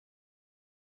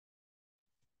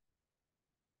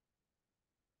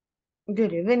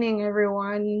Good evening,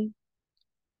 everyone.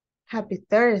 Happy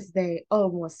Thursday,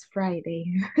 almost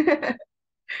Friday.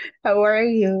 How are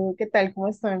you? ¿Qué tal? ¿Cómo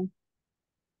están?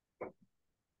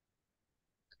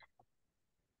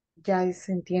 Ya el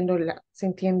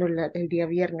día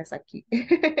viernes aquí.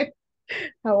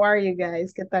 How are you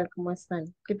guys? ¿Qué tal? ¿Cómo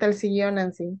están? ¿Qué tal siguió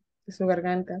Nancy de su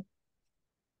garganta?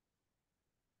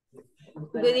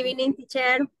 Good evening,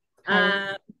 teacher. How-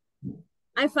 Uh,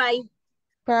 I'm fine.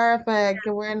 Perfect, qué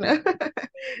bueno.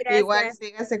 Sí, Igual gracias.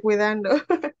 sígase cuidando.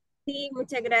 Sí,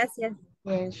 muchas gracias.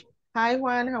 Yes. Hi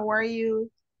Juan, how are you?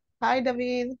 Hi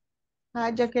David.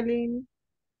 Hi Jacqueline.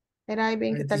 Era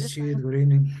bien, I ¿qué tal teach you está? good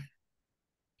evening.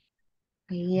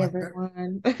 Hey But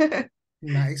everyone.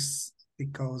 nice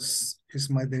because it's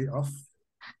my day off.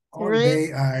 All Really?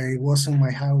 day I was in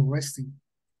my house resting.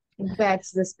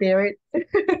 That's the spirit.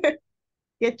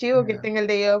 Qué chivo que Yeah, tenga el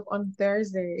day off on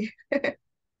Thursday.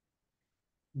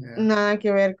 yeah, Nada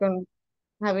que ver con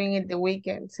having it the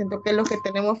weekend. Siento que los que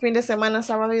tenemos fin de semana,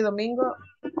 sábado y domingo,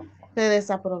 se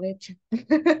desaprovechan.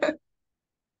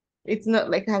 It's not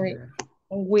like having yeah.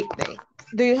 a weekday.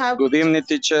 Do you have... Good evening,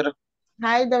 teacher.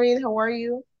 Hi, David, how are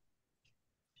you?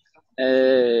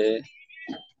 Eh,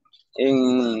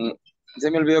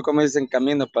 se me olvidó cómo dicen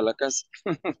camino para la casa.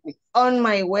 On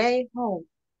my way home.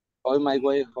 On my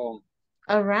way home.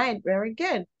 All right, very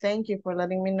good. Thank you for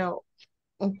letting me know.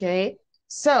 Okay,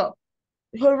 so,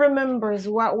 who remembers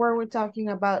what were we talking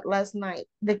about last night?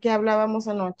 ¿De qué hablábamos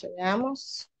anoche?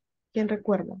 Veamos. ¿Quién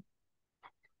recuerda?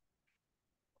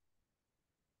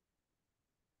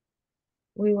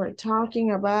 We were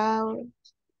talking about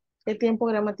el tiempo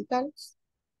gramatical.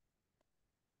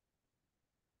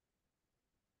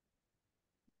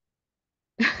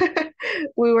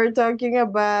 We were talking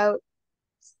about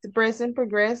the present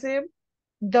progressive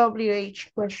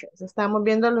WH questions. Estamos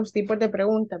viendo los tipos de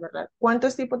preguntas, ¿verdad?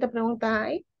 ¿Cuántos tipos de preguntas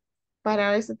hay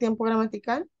para este tiempo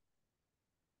gramatical?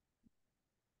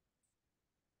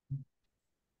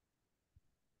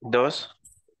 Dos.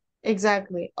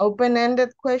 Exactly.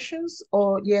 Open-ended questions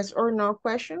o yes or no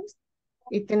questions.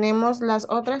 Y tenemos las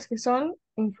otras que son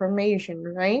information,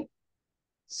 right?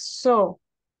 So,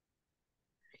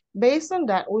 based on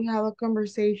that, we have a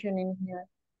conversation in here.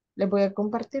 Les voy a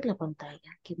compartir la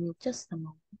pantalla. Give me just a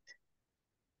moment.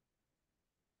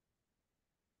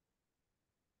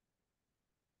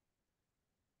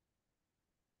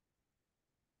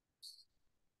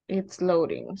 It's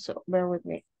loading, so bear with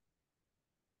me.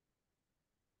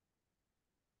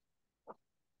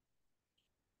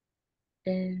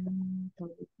 And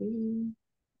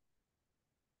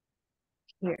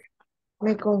here.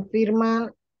 Me confirman.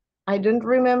 I don't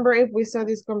remember if we saw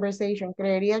this conversation.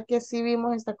 Creería que sí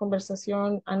vimos esta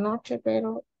conversación anoche,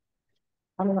 pero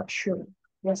I'm not sure.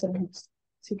 Ya se los...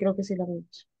 Sí, creo que sí la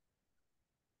vimos.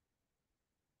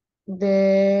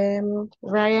 De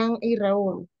Ryan y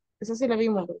Raúl. Esa sí la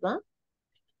vimos, ¿verdad?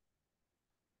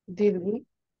 Did we?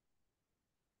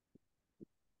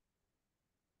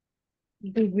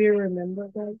 Did we remember,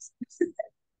 guys?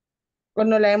 O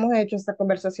no la hemos hecho esta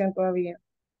conversación todavía.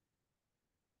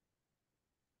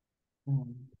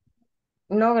 Mm.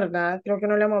 No, ¿verdad? Creo que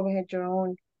no la hemos hecho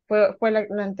aún. Fue la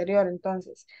anterior,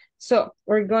 entonces. So,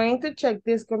 we're going to check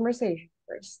this conversation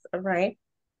first, all right?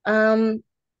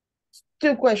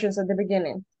 Two questions at the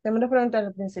beginning. Tenemos preguntas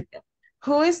al principio.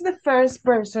 Who is the first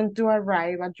person to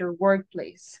arrive at your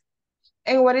workplace?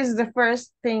 And what is the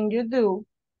first thing you do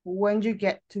when you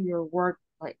get to your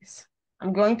workplace?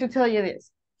 I'm going to tell you this.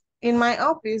 In my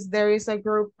office, there is a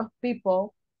group of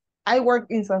people. I work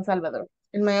in San Salvador.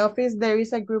 In my office, there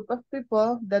is a group of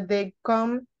people that they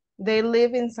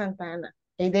live in Santa Ana.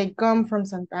 And they come from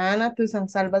Santa Ana to San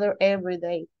Salvador every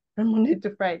day, from Monday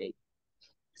to Friday.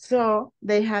 So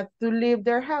they have to leave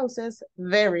their houses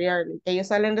very early. Ellos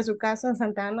salen de su casa en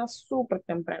Santa Ana súper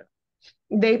temprano.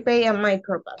 They pay a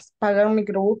microbus, pagan un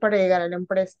microbús para llegar a la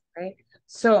empresa, right?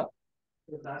 So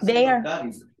they are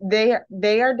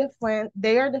they are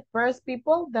the first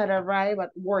people that arrive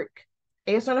at work.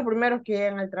 Ellos son los primeros que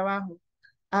llegan al trabajo.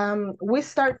 We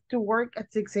start to work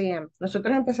at 6 a.m.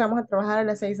 Nosotros empezamos a trabajar a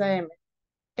las 6 a.m.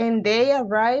 And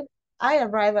I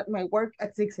arrive at my work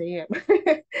at 6 a.m.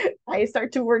 I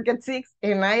start to work at 6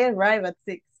 and I arrive at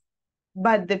 6.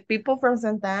 But the people from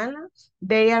Santa Ana,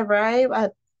 they arrive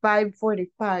at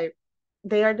 5:45.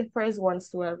 They are the first ones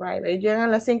to arrive. Ellos llegan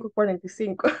a las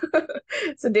 5:45.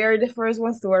 So they are the first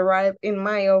ones to arrive in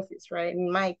my office, right?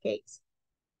 In my case.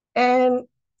 And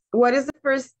what is the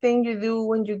first thing you do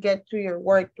when you get to your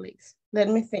workplace? Let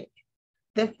me think.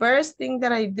 The first thing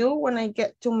that I do when I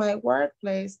get to my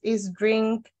workplace is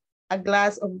drink a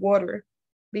glass of water.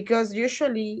 because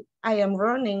usually I am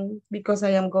running because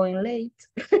I am going late.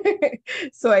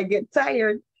 So I get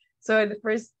tired. So the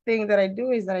first thing that I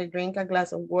do is that I drink a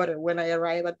glass of water when I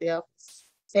arrive at the office.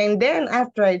 And then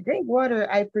after I drink water,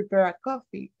 I prepare a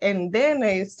coffee. And then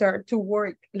I start to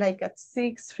work like at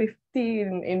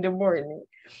 6:15 in the morning.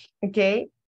 Okay?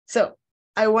 So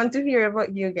I want to hear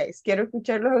about you guys. Quiero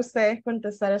escucharlos a ustedes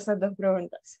contestar esas dos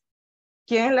preguntas.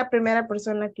 ¿Quién es la primera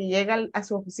persona que llega a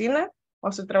su oficina o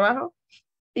a su trabajo?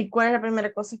 ¿Y cuál es la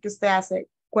primera cosa que usted hace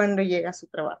cuando llega a su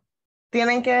trabajo?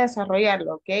 Tienen que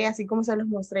desarrollarlo, ¿ok? Así como se los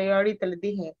mostré yo ahorita, les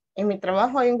dije, en mi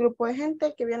trabajo hay un grupo de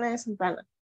gente que viene de Santana.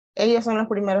 Ellos son los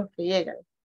primeros que llegan.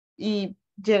 Y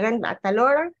llegan a tal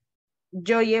hora,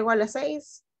 yo llego a las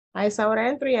 6, a esa hora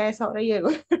entro y a esa hora llego.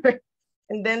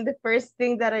 And then the first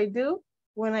thing that I do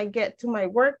when I get to my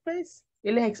workplace,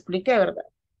 y les expliqué, ¿verdad?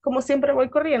 Como siempre voy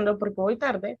corriendo porque voy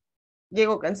tarde,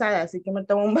 llego cansada, así que me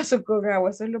tomo un vaso con agua.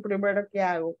 Eso es lo primero que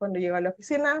hago. Cuando llego a la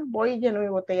oficina, voy y lleno mi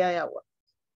botella de agua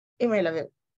y me la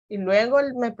bebo. Y luego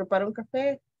me preparo un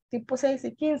café tipo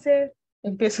 6:15,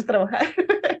 empiezo a trabajar.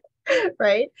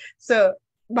 Right? So,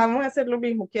 vamos a hacer lo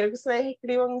mismo. Quiero que ustedes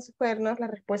escriban en sus cuadernos las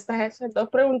respuestas a esas dos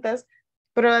preguntas,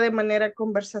 pero de manera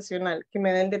conversacional, que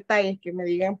me den detalles, que me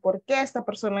digan por qué esta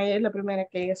persona es la primera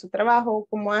que llega a su trabajo,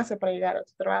 cómo hace para llegar a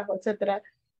su trabajo, etcétera.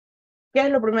 ¿Qué es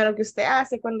lo primero que usted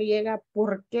hace cuando llega?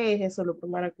 ¿Por qué es eso lo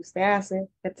primero que usted hace?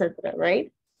 Etcétera,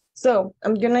 right? So,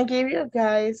 I'm gonna give you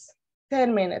guys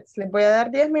 10 minutes. Les voy a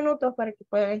dar 10 minutos para que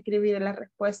puedan escribir las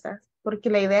respuestas, porque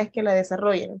la idea es que la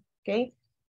desarrollen, ¿ok?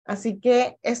 Así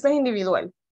que esto es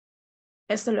individual.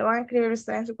 Esto lo van a escribir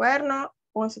ustedes en su cuaderno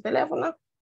o en su teléfono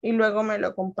y luego me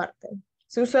lo comparten.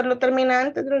 Si usted lo termina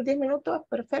antes de los 10 minutos,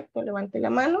 perfecto, levante la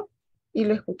mano y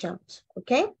lo escuchamos,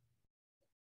 ¿ok?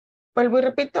 Vuelvo y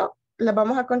repito, las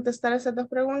vamos a contestar esas dos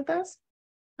preguntas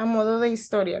a modo de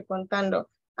historia, contando,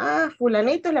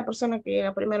 fulanito es la persona que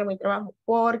llega primero a mi trabajo,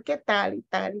 porque tal y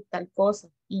tal y tal cosa,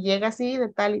 y llega así de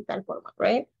tal y tal forma,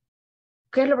 ¿right?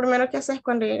 ¿Qué es lo primero que haces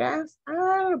cuando llegas?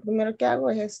 Lo primero que hago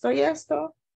es esto y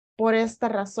esto, por esta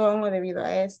razón o debido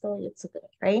a esto, y etcétera,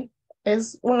 ¿right?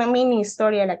 Es una mini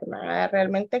historia la que me da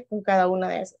realmente con cada una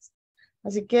de esas.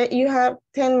 Así que you have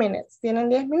 10 minutes. Tienen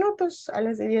 10 minutos. A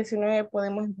las de 19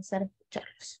 podemos empezar a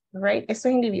escucharlos. Right? Esto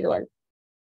es individual.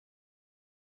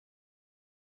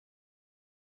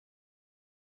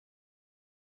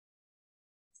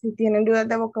 Si tienen dudas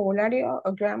de vocabulario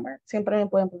o grammar, siempre me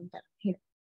pueden preguntar. Here.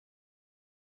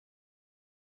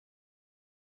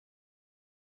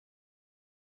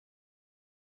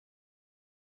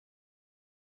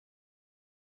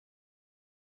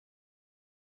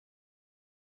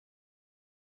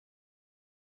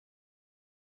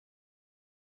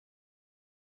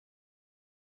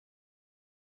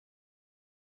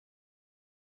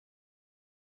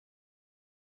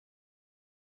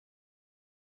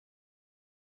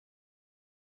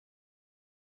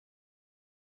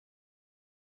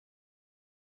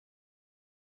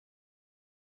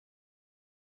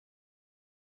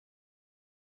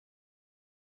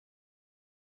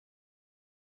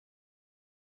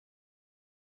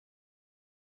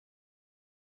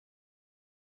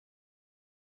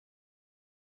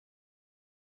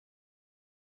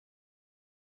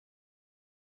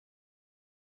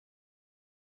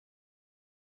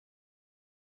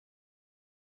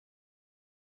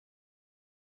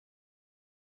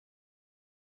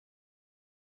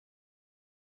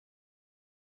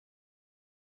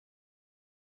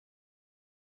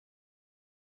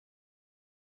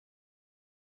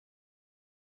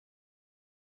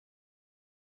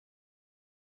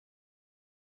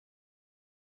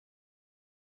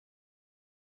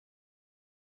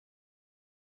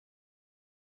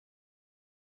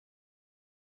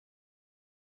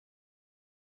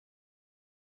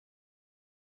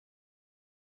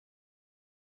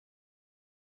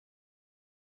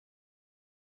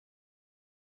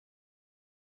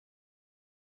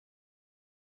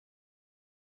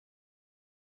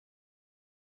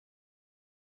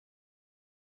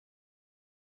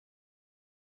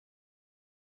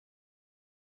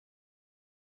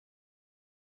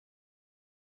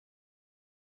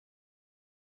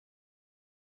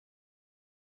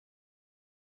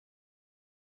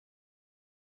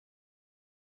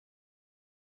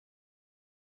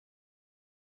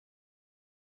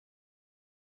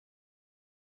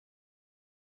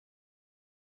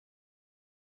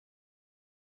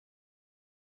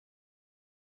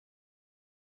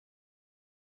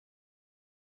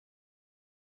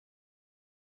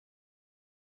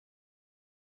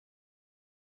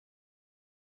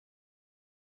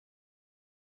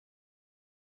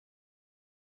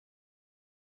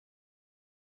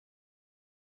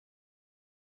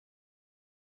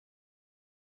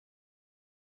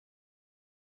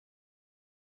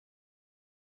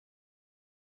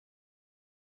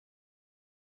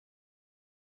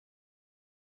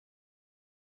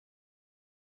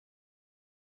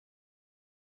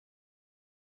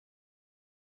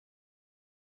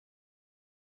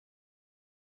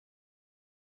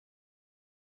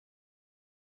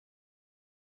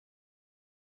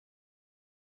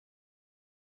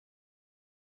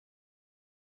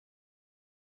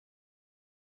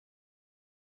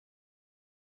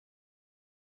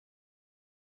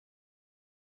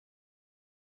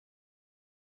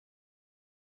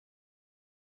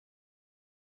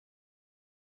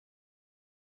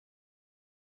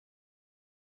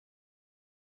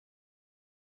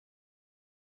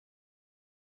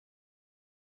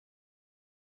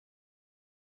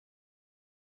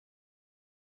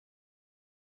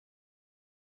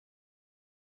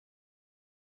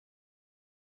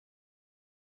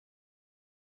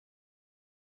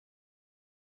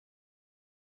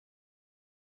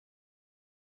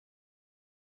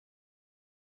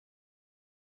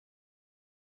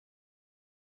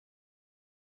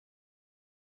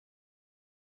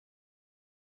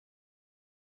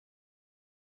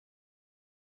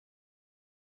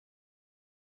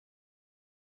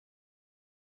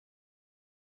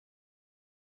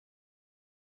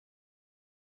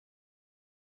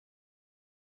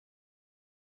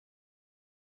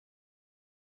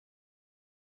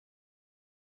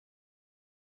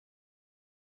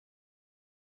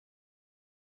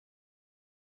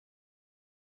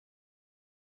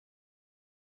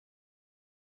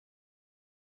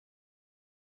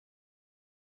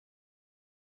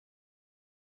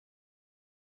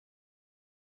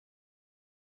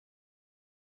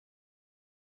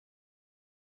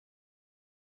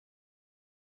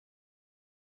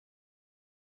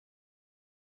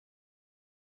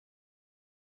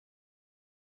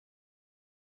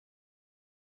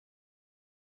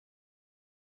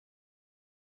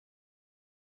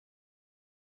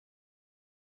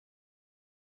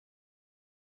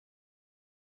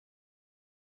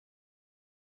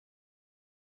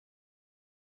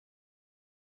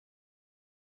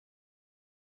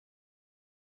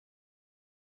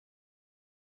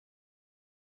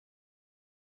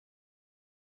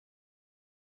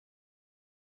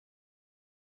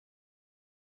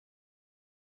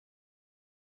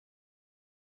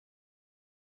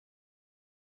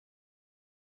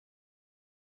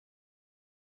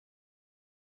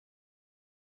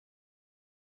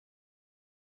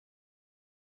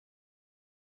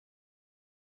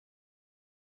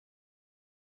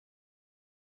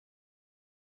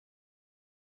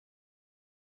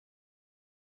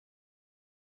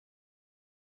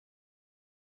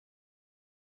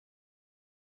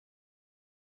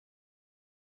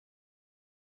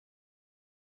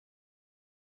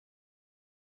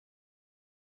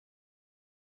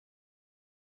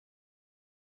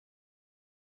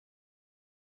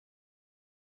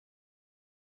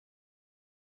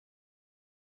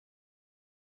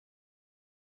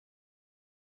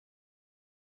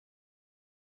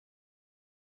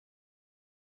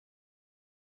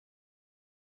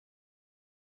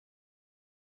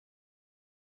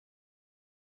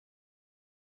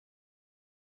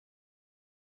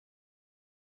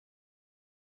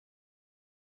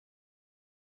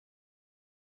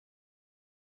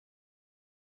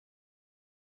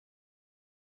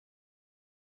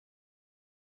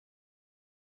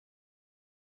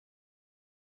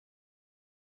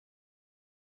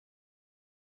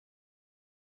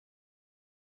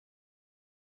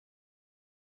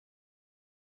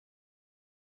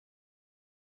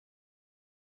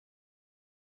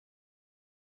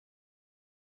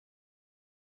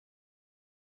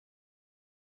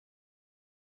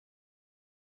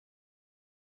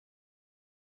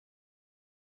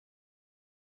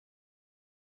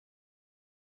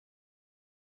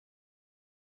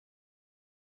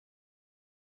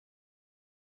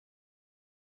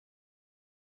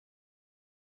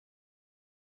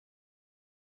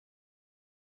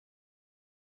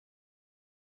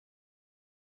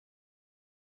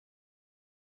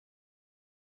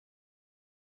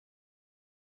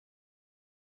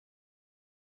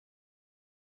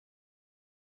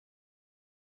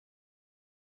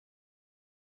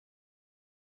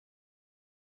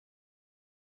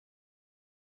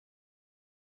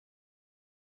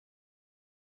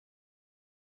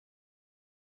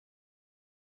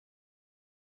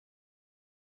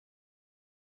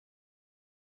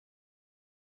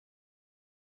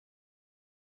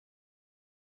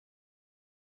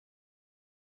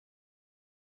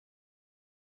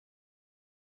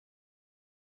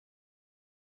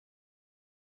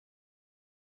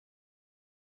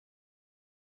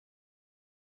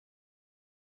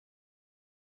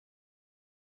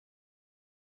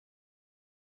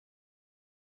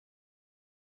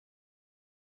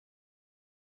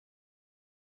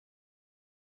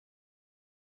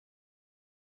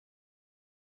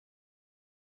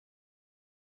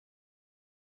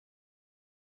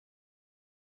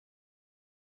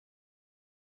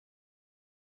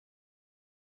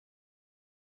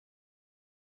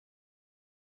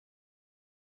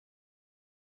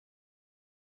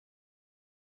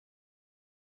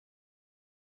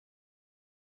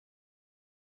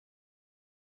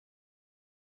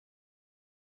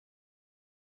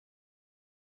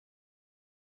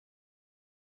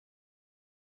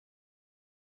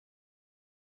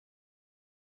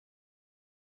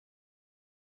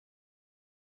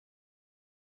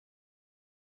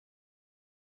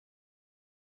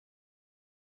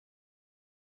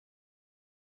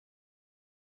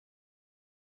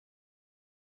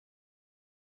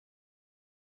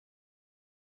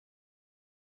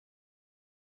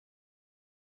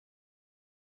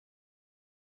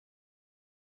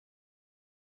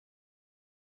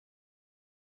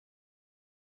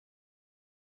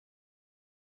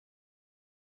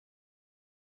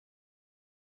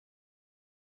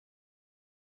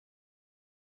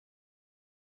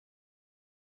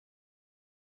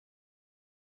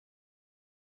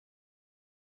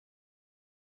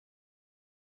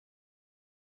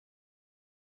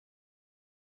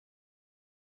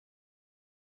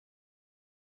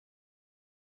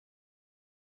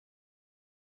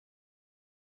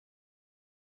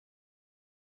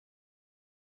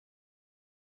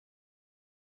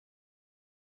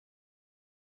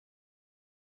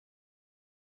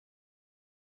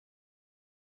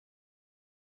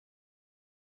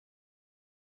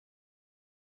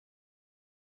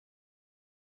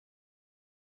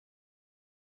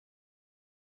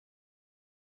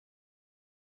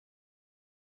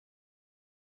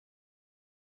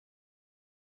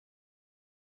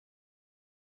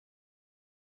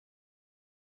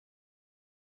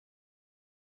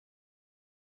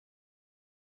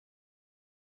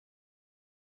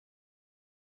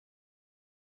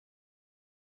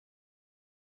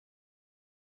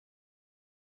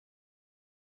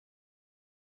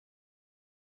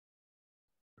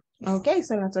 Ok,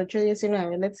 son las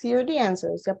 8:19. Let's hear the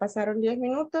answers. Ya pasaron 10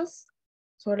 minutos.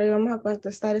 Solo íbamos a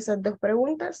contestar esas dos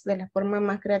preguntas de la forma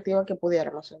más creativa que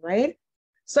pudiéramos, right?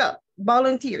 So,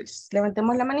 volunteers.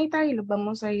 Levantemos la manita y los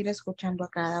vamos a ir escuchando a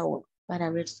cada uno para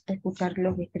ver, escuchar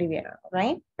lo que escribieron,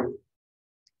 right?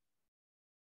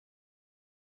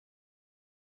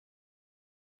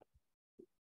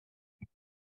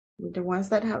 The ones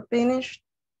that have finished,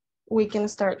 we can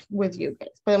start with you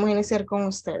guys. Podemos iniciar con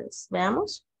ustedes.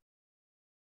 Veamos.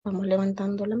 Vamos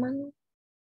levantando la mano.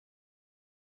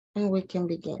 And we can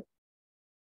begin.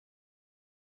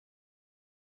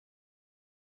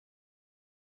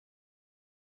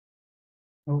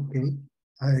 Okay,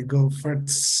 I go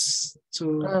first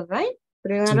All right.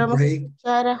 Primero vamos a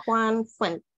escuchar a Juan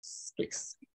Fuentes,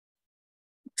 please.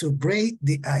 to break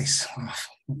the ice.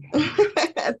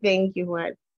 Thank you,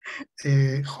 Juan.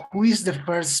 Who is the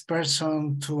first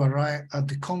person to arrive at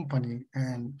the company?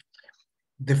 And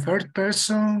the first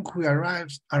person who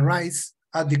arrives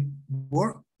at the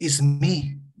work is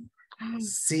me.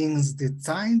 Since the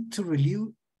time to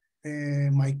review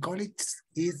my colleagues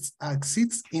is at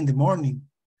 6 in the morning.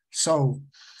 So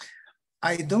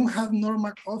I don't have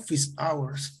normal office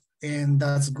hours, and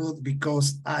that's good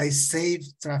because I save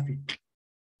traffic.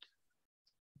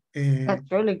 That's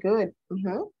really good.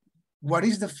 What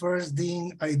is the first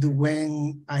thing I do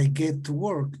when I get to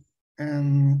work?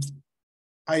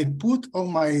 I put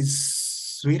on my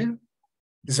sweater.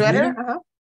 Sweater?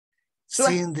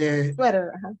 Seeing the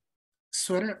Sweater.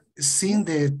 Sweater, seeing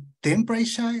the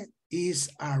temperature is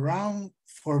around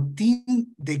 14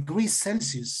 degrees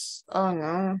Celsius. Oh,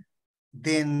 no.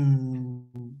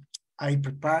 Then I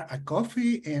prepare a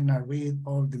coffee and I read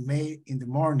all the mail in the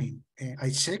morning. And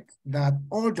I check that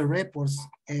all the reports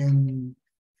and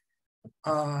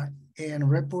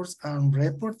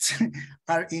reports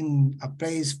are in a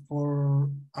place for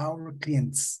our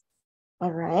clients.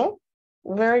 All right.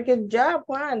 Very good job,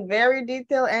 Juan. Very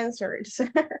detailed answers.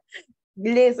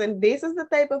 Listen, this is the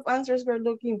type of answers we're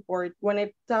looking for when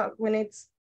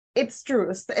it's true.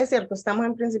 Es cierto, estamos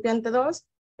en principiante 2,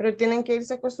 pero tienen que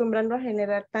irse acostumbrando a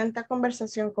generar tanta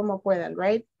conversación como puedan,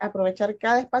 right? Aprovechar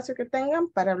cada espacio que tengan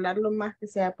para hablar lo más que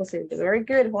sea posible. Very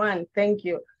good, Juan. Thank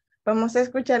you. Vamos a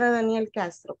escuchar a Daniel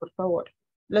Castro, por favor.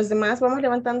 Los demás vamos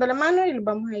levantando la mano y los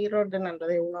vamos a ir ordenando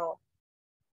de uno a uno.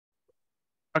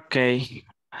 Okay.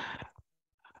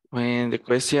 When the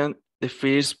question, the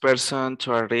first person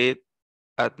to arrive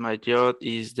at my job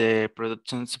is the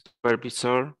production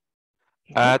supervisor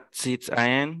at 6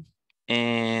 a.m.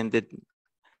 and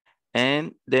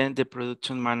then the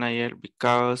production manager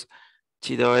because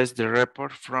she does the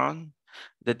report from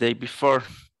the day before.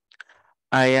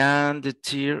 I am the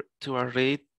tier to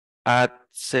arrive at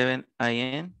 7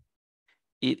 a.m.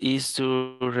 It is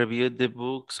to review the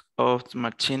books of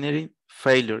machinery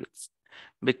failures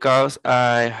because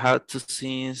I had to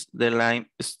since the line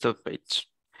stoppage.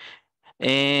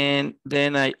 And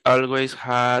then I always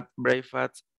had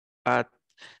breakfast at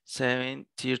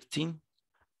 7:13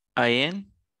 a.m.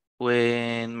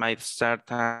 when my start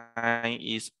time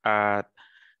is at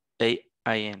 8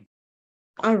 a.m.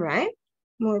 All right.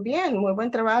 Muy bien. Muy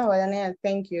buen trabajo, Daniel.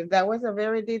 Thank you. That was a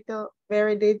very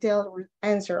detailed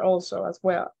answer also as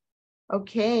well.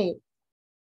 Okay.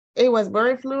 It was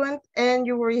very fluent and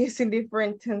you were using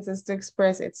different tenses to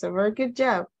express it. So very good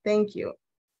job. Thank you.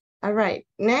 All right.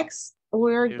 Next,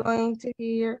 we're going to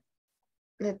hear,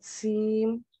 let's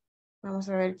see. Vamos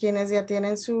a ver quiénes ya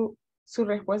tienen sus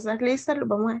respuestas listas. Los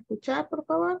vamos a escuchar, por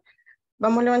favor.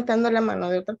 Vamos levantando la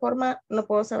mano. De otra forma, no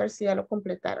puedo saber si ya lo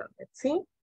completaron. Let's see.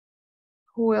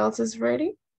 Who else is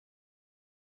ready?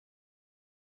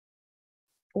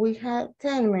 We had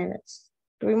 10 minutes.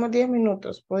 Tuvimos 10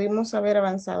 minutos. Pudimos haber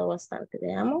avanzado bastante.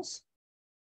 Veamos.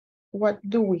 What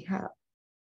do we have?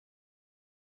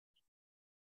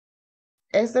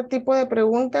 Este tipo de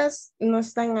preguntas no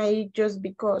están ahí just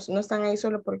because. No están ahí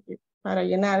solo porque para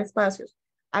llenar espacios.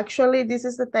 Actually, this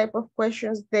is the type of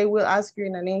questions they will ask you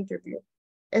in an interview.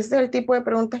 Este es el tipo de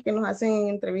preguntas que nos hacen en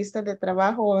entrevistas de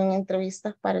trabajo o en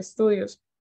entrevistas para estudios.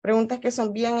 Preguntas que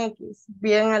son bien X,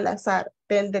 bien al azar,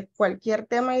 de cualquier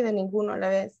tema y de ninguno a la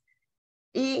vez.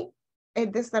 Y es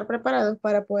de estar preparados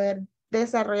para poder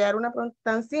desarrollar una pregunta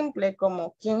tan simple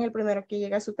como ¿quién es el primero que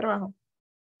llega a su trabajo?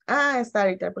 Ah, está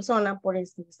ahorita la persona por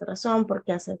esta razón,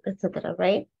 porque hace, etcétera,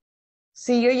 right?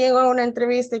 Si yo llego a una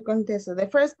entrevista y contesto, the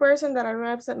first person that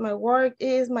arrives at my work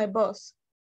is my boss.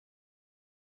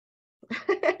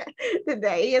 Desde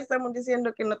ahí estamos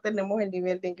diciendo que no tenemos el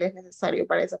nivel de inglés necesario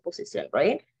para esa posición,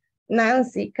 right?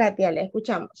 Nancy, Katia, le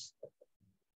escuchamos.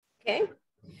 Okay.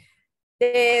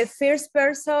 The first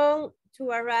person to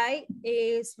arrive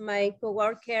is my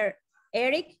coworker,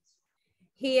 Eric.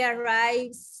 he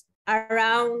arrives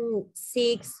around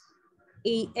 6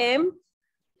 a.m.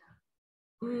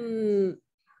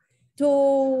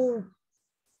 To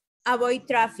avoid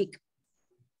traffic.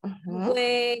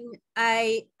 When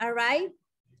I arrive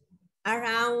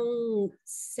around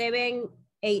 7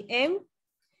 a.m.,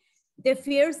 the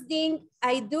first thing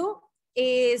I do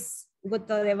is go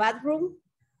to the bathroom.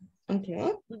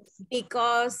 Okay.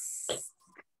 Because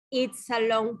it's a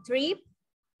long trip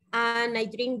and I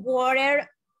drink water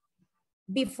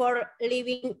before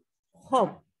leaving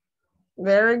home.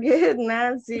 Very good,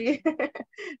 Nancy.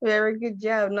 Very good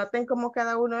job. Noten cómo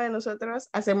cada uno de nosotros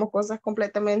hacemos cosas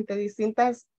completamente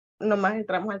distintas, nomás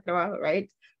entramos al trabajo,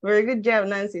 right? Very good job,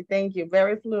 Nancy. Thank you.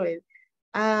 Very fluid.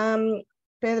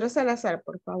 Pedro Salazar,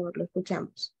 por favor, lo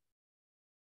escuchamos.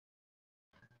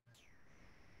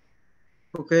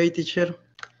 Okay, teacher.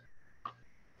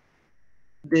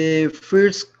 The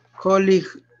first colleague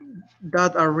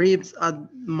that arrives at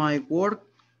my work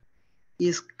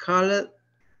is called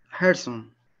Harrison,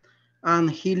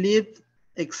 and he lives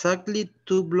exactly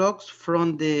 2 blocks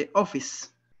from the office.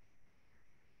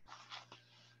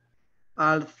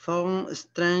 Although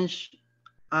strange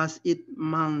as it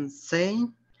may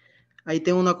seem, ahí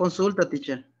tengo una consulta,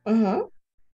 teacher.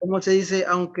 ¿Cómo se dice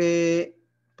aunque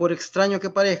por extraño que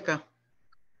parezca?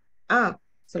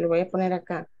 Se lo voy a poner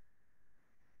acá.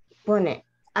 Pone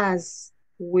as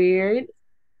weird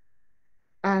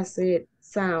as it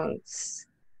sounds.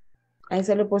 Ahí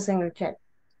se lo puse en el chat.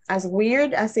 As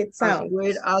weird as it sounds. As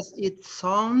weird as it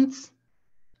sounds.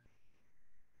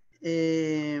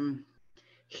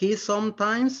 He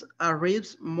sometimes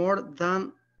arrives more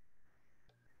than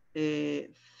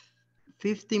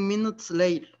 50 minutes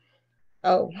late.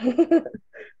 Oh.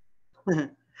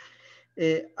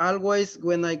 Always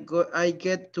when I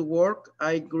get to work,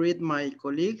 I greet my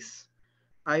colleagues.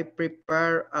 I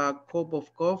prepare a cup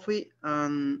of coffee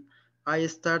and I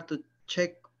start to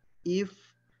check if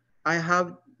I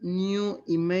have new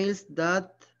emails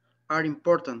that are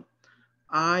important.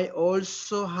 I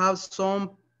also have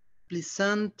some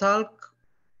pleasant talk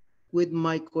with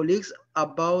my colleagues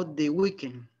about the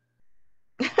weekend.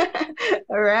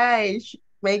 All right,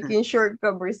 making short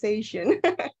conversation.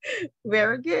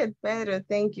 Very good, Pedro,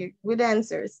 thank you. Good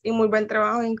answers. Y muy buen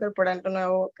trabajo incorporando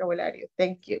nuevo vocabulario.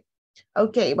 Thank you.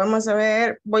 Ok, vamos a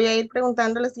ver, voy a ir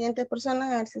preguntando a las siguientes personas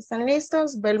a ver si están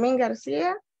listos. Belmin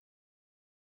García.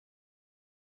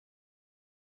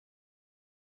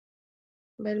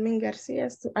 Belmin García,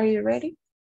 are you ready?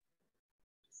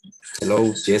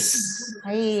 Hello, yes.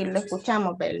 Ahí lo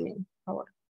escuchamos, Belmin, por favor.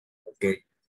 Okay.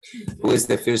 Who is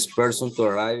the first person to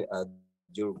arrive at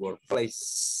your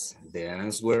workplace? The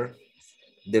answer,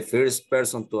 the first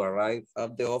person to arrive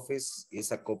at the office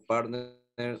is a co-partner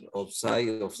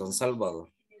outside of San Salvador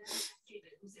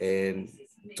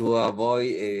to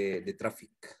avoid the traffic.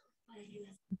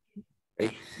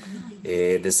 Okay.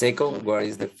 The second, what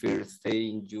is the first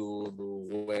thing you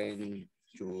do when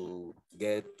you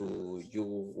get to your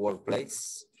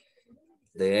workplace?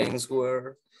 The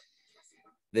answer,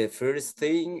 the first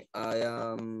thing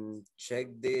I check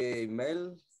the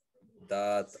email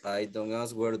that I don't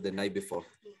answer the night before.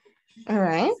 All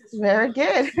right, very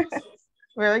good.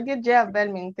 Very good job,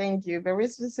 Belmin. Thank you. Very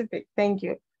specific. Thank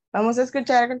you. Vamos a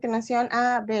escuchar a continuación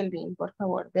a Belvin, por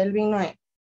favor. Belvin Noé.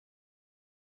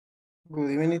 Good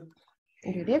evening.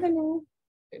 Good evening.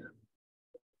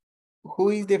 Who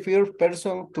is the first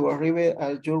person to arrive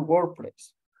at your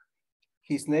workplace?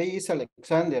 His name is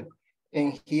Alexander,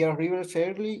 and he arrives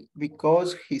early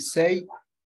because he said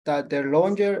that the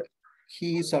longer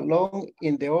he is alone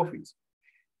in the office,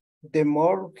 the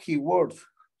more he works.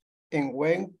 And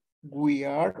when we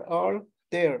are all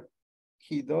there,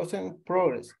 he doesn't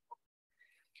progress.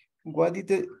 What is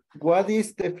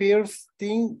the first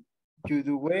thing you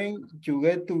do when you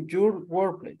get to your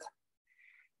workplace?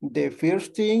 The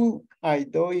first thing I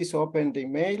do is open the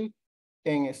email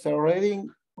and start reading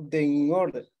them in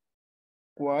order,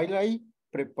 while I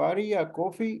prepare a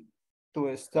coffee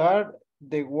to start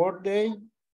the workday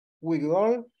with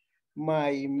all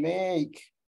my make.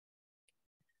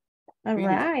 All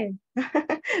right.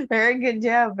 Very good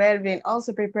job, Belvin.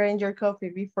 Also preparing your coffee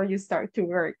before you start to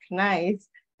work. Nice.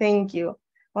 Thank you.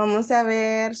 Vamos a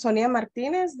ver, Sonia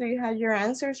Martinez, do you have your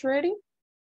answers ready?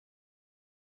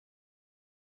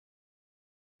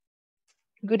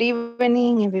 Good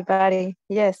evening, everybody.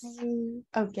 Yes.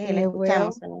 Okay, le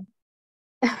escuchamos, Sonia.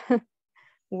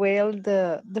 Well,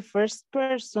 the first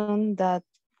person that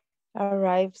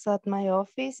arrives at my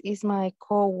office is my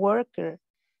co-worker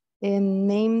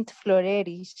named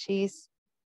Floreri. She's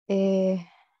an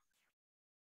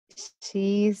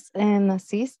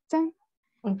assistant,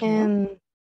 Okay. and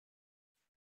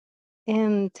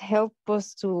and help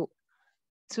us to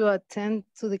attend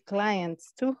to the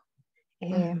clients too.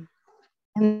 And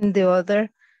the other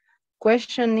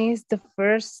question is the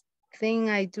first thing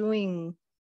I do in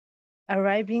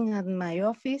arriving at my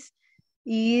office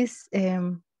is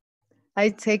I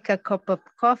take a cup of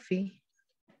coffee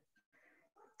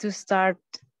to start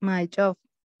my job.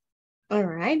 All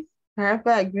right.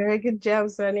 Perfect. Very good job,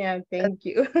 Sonia. Thank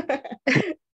you.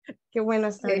 Qué bueno,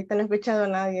 hasta ahorita no he escuchado a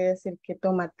nadie decir que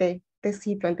toma té,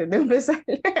 tecito antes de empezar.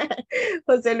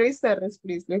 José Luis Torres,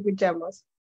 please, lo escuchamos.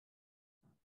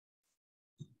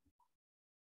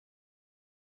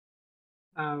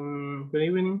 Good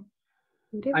evening.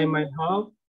 Good I'm evening. my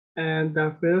home, and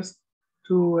the first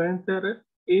to enter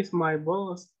is my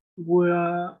boss,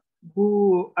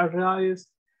 who arrives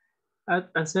at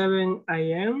 7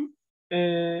 a.m.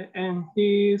 And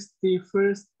he is the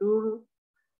first tour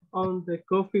on the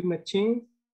coffee machine,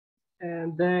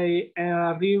 and they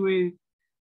arrive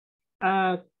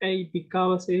at 8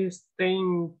 because it's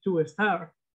time to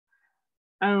start.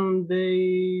 And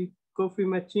the coffee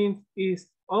machine is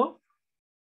off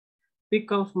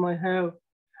because my health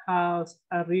has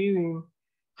arriving.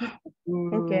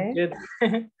 Okay.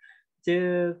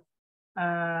 Just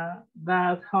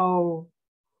that how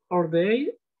our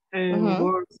day and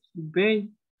works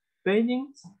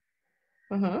paintings.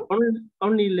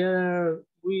 Only later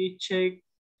we check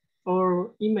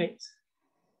our emails.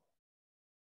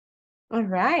 All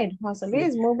right, José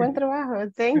Luis, muy buen trabajo.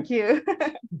 Thank you.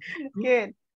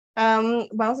 Good.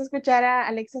 Vamos a escuchar a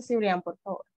Alexa Cibrián, por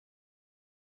favor.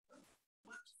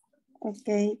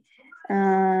 Okay.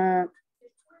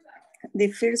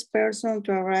 The first person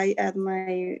to arrive at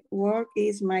my work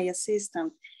is my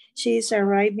assistant. She is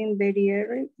arriving very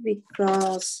early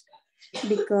because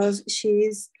she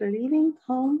is leaving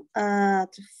home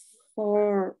at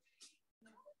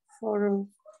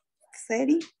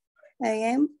 4:30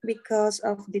 a.m. because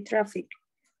of the traffic.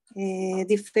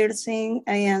 The first thing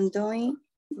I am doing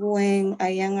when I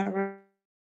am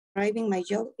arriving my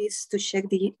job is to check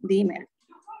the email.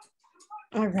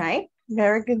 All right,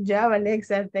 very good job,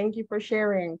 Alexa. Thank you for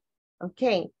sharing.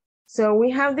 Okay, so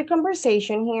we have the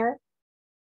conversation here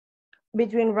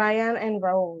between Ryan and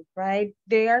Raúl, right?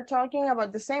 They are talking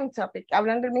about the same topic.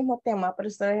 Hablan del mismo tema, pero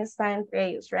ustedes están entre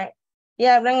ellos, right? Y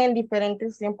hablan en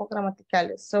diferentes tiempos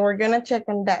gramaticales. So we're gonna check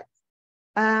on that.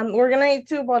 We're gonna need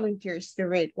 2 volunteers to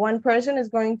read. One person is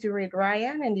going to read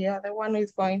Ryan and the other one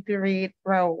is going to read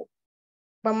Raúl.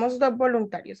 Vamos 2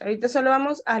 voluntarios. Ahorita solo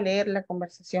vamos a leer la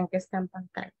conversación que está en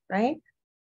pantalla, right?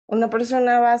 Una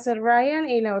persona va a ser Ryan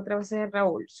y la otra va a ser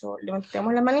Raúl. So,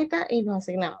 levantamos la manita y nos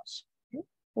asignamos. Okay?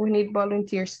 We need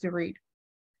volunteers to read.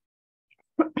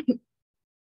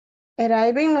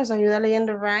 Arriving nos ayuda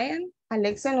leyendo Ryan.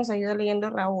 Alexa nos ayuda leyendo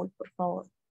Raúl, por favor.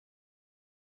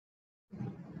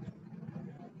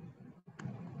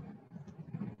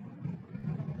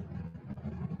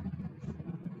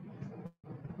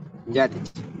 Yeah.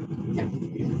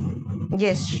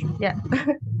 Yes, yeah.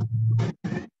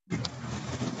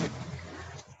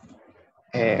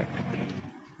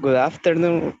 Good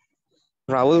afternoon,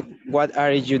 Raúl. What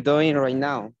are you doing right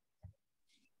now?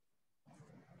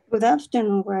 Good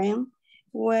afternoon, Ryan.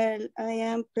 Well, I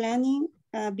am planning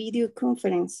a video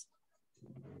conference.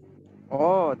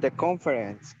 Oh, the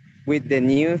conference with the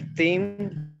new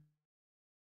theme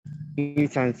in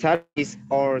Sansar is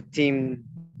our team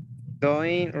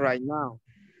doing right now.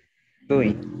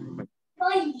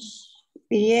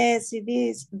 Yes, it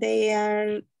is. They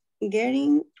are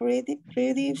getting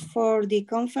ready for the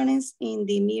conference in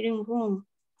the meeting room.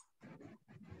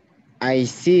 I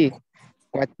see.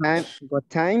 What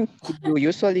time do you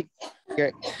usually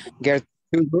get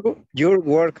to do your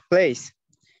workplace?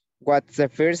 What's the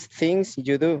first things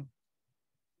you do?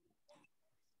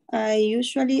 I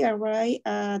usually arrive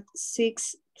at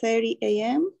 6:30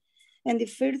 a.m. and the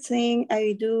first thing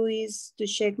I do is to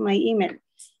check my email.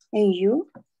 And you?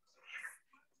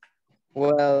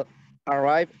 Well,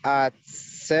 arrive at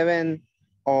 7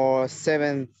 or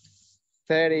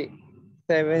 7:30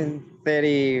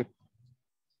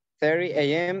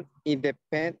 a.m. It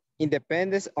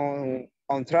depends on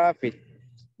traffic.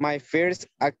 My first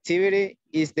activity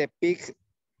is the pick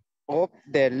up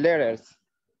the letters.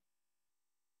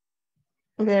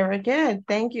 Very good.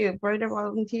 Thank you for the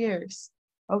volunteers.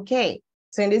 Okay,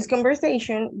 so in this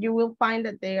conversation, you will find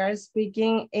that they are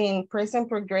speaking in present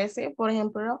progressive. Por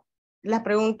ejemplo, las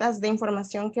preguntas de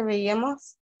información que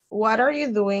veíamos. What are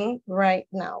you doing right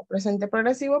now? Presente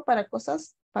progresivo para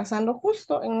cosas pasando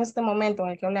justo en este momento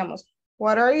en el que hablamos.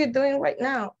 What are you doing right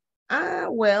now?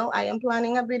 Well, I am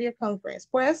planning a video conference.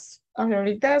 Pues,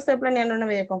 ahorita estoy planeando una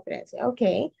videoconferencia.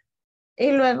 Okay.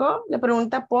 Y luego le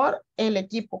pregunta por el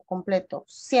equipo completo,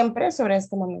 siempre sobre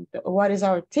este momento. What is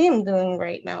our team doing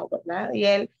right now, ¿verdad? Y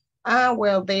él,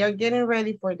 well, they are getting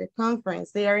ready for the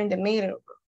conference. They are in the meeting room.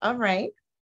 All right.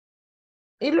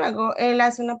 Y luego él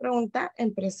hace una pregunta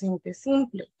en presente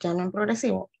simple, ya no en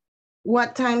progresivo.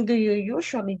 What time do you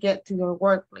usually get to your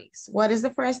workplace? What is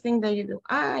the first thing that you do?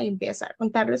 Empieza a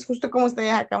contarles justo como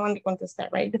ustedes acaban de contestar,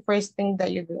 right? The first thing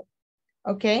that you do.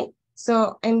 Okay?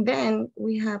 So, and then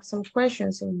we have some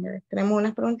questions in here. Tenemos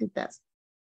unas preguntitas.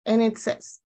 And it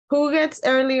says, who gets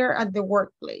earlier at the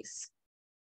workplace?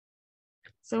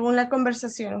 Según la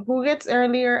conversación, who gets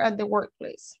earlier at the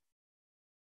workplace?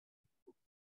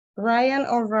 Ryan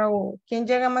o Raúl? ¿Quién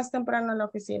llega más temprano a la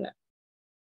oficina?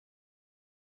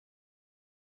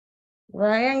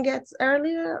 Ryan gets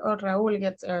earlier or Raúl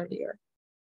gets earlier?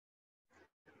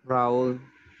 Raúl.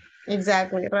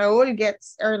 Exactly. Raúl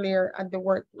gets earlier at the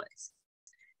workplace.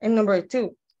 And number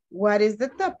 2, what is the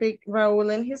topic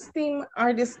Raúl and his team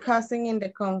are discussing in the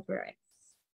conference?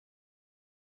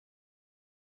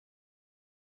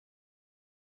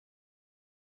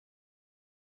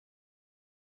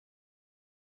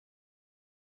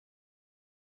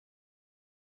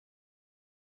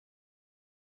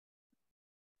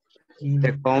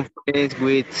 The conference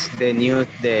with the news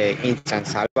in San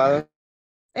Salvador.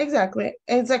 Exactly.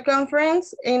 It's a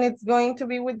conference and it's going to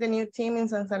be with the new team in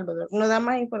San Salvador. No da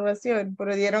más información,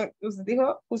 pero usted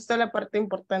dijo justo la parte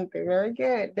importante. Very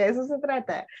good. De eso se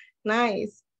trata.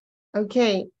 Nice.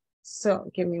 Okay. So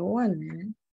give me 1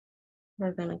 minute.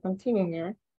 We're going to continue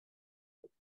here.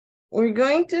 We're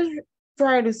going to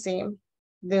try to see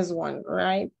this one,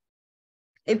 right?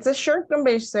 It's a short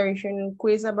conversation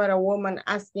quiz about a woman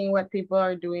asking what people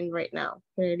are doing right now.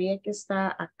 Creería que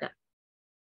está acá.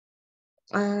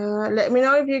 Let me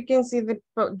know if you can see the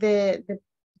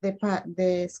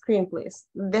screen, please.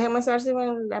 Déjeme saber si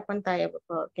ven la pantalla, por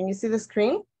favor. Can you see the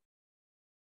screen?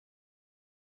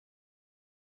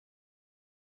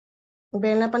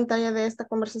 ¿Ven la pantalla de esta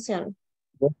conversación?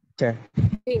 Okay.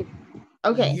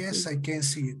 Okay. Yes, I can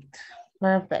see it.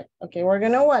 Perfect. Okay, we're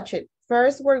gonna watch it.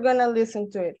 First, we're gonna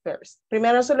listen to it first.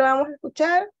 Primero solo vamos a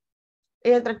escuchar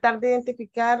y a tratar de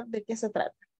identificar de qué se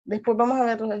trata. Después vamos a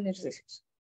ver los ejercicios.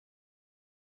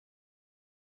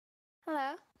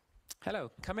 Hello.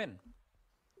 Hello, come in.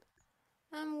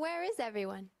 Where is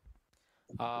everyone?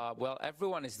 Well,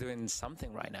 everyone is doing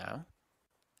something right now.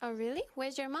 Oh, really?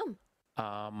 Where's your mom?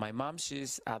 My mom,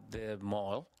 she's at the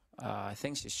mall. I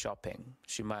think she's shopping.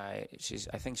 I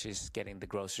think she's getting the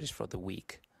groceries for the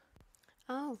week.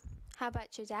 Oh, how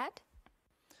about your dad?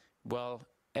 Well,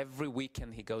 every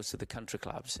weekend he goes to the country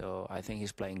club, so I think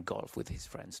he's playing golf with his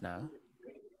friends now.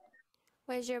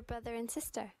 Where's your brother and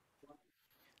sister?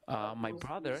 My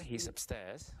brother, he's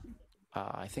upstairs.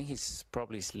 I think he's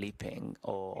probably sleeping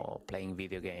or playing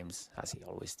video games, as he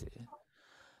always do.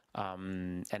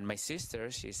 And my sister,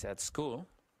 she's at school,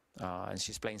 and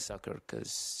she's playing soccer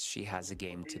because she has a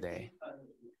game today.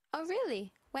 Oh,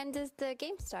 really? When does the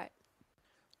game start?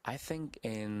 I think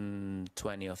in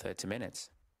 20 or 30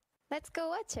 minutes. Let's go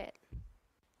watch it.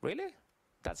 Really?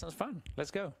 That sounds fun.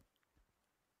 Let's go.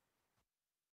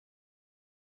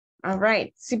 All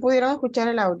right. Si pudieron escuchar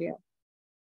el audio.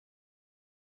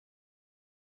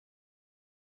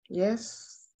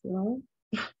 Yes. No.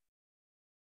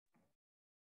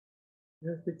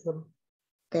 Yes, teacher.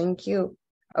 Thank you.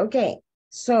 Okay.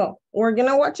 So we're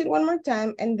gonna watch it one more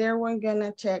time and then we're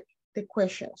gonna check the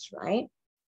questions, right?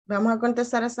 Vamos a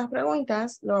contestar estas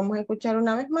preguntas, lo vamos a escuchar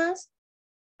una vez más.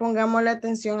 Pongamos la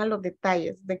atención a los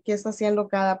detalles de qué está haciendo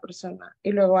cada persona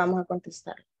y luego vamos a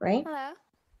contestar, right? Hello.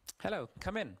 Hello,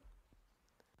 come in.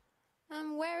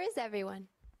 Where is everyone?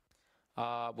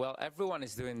 Well, everyone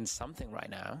is doing something right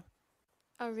now.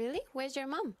 Oh, really? Where's your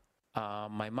mom?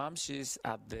 My mom, she's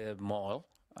at the mall.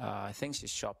 I think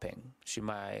she's shopping.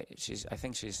 I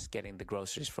think she's getting the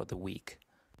groceries for the week.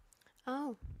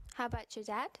 Oh, how about your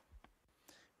dad?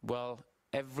 Well,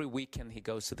 every weekend he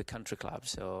goes to the country club,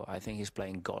 so I think he's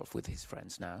playing golf with his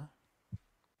friends now.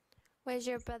 Where's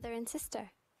your brother and sister?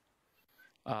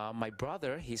 My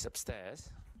brother, he's upstairs.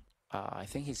 I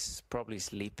think he's probably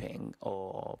sleeping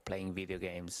or playing video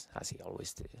games, as he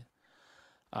always do.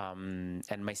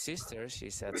 And my sister,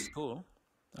 she's at school,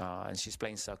 and she's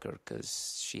playing soccer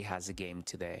because she has a game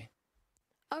today.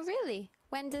 Oh, really?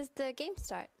 When does the game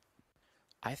start?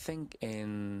 I think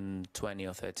in 20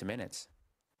 or 30 minutes.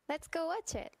 Let's go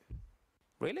watch it.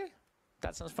 Really?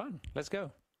 That sounds fun. Let's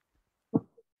go.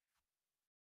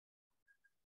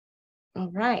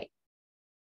 All right.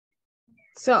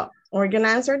 So we're gonna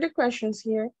answer the questions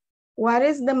here. What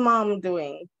is the mom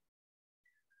doing?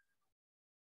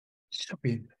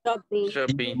 Shopping. Shopping.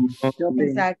 Shopping. Shopping.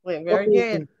 Exactly. Very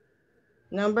good.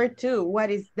 Number 2, what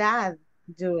is dad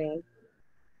doing?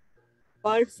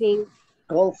 Golfing.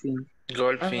 Golfing. All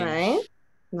Golfing. right.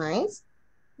 Nice.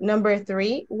 Number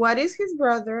 3, what is his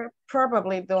brother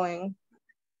probably doing?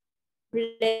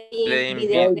 Playing Playing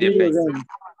video video games. games.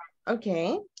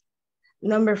 Okay.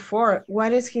 Number 4,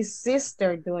 what is his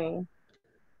sister doing?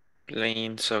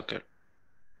 Playing soccer.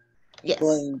 Yes.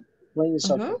 Playing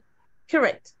soccer.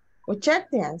 Correct. We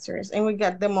checked the answers and we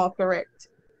got them all correct.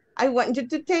 I want you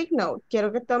to take note.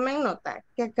 Quiero que tomen nota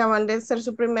que acaban de hacer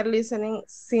su primer listening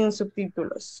sin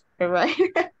subtítulos. All right?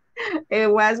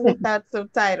 It was without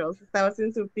subtitles. Estaba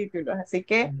sin subtítulos. Así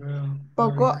que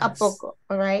poco a poco.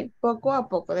 All right? Poco a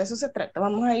poco. De eso se trata.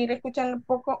 Vamos a ir escuchando un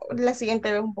poco, la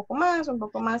siguiente vez un poco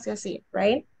más y así.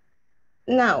 Right?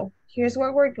 Now, here's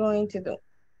what we're going to do.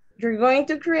 You're going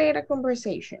to create a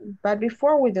conversation. But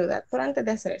before we do that, pero antes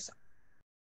de hacer eso,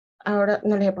 ahora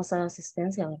no les he pasado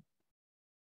asistencia. ¿Verdad?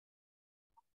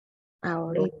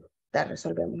 Ahorita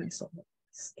resolvemos eso.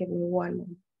 Just give me one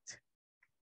moment.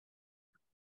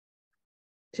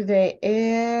 Today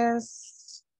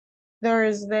is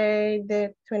Thursday,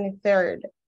 the 23rd.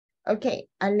 Okay,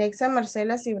 Alexa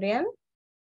Marcela Cibrián.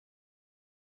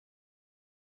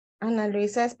 Ana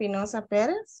Luisa Espinosa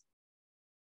Pérez.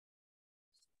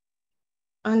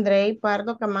 Andrei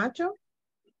Pardo Camacho.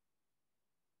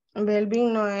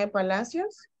 Belvin Noé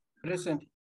Palacios. Present.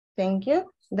 Thank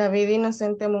you. David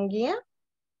Inocente Munguía.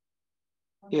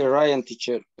 Here I am,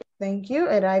 teacher. Thank you.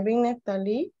 Eriving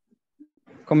Neftali.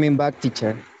 Coming back,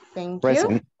 teacher. Thank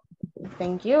Present. you.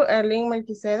 Thank you. Erling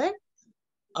Melquisedec.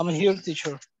 I'm here,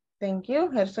 teacher. Thank you.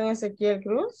 Gerson Ezequiel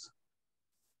Cruz.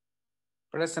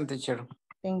 Present, teacher.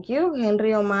 Thank you.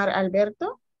 Henry Omar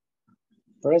Alberto.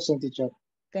 Present, teacher.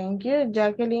 Thank you.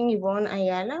 Jacqueline Yvonne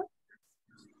Ayala.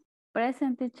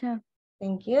 Present, teacher.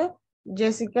 Thank you.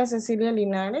 Jessica Cecilia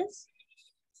Linares.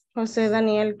 José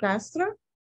Daniel Castro.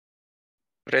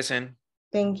 Present.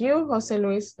 Thank you. José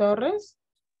Luis Torres.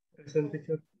 Present,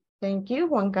 teacher. Thank you.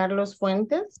 Juan Carlos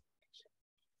Fuentes.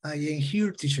 I am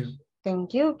here, teacher.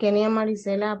 Thank you. Kenia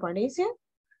Marisela Aparicio.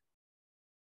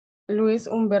 Luis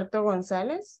Humberto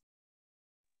González.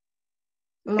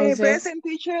 Moisés. Present,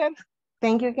 teacher.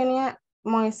 Thank you, Kenia.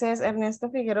 Moisés Ernesto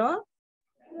Figueroa.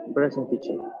 Present,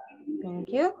 teacher. Thank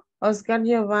you. Oscar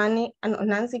Giovanni,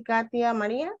 Nancy Katia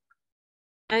María.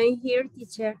 I'm here,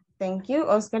 teacher. Thank you.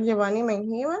 Oscar Giovanni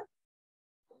Menjiva.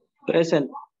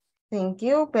 Present. Thank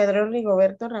you. Pedro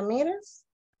Rigoberto Ramírez.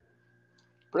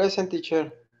 Present,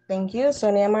 teacher. Thank you.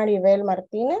 Sonia Maribel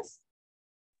Martínez.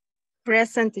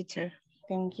 Present, teacher.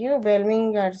 Thank you.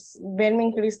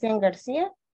 Belmin Cristian García.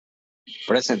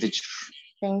 Present, teacher.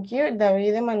 Thank you.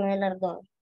 David Emanuel Ardón.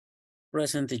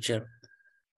 Present, teacher.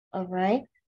 All right.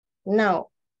 Now,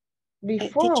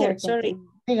 before Teacher, we sorry.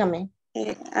 dígame.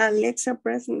 Alexa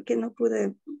present, que no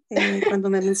pude, cuando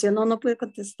me mencionó, no pude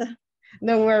contestar.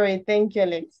 Don't worry. Thank you,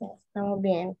 Alexa. Estamos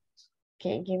bien.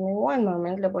 Okay, give me one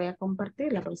moment. Le voy a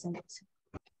compartir la presentación.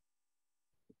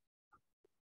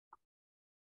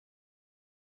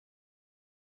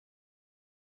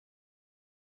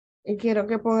 Y quiero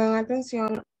que pongan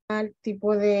atención al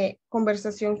tipo de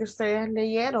conversación que ustedes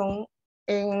leyeron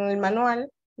en el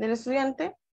manual del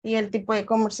estudiante y el tipo de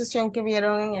conversación que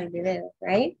vieron en el video,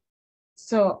 right?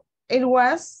 So, it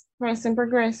was present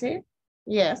progressive.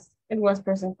 Yes, it was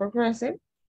present progressive.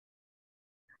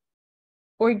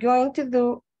 We're going to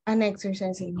do an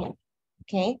exercise in here,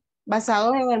 okay?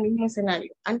 Basado en el mismo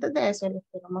escenario. Antes de eso, les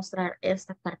quiero mostrar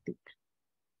esta partita.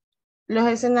 Los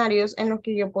escenarios en los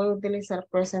que yo puedo utilizar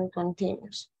present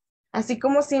continuous. Así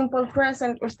como simple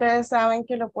present, ustedes saben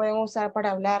que lo pueden usar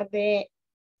para hablar de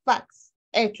facts,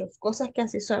 hechos, cosas que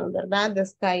así son, ¿verdad? The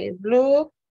sky is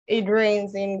blue, it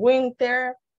rains in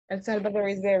winter, El Salvador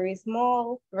is very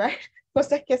small, right?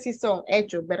 Cosas que así son,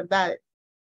 hechos, verdades.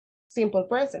 Simple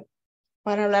present.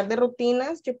 Para hablar de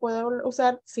rutinas, yo puedo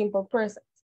usar simple present.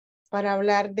 Para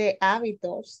hablar de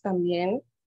hábitos también,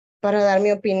 para dar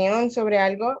mi opinión sobre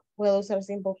algo, puedo usar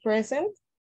simple present.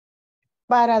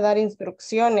 Para dar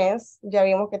instrucciones, ya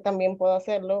vimos que también puedo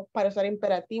hacerlo. Para usar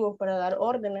imperativos, para dar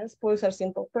órdenes, puedo usar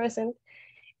simple present.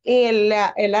 Y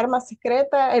el arma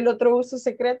secreta, el otro uso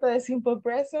secreto de simple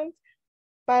present,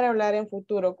 para hablar en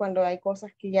futuro, cuando hay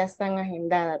cosas que ya están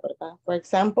agendadas, ¿verdad? For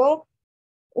example,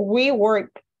 we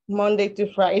work Monday to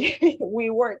Friday. We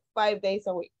work 5 days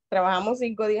a week. Trabajamos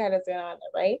 5 días a la semana,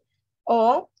 right?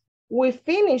 O we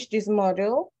finish this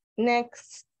module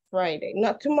next Friday.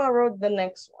 Not tomorrow, the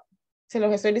next one. Se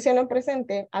los estoy diciendo en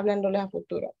presente, hablándoles a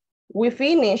futuro. We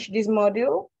finish this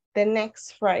module the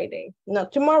next Friday.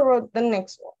 Not tomorrow, the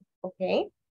next one. Okay?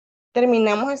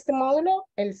 Terminamos este módulo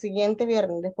el siguiente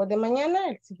viernes, después de mañana,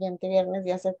 el siguiente viernes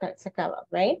ya se acaba,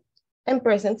 right? En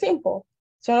present simple.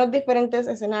 Son los diferentes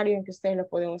escenarios en que ustedes lo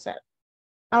pueden usar.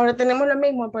 Ahora tenemos lo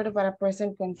mismo, pero para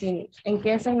present continuous. ¿En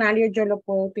qué escenario yo lo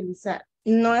puedo utilizar?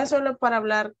 No es solo para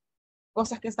hablar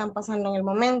cosas que están pasando en el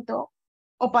momento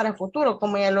o para el futuro,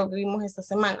 como ya lo vimos esta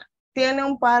semana. Tiene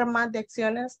un par más de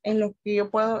acciones en los que yo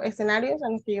puedo, escenarios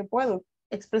en los que yo puedo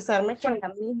expresarme con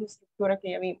la misma estructura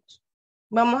que ya vimos.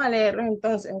 Vamos a leerlos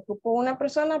entonces. Ocupo una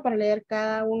persona para leer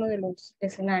cada uno de los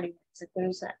escenarios que se puede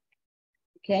usar.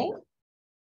 ¿Ok?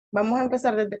 Vamos a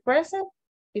empezar desde present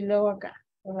y luego acá.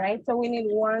 All right, so we need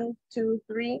 1, 2,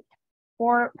 3,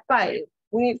 4, 5.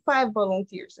 We need 5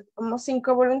 volunteers. Como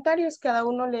 5 voluntarios, cada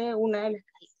uno lee una de las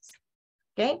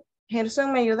tareas. ¿Ok?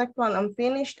 Gerson me ayuda con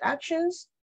unfinished actions.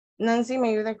 Nancy me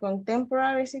ayuda con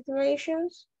temporary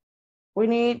situations. We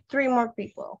need 3 more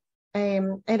people.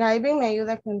 Arriving me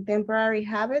ayuda con temporary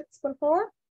habits, por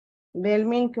favor.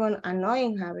 Belmin con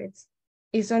annoying habits.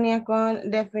 Y Sonia con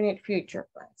definite future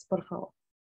plans, por favor.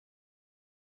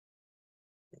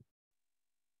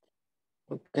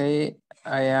 Okay,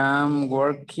 I am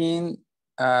working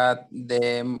at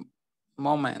the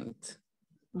moment.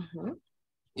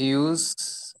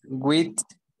 Use with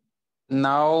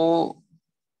now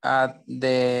at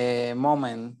the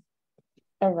moment.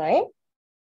 All right.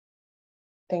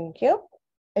 Thank you.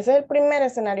 Ese es el primer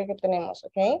escenario que tenemos,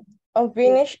 ¿ok?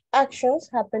 Unfinished actions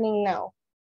happening now.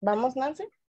 ¿Vamos, Nancy?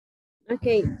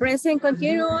 Okay, present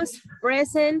continuous,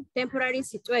 present temporary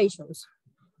situations.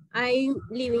 I'm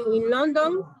living in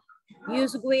London,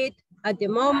 use with at the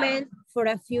moment, for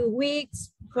a few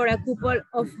weeks, for a couple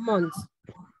of months.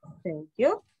 Thank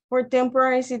you. For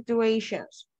temporary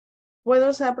situations. Puedo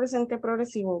usar presente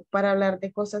progresivo para hablar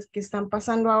de cosas que están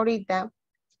pasando ahorita,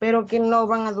 pero que no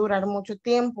van a durar mucho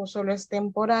tiempo, solo es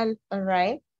temporal, all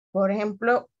right? Por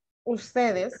ejemplo,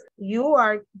 ustedes, you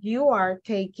are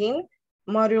taking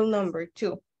module number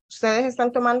 2. Ustedes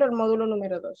están tomando el módulo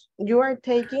número 2. You are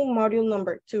taking module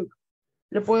number 2.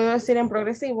 Lo puedo decir en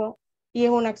progresivo y es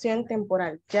una acción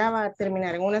temporal. Ya va a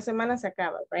terminar. En una semana se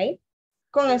acaba, right?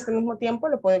 Con este mismo tiempo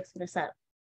lo puedo expresar.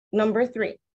 Number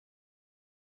 3.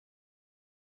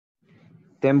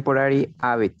 Temporary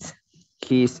habits.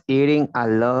 He's eating a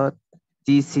lot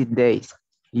these days.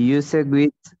 Use it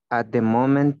with at the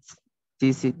moment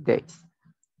these days.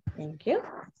 Thank you.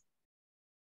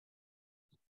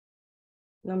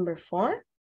 Number 4.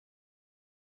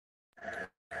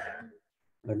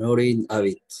 Annoying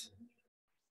habit.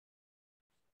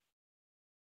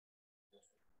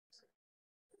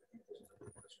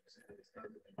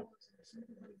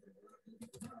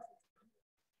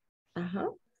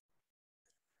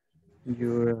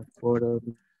 You're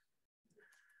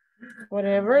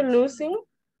Whatever, losing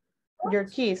your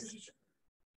keys.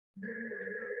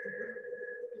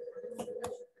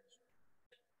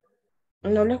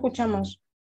 No lo escuchamos.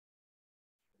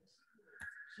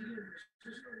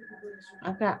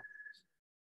 Acá.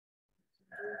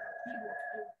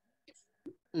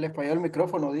 Le falló el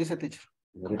micrófono, dice teacher.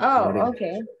 Oh,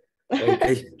 okay.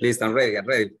 Okay, please, I'm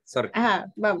ready, sorry. Ajá,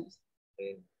 vamos.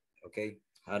 Okay,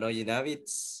 annoying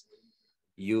habits.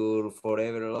 You're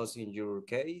forever lost in your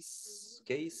case.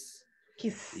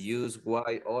 Use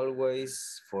why,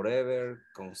 always, forever,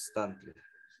 constantly.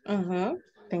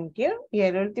 Thank you. ¿Y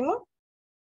el último?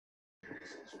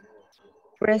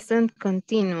 Present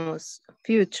continuous,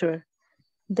 future.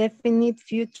 Definite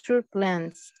future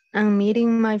plans. I'm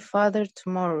meeting my father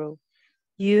tomorrow.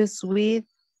 Use with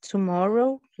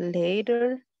tomorrow,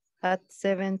 later, at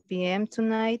 7 p.m.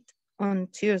 tonight, on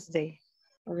Tuesday.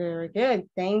 Very good.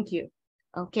 Thank you.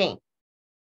 Ok.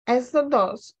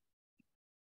 Esos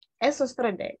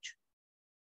tres de hecho,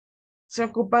 se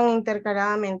ocupan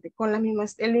intercaladamente con el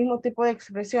mismo tipo de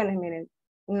expresiones. Miren,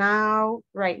 now,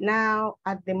 right now,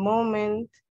 at the moment,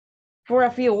 for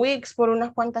a few weeks, por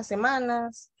unas cuantas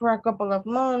semanas, for a couple of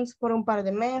months, por un par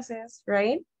de meses,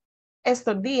 right?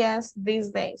 Estos días, these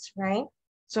days, right?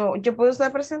 So, yo puedo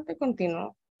usar presente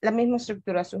continuo. La misma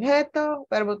estructura, sujeto,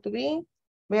 verbo to be,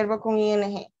 verbo con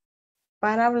ing.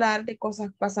 Para hablar de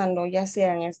cosas pasando, ya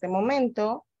sea en este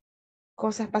momento,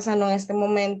 cosas pasando en este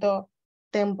momento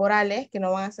temporales, que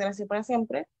no van a ser así para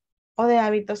siempre, o de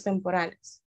hábitos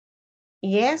temporales.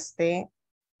 Y este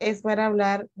es para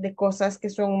hablar de cosas que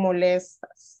son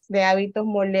molestas, de hábitos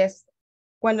molestos.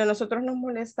 Cuando a nosotros nos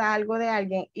molesta algo de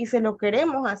alguien y se lo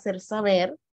queremos hacer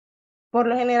saber, por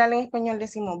lo general en español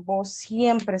decimos, vos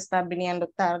siempre estás viniendo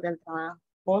tarde al trabajo,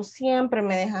 vos siempre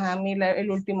me dejas a mí el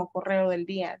último correo del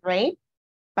día, right?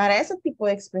 Para ese tipo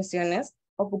de expresiones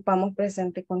ocupamos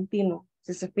presente continuo.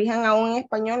 Si se fijan aún en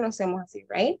español lo hacemos así,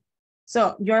 right?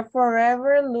 So, you're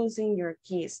forever losing your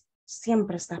keys.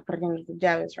 Siempre estás perdiendo tus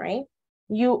llaves, right?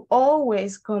 You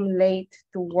always come late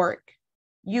to work.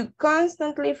 You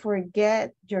constantly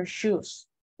forget your shoes,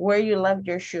 where you left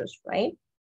your shoes, right?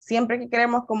 Siempre que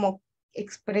queremos como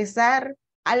expresar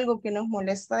algo que nos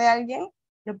molesta de alguien,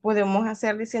 lo podemos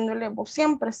hacer diciéndole, vos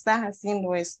siempre estás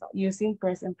haciendo esto, using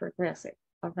present progressive,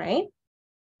 all right?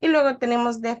 Y luego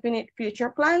tenemos definite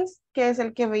future plans, que es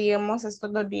el que veíamos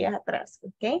estos 2 días atrás,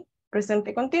 ¿ok?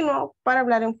 Presente continuo para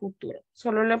hablar en futuro.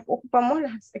 Solo le ocupamos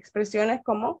las expresiones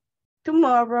como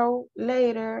tomorrow,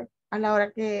 later, a la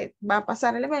hora que va a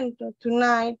pasar el evento,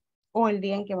 tonight, o el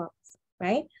día en que va a pasar,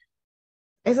 ¿right?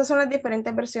 Esas son las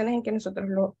diferentes versiones en que nosotros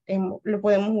lo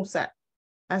podemos usar.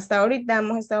 Hasta ahorita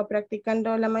hemos estado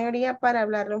practicando la mayoría para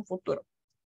hablarlo en futuro,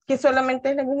 que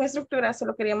solamente es la misma estructura,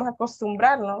 solo queríamos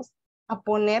acostumbrarnos a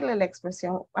ponerle la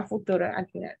expresión a futuro al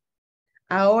final.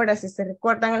 Ahora, si se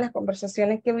recuerdan las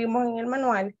conversaciones que vimos en el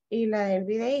manual y la del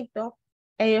videito,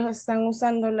 ellos están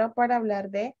usándolo para hablar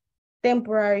de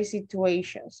temporary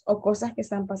situations o cosas que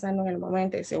están pasando en el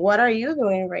momento. Dice, what are you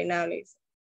doing right now, Liz?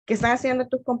 ¿Qué están haciendo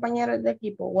tus compañeros de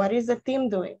equipo? What is the team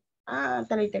doing? Ah,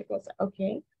 tal y tal cosa,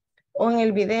 ok. O en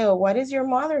el video, what is your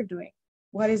mother doing?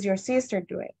 What is your sister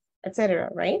doing? Etcétera,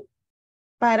 right?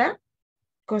 Para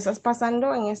cosas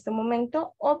pasando en este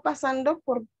momento o pasando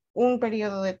por un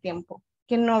periodo de tiempo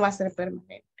que no va a ser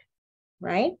permanente,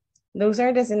 right? Those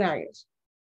are the scenarios.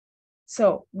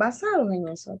 So, basado en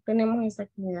eso, tenemos esta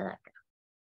actividad acá,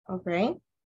 ok?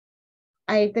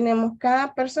 Ahí tenemos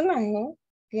cada personaje,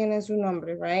 tiene su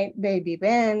nombre, right? Baby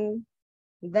Ben,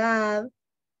 Dad,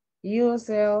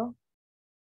 Yusel,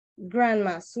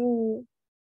 Grandma Sue,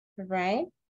 right?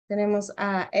 Tenemos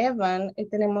a Evan y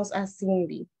tenemos a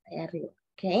Cindy ahí arriba,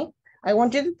 okay? I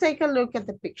want you to take a look at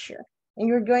the picture and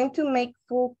you're going to make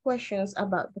full questions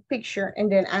about the picture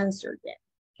and then answer them,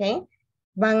 okay?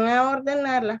 Van a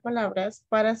ordenar las palabras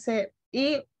para hacer,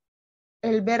 y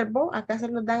el verbo, acá se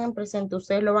lo dan en presente,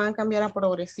 ustedes lo van a cambiar a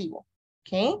progresivo,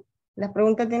 ok? Las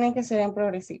preguntas tienen que ser en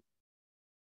progresivo.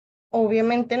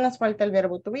 Obviamente nos falta el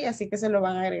verbo to be, así que se lo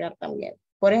van a agregar también.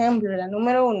 Por ejemplo, la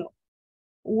número 1.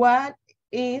 What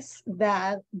is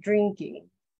that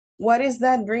drinking? What is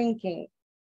that drinking?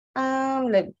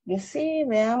 Let me see,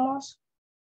 veamos.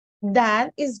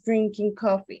 Dad is drinking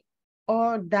coffee.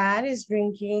 Or Dad is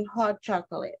drinking hot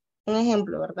chocolate. Un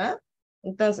ejemplo, ¿verdad?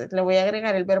 Entonces, le voy a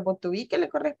agregar el verbo to be que le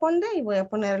corresponde y voy a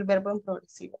poner el verbo en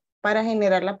progresivo para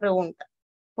generar la pregunta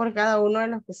por cada uno de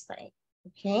los que está ahí.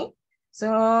 ¿Ok?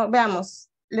 So, veamos.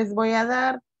 Les voy a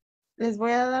dar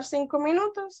 5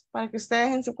 minutos para que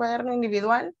ustedes en su cuaderno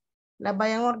individual las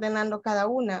vayan ordenando cada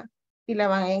una y la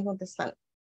van a ir contestando.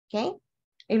 ¿Ok?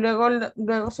 Y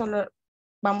luego solo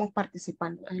vamos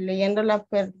participando, leyendo la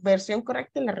versión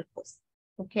correcta y la respuesta.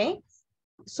 ¿Ok?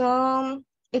 So,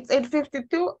 it's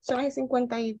 8:52, son las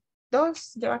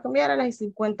 52, ya va a cambiar a las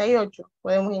 58.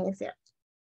 Podemos iniciar.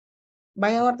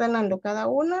 Vayan ordenando cada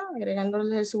una,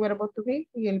 agregándole su verbo to be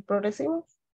y el progresivo,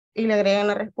 y le agregan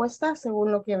la respuesta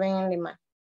según lo que ven en la imagen.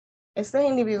 Este es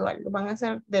individual, lo van a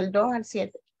hacer del 2 al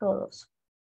 7, todos.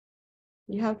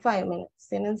 You have 5 minutes,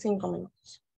 tienen 5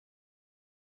 minutos.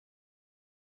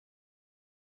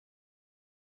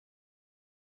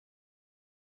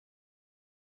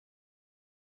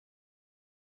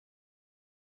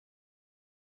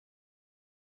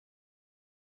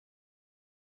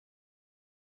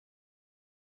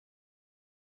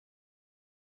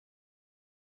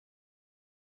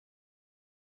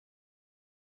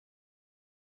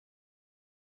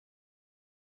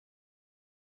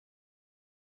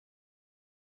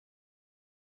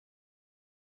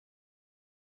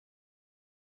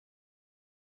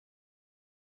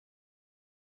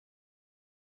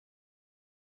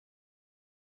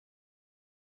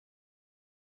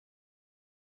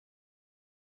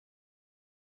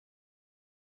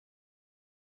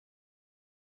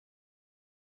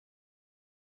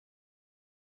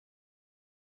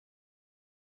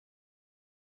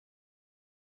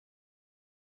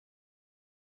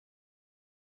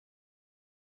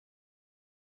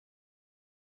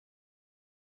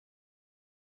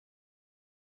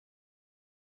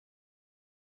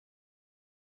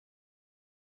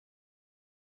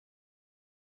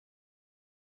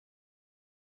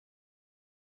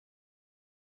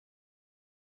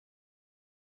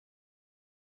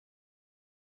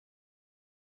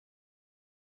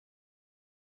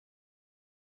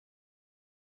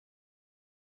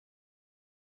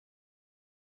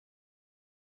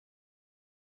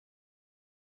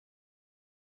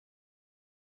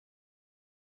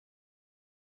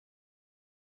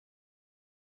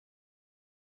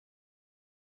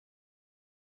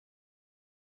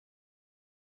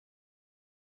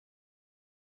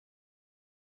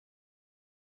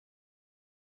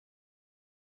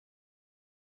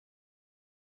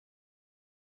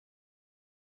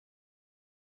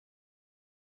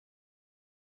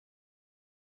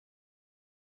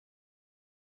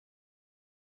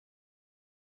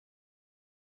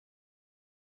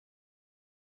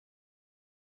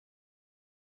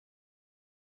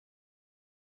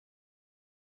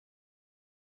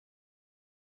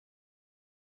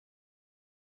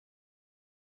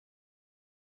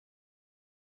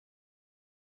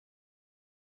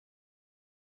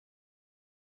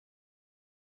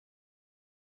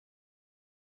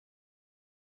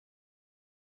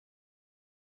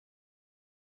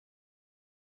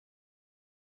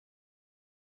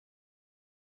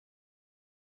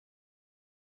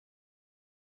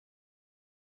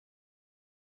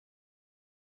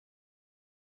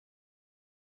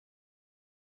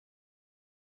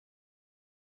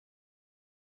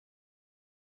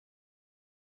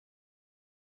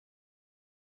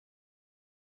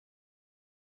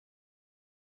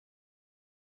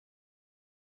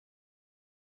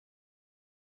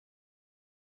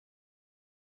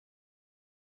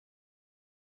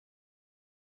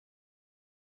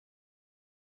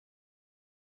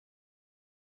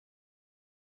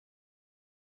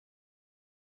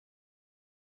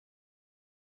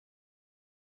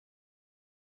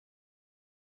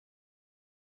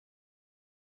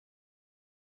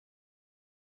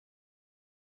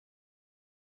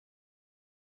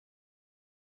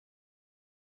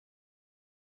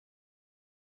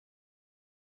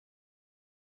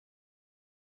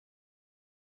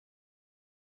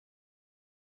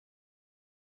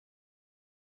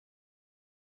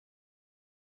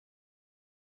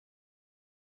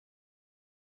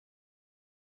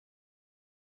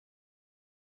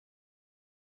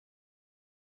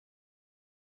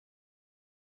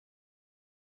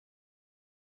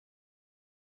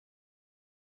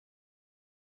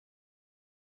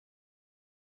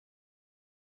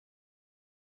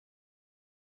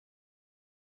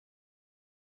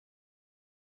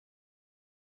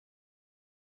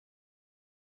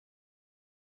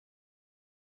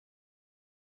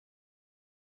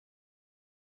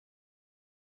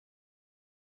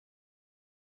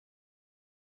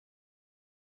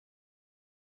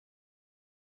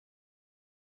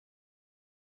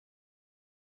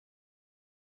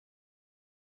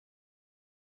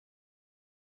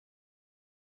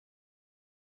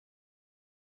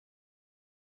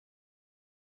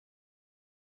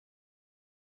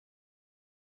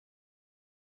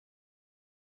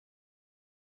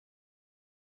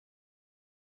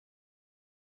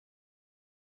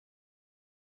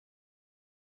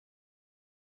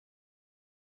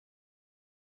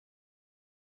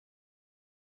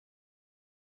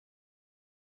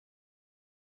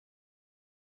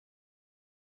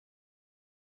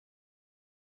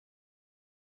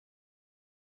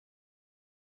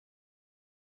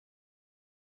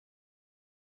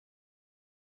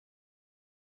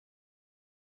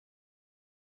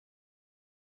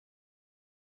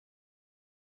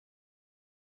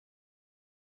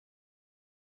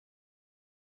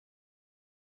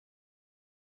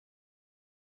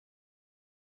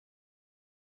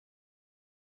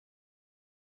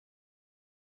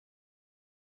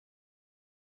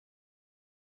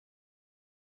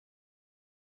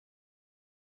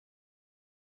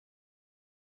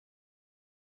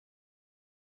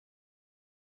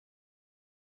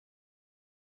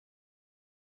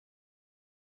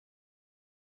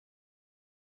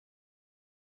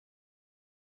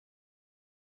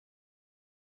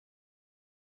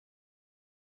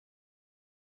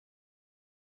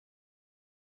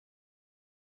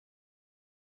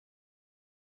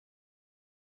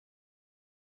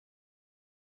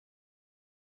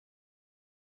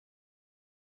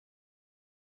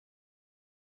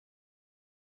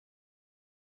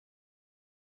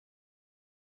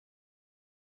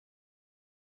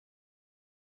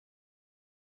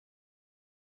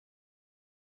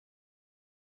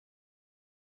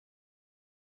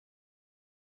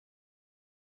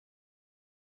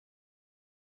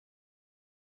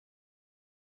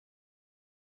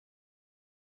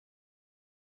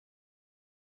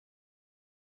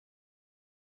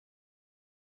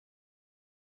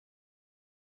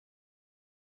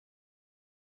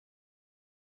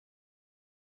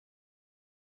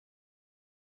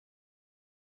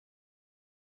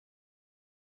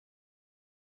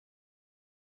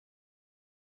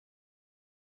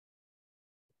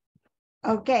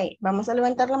 Ok, vamos a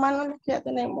levantar la mano los que ya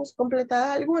tenemos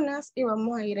completadas algunas y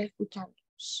vamos a ir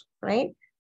escuchándolos, right?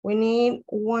 We need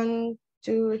 1,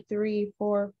 2, 3,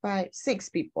 4, 5, 6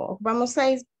 people. Vamos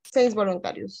seis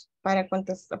voluntarios para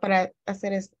contestar, para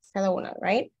hacer cada una,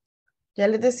 right? Ya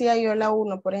les decía yo la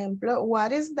 1, por ejemplo,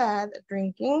 what is that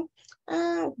drinking?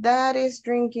 That is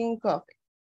drinking coffee,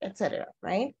 etc.,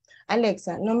 right?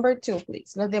 Alexa, number 2,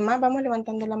 please. Los demás vamos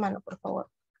levantando la mano, por favor.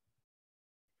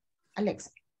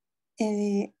 Alexa.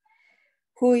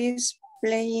 Who is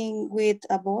playing with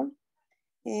a ball?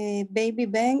 Baby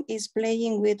Ben is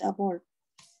playing with a ball.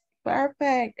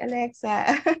 Perfect,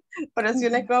 Alexa.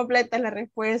 Oraciones completas la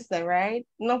respuesta, right?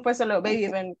 No fue solo Baby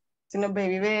Ben, sino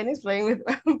Baby Ben is playing with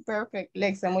perfect,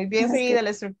 Alexa. Muy bien seguida la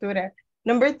estructura.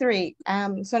 Number 3,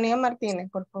 Sonia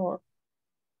Martínez, por favor.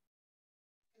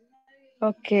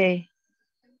 Okay.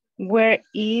 Where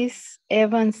is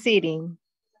Evan sitting?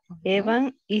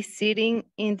 Evan is sitting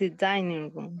in the dining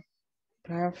room.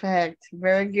 Perfect,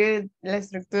 very good. La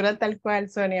estructura tal cual,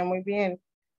 Sonia, muy bien.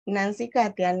 Nancy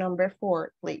Katia, number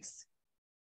 4, please.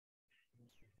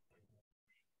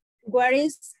 What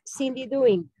is Cindy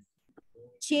doing?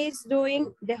 She's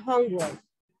doing the homework.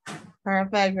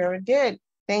 Perfect, very good.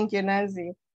 Thank you,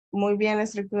 Nancy. Muy bien la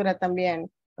estructura también.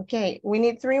 Okay, we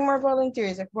need 3 more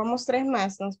volunteers. Ocupamos 3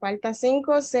 más. Nos falta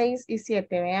 5, 6 y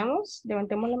 7. Veamos.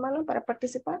 Levantemos la mano para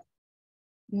participar.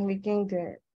 We can do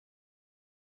it.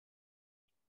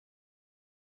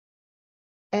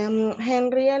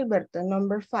 Henry Alberto,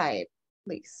 number 5,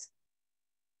 please.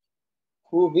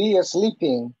 Who be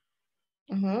sleeping?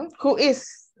 Who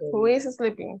is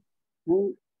sleeping?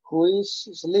 Who is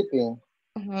sleeping?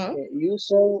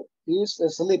 User is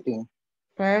sleeping.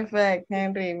 Perfect,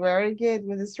 Henry. Very good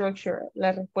with the structure.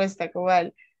 La respuesta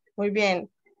cabal. Muy bien.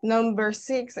 Number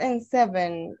 6 and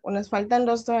 7. Nos faltan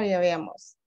 2 todavía,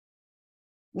 veamos.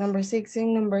 Number 6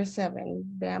 and number 7.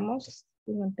 Veamos.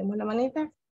 Levantemos la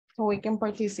manita so we can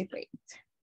participate.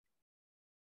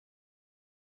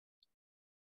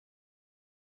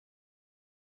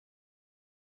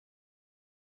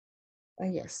 Oh,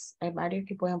 yes, hay varios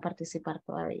que pueden participar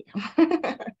todavía.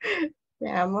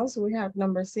 Veamos, we have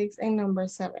number 6 and number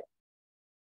 7.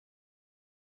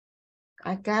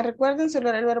 Acá recuerden solo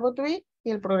el verbo to be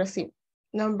y el progresivo.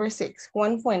 Number 6,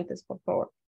 Juan Fuentes, por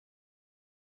favor.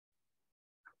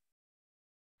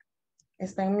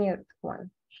 Está en mute,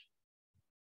 Juan.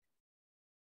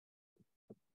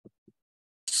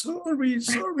 Sorry,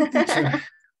 teacher.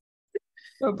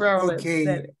 No problem.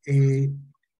 Okay,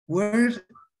 where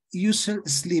you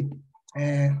sleep?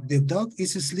 The dog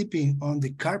is sleeping on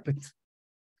the carpet.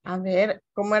 A ver,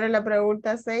 ¿cómo era la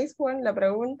pregunta 6, Juan? La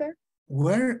pregunta.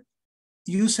 Where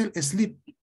you sleep?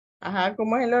 Ajá,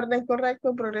 ¿cómo es el orden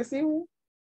correcto, progresivo?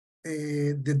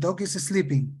 The dog is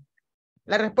sleeping.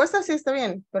 La respuesta sí está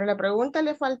bien, pero la pregunta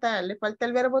le falta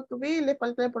el verbo to be y le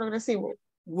falta el progresivo.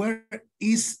 Where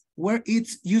is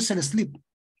usually sleep?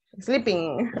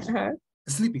 Sleeping. Ajá.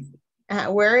 Sleeping.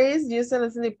 Ajá. Where is usually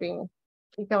sleeping?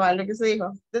 Y cabal, lo que se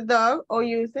dijo. The dog or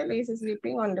usually is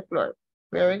sleeping on the floor.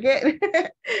 Very good.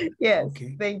 Yes,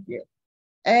 okay. Thank you.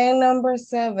 And number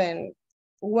 7.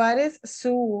 What is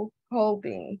Sue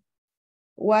holding?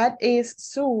 What is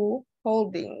Sue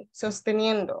holding?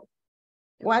 Sosteniendo.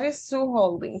 What is Sue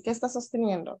holding? ¿Qué está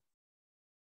sosteniendo?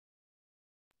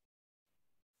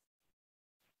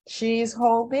 She is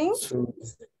holding.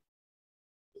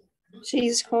 She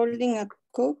is holding a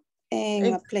cup and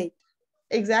a plate.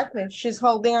 Exactly. She's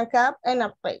holding a cup and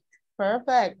a plate.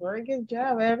 Perfect. Very good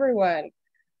job, everyone.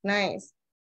 Nice.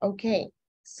 Okay.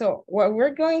 So what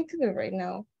we're going to do right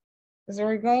now is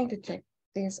we're going to check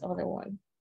this other one.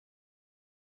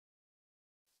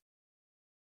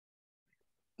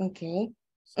 Okay.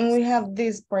 And we have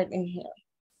this part in here.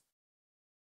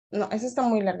 No, esa está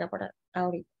muy larga para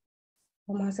ahorita.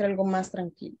 Vamos a hacer algo más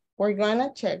tranquilo. We're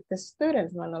gonna check the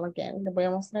student's manual again. Le voy a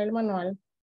mostrar el manual.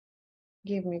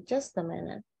 Give me just a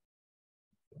minute.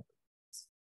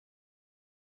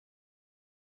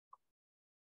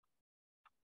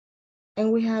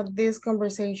 And we have this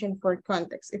conversation for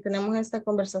context. Y tenemos esta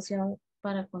conversación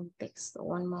para contexto.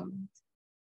 One moment.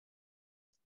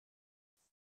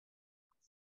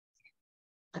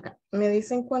 Acá. Me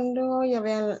dicen cuando ya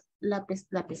vean la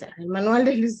pizarra, el manual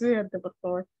del estudiante, por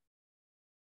favor.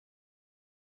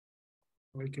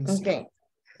 Okay,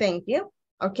 thank you.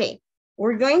 Okay,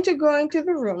 we're going to go into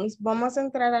the rooms. Vamos a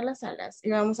entrar a las salas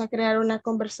y vamos a crear una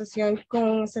conversación con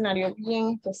un escenario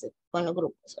bien específico con los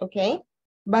grupos, okay?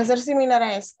 Va a ser similar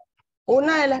a esto.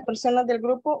 Una de las personas del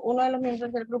grupo, uno de los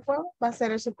miembros del grupo va a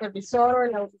ser el supervisor o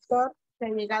el auditor que ha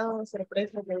llegado de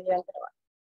sorpresa de día al trabajo.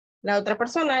 La otra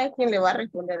persona es quien le va a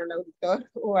responder al auditor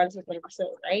o al supervisor,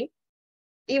 right?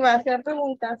 Y va a hacer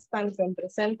preguntas tanto en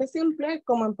presente simple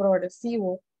como en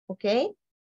progresivo, ¿ok?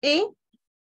 Y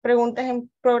preguntas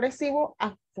en progresivo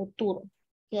a futuro,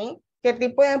 ¿ok? ¿Qué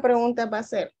tipo de preguntas va a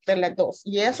ser? De las dos,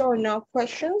 yes or no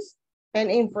questions and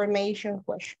information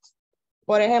questions.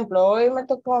 Por ejemplo, hoy me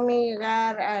tocó a mí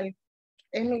llegar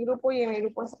en mi grupo y en mi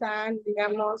grupo están,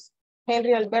 digamos,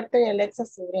 Henry, Alberto y Alexa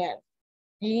Cibrián.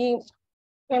 Y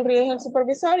Henry es el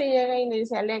supervisor y llega y le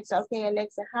dice a Alexa, ok,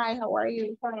 Alexa, hi, how are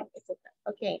you? Fine, etc.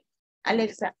 Ok,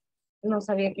 Alexa, no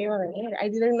sabía que iba a venir. I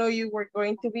didn't know you were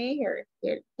going to be here.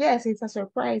 Yes, it's a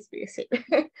surprise visit.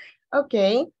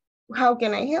 Okay, how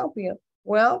can I help you?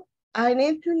 Well, I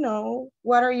need to know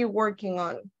what are you working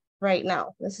on right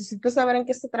now. Necesito saber en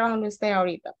qué está trabajando usted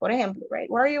ahorita. Por ejemplo, right?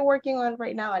 What are you working on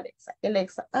right now, Alexa?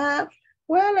 Alexa,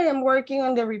 well, I am working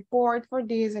on the report for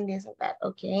this and this and that.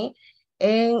 Okay.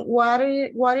 And what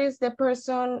is the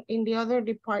person in the other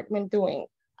department doing?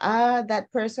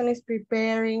 That person is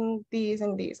preparing this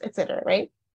and this, etc.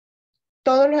 Right?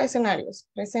 Todos los escenarios,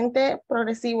 presente,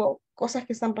 progresivo, cosas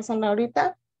que están pasando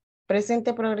ahorita,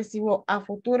 presente progresivo a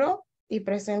futuro y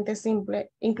presente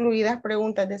simple, incluidas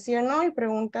preguntas de sí o no y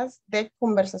preguntas de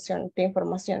conversación, de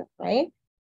información, right?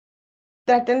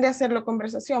 Traten de hacerlo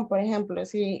conversación, por ejemplo,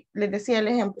 si les decía el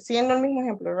ejemplo, siguiendo el mismo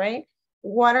ejemplo, right?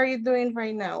 What are you doing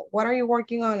right now? What are you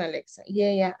working on, Alexa?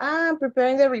 Yeah. I'm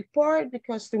preparing the report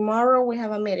because tomorrow we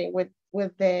have a meeting with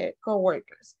the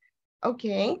coworkers.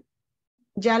 Okay.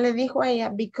 Ya le dijo a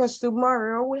ella, because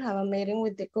tomorrow we have a meeting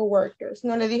with the coworkers.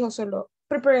 No le dijo solo,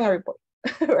 preparing a report,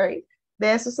 right?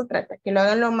 De eso se trata, que lo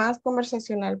hagan lo más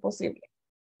conversacional posible.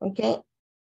 Okay.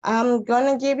 I'm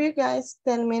gonna give you guys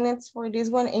 10 minutes for this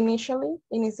one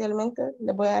inicialmente.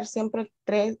 Le voy a dar siempre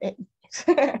 10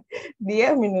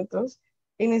 minutos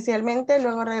inicialmente,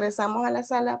 luego regresamos a la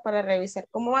sala para revisar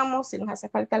cómo vamos, si nos hace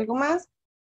falta algo más,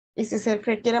 y si se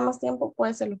requiere más tiempo,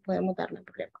 pues se los podemos dar, no hay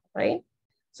problema, right?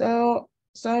 So,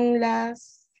 son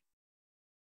las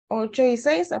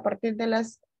 8:06, a partir de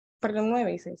las, perdón,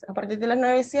 9:06, a partir de las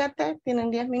 9:07 tienen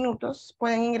 10 minutos,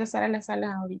 pueden ingresar a la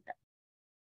sala ahorita.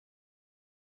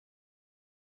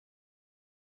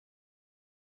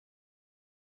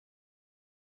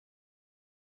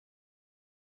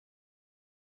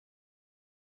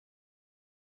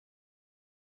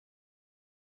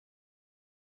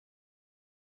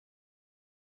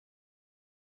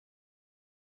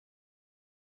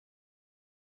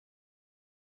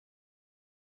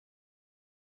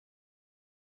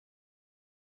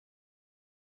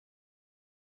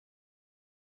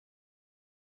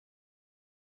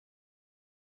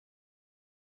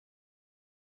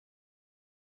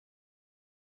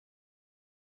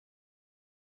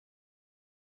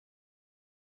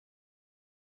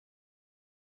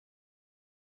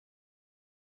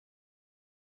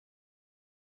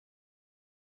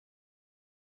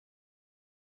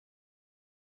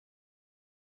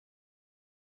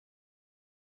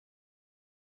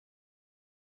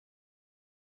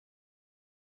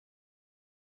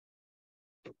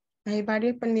 Hay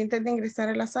varios pendientes de ingresar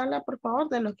a la sala, por favor,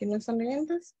 de los que no son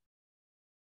oyentes.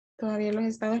 Todavía los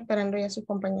están esperando ya sus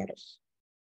compañeros.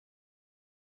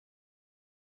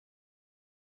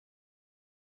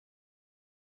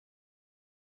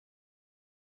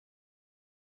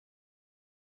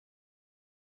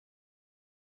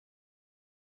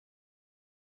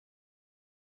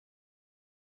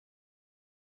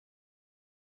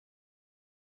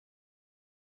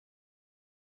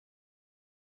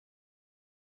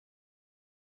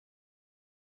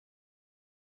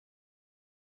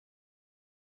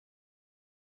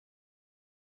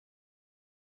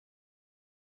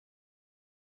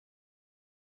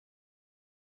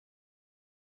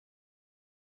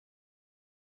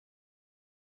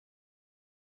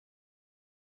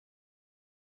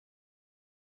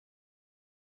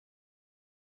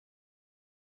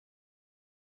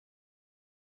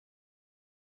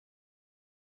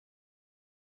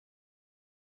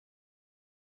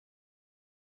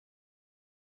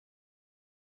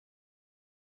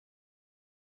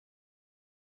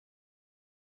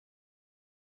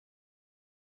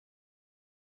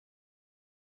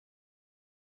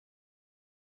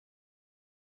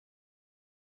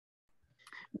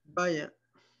 Vaya.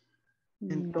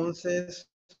 Entonces,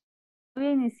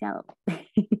 Había iniciado.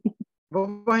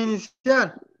 ¿vos vas a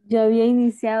iniciar? Yo había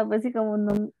iniciado, pues sí, como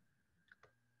no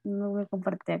me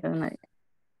compartía con nadie.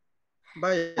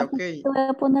 Vaya, ok. Te voy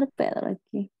a poner Pedro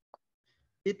aquí.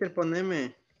 Peter,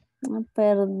 poneme.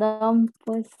 Perdón,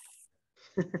 pues.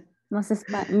 Más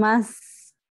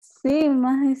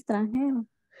extranjero.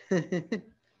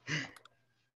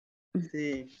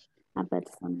 Sí. A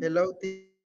persona. Hello,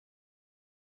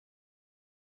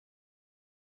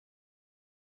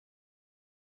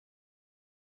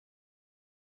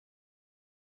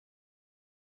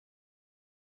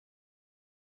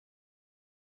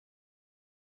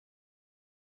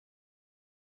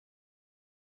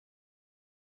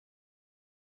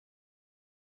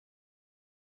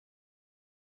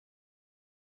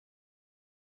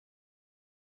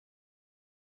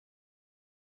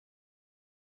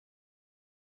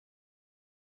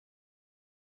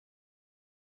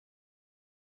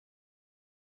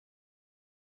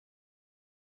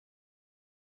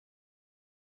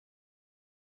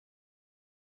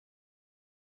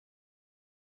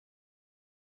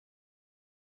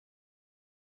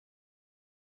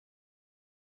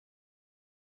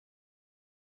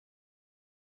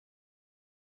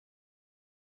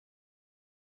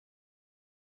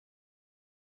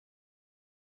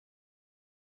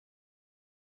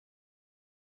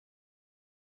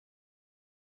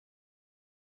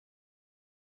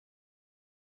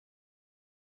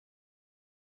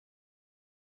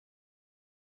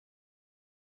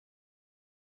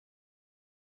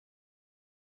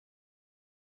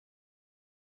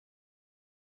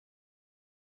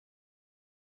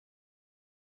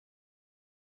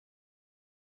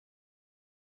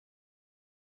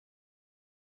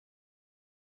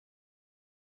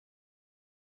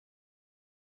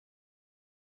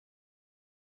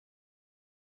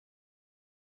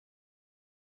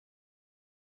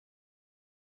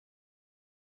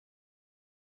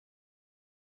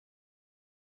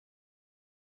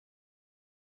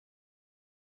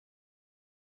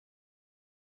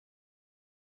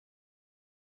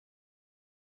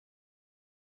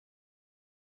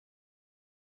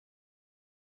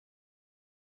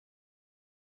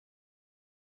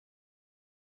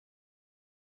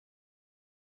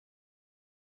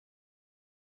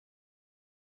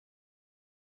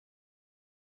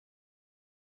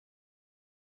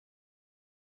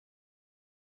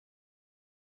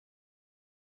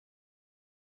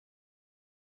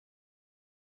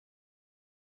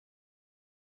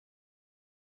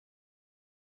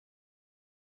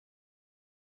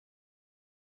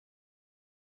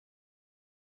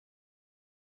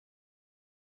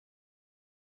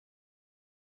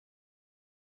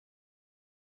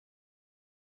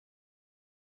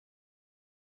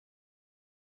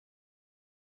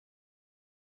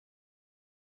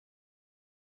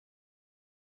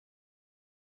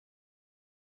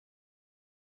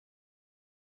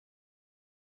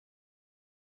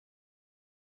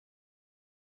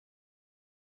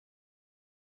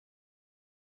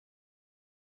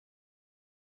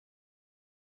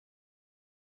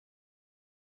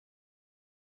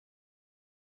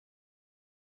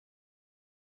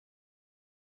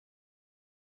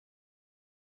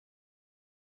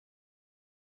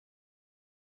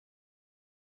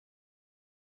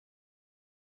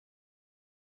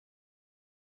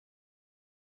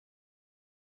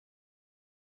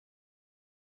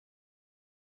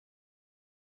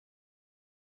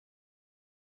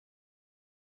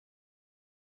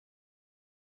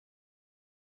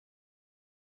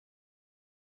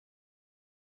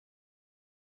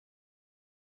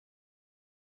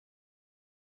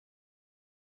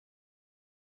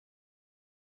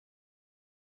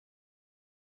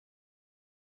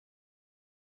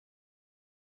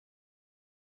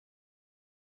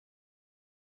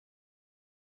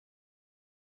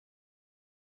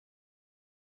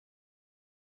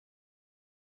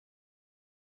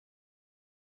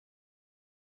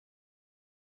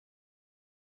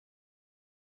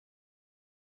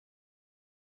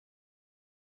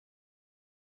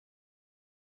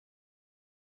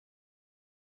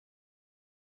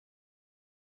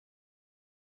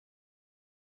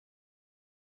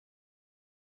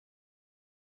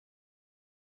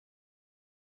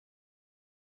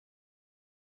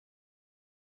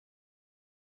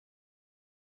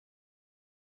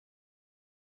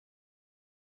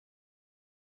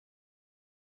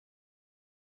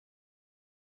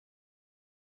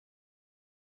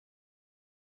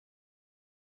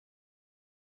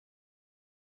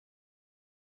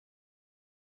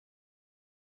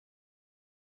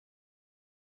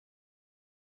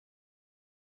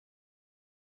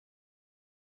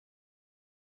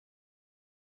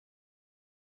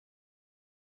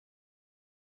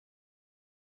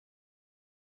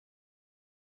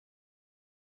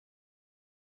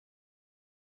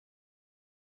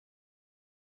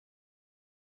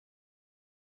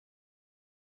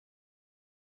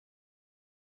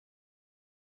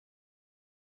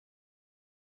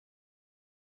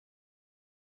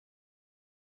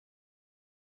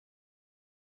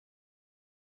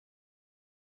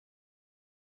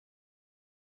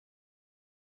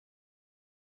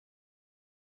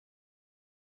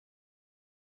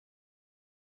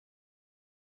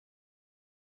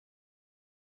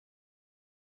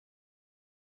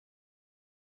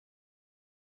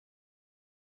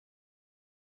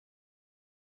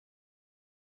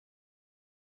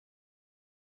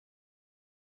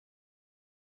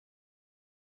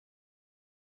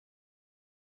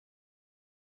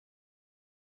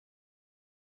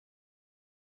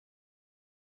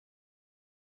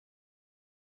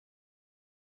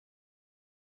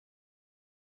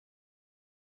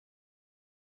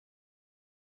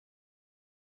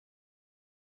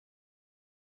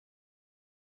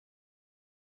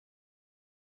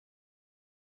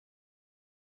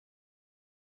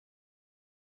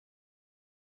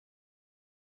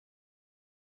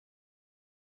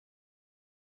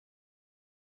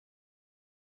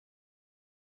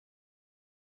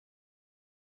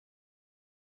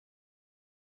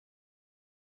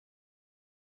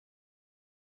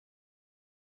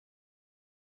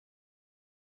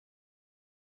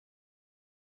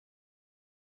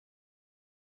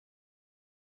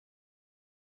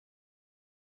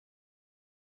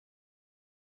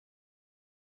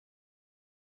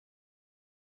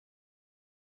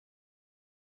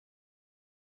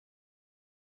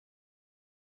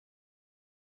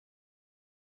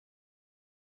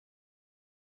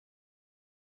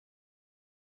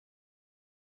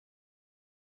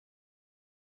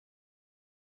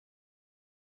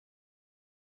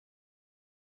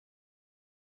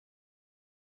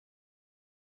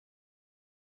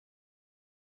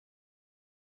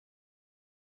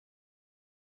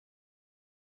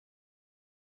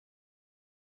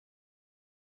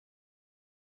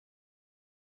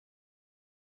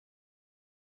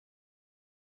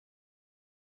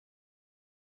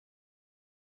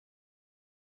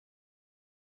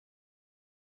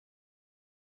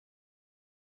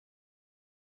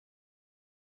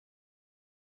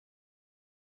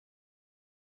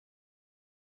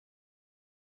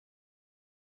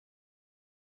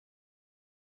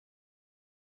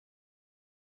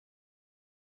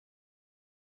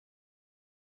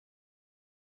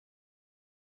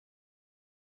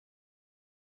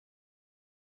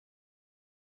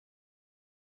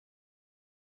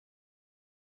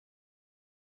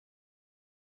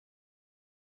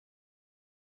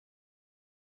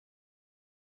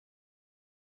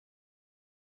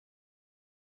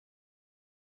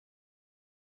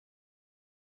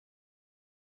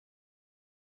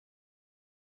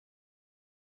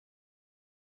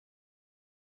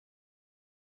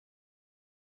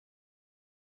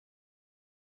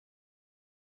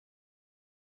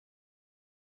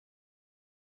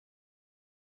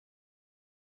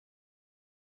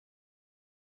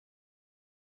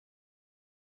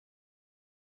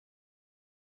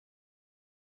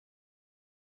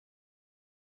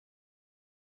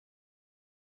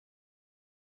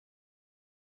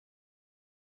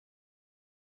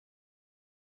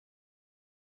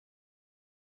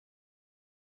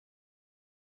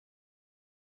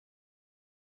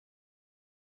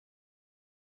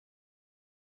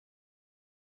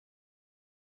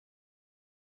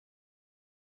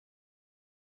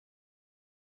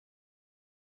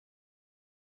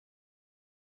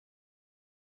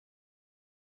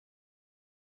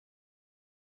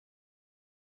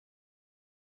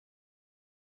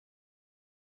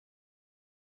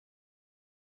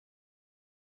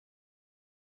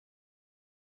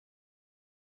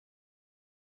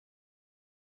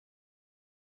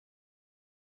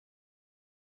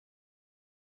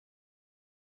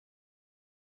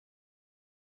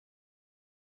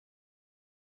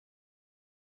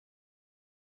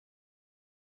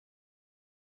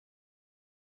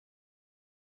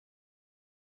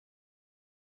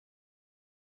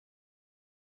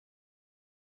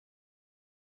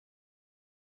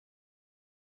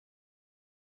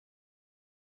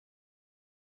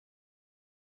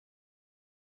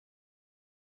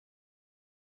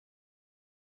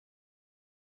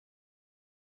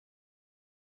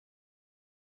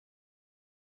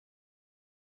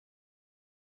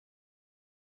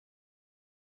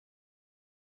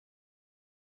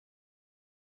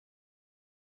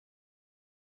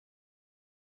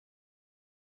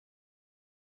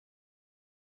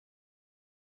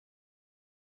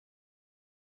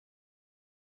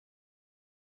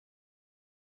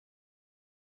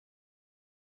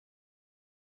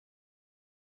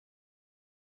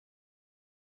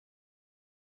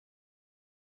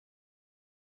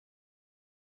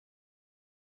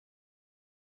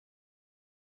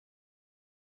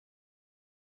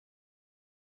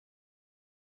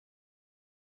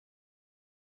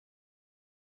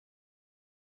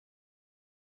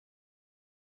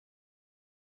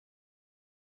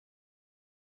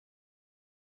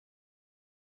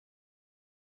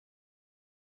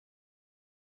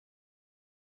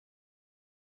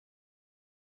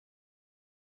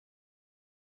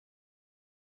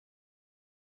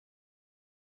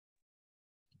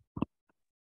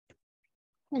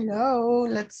 Hello,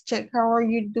 let's check how are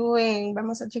you doing.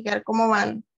 Vamos a chequear cómo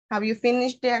van. Have you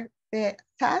finished the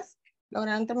task?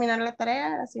 ¿Lograron terminar la tarea,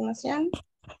 la asignación?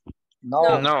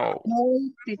 No. No,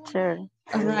 teacher.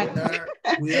 All right.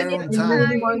 We are on I need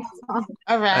time. more time.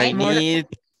 All right. I need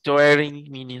 20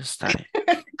 minutes time.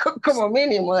 Como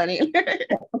mínimo, Daniel.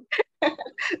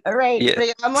 All right. Yes. Pero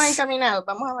ya vamos encaminados,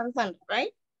 vamos avanzando,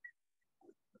 right?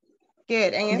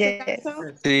 Good. En ese caso,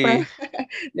 Sí.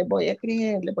 les voy a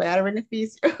escribir, les voy a dar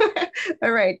beneficio.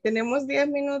 All right. Tenemos 10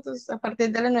 minutos a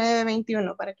partir de las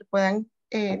 9:21 para que puedan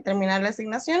terminar la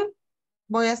asignación.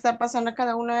 Voy a estar pasando a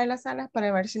cada una de las salas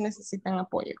para ver si necesitan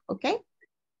apoyo, ¿ok?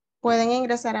 Pueden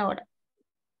ingresar ahora.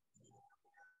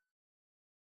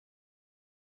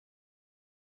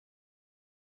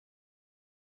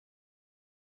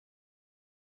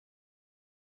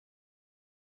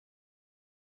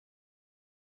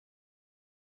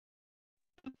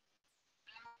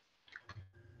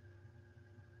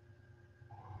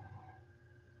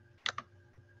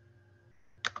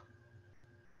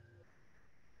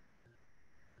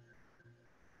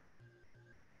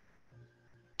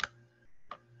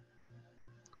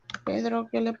 Pedro,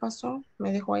 ¿qué le pasó?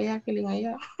 Me dejó allá, Jacqueline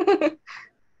allá.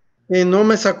 No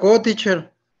me sacó,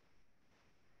 teacher.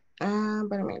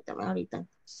 Permítame ahorita.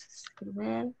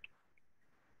 Escribir.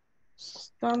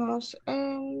 Estamos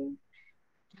en...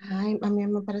 Ay, a mí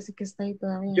me parece que está ahí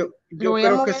todavía. Yo Lo voy a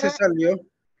creo que mover se salió.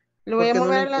 lo voy a Porque no lo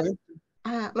mover a la...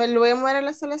 encuentro. me lo voy a mover a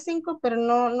la sala 5, pero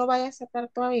no vaya a sacar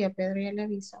todavía, Pedro, ya le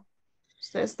aviso.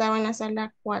 Usted estaba en la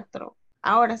sala 4.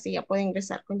 Ahora sí, ya puede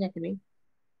ingresar con Jacqueline.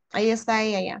 Ahí está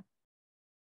ella ya.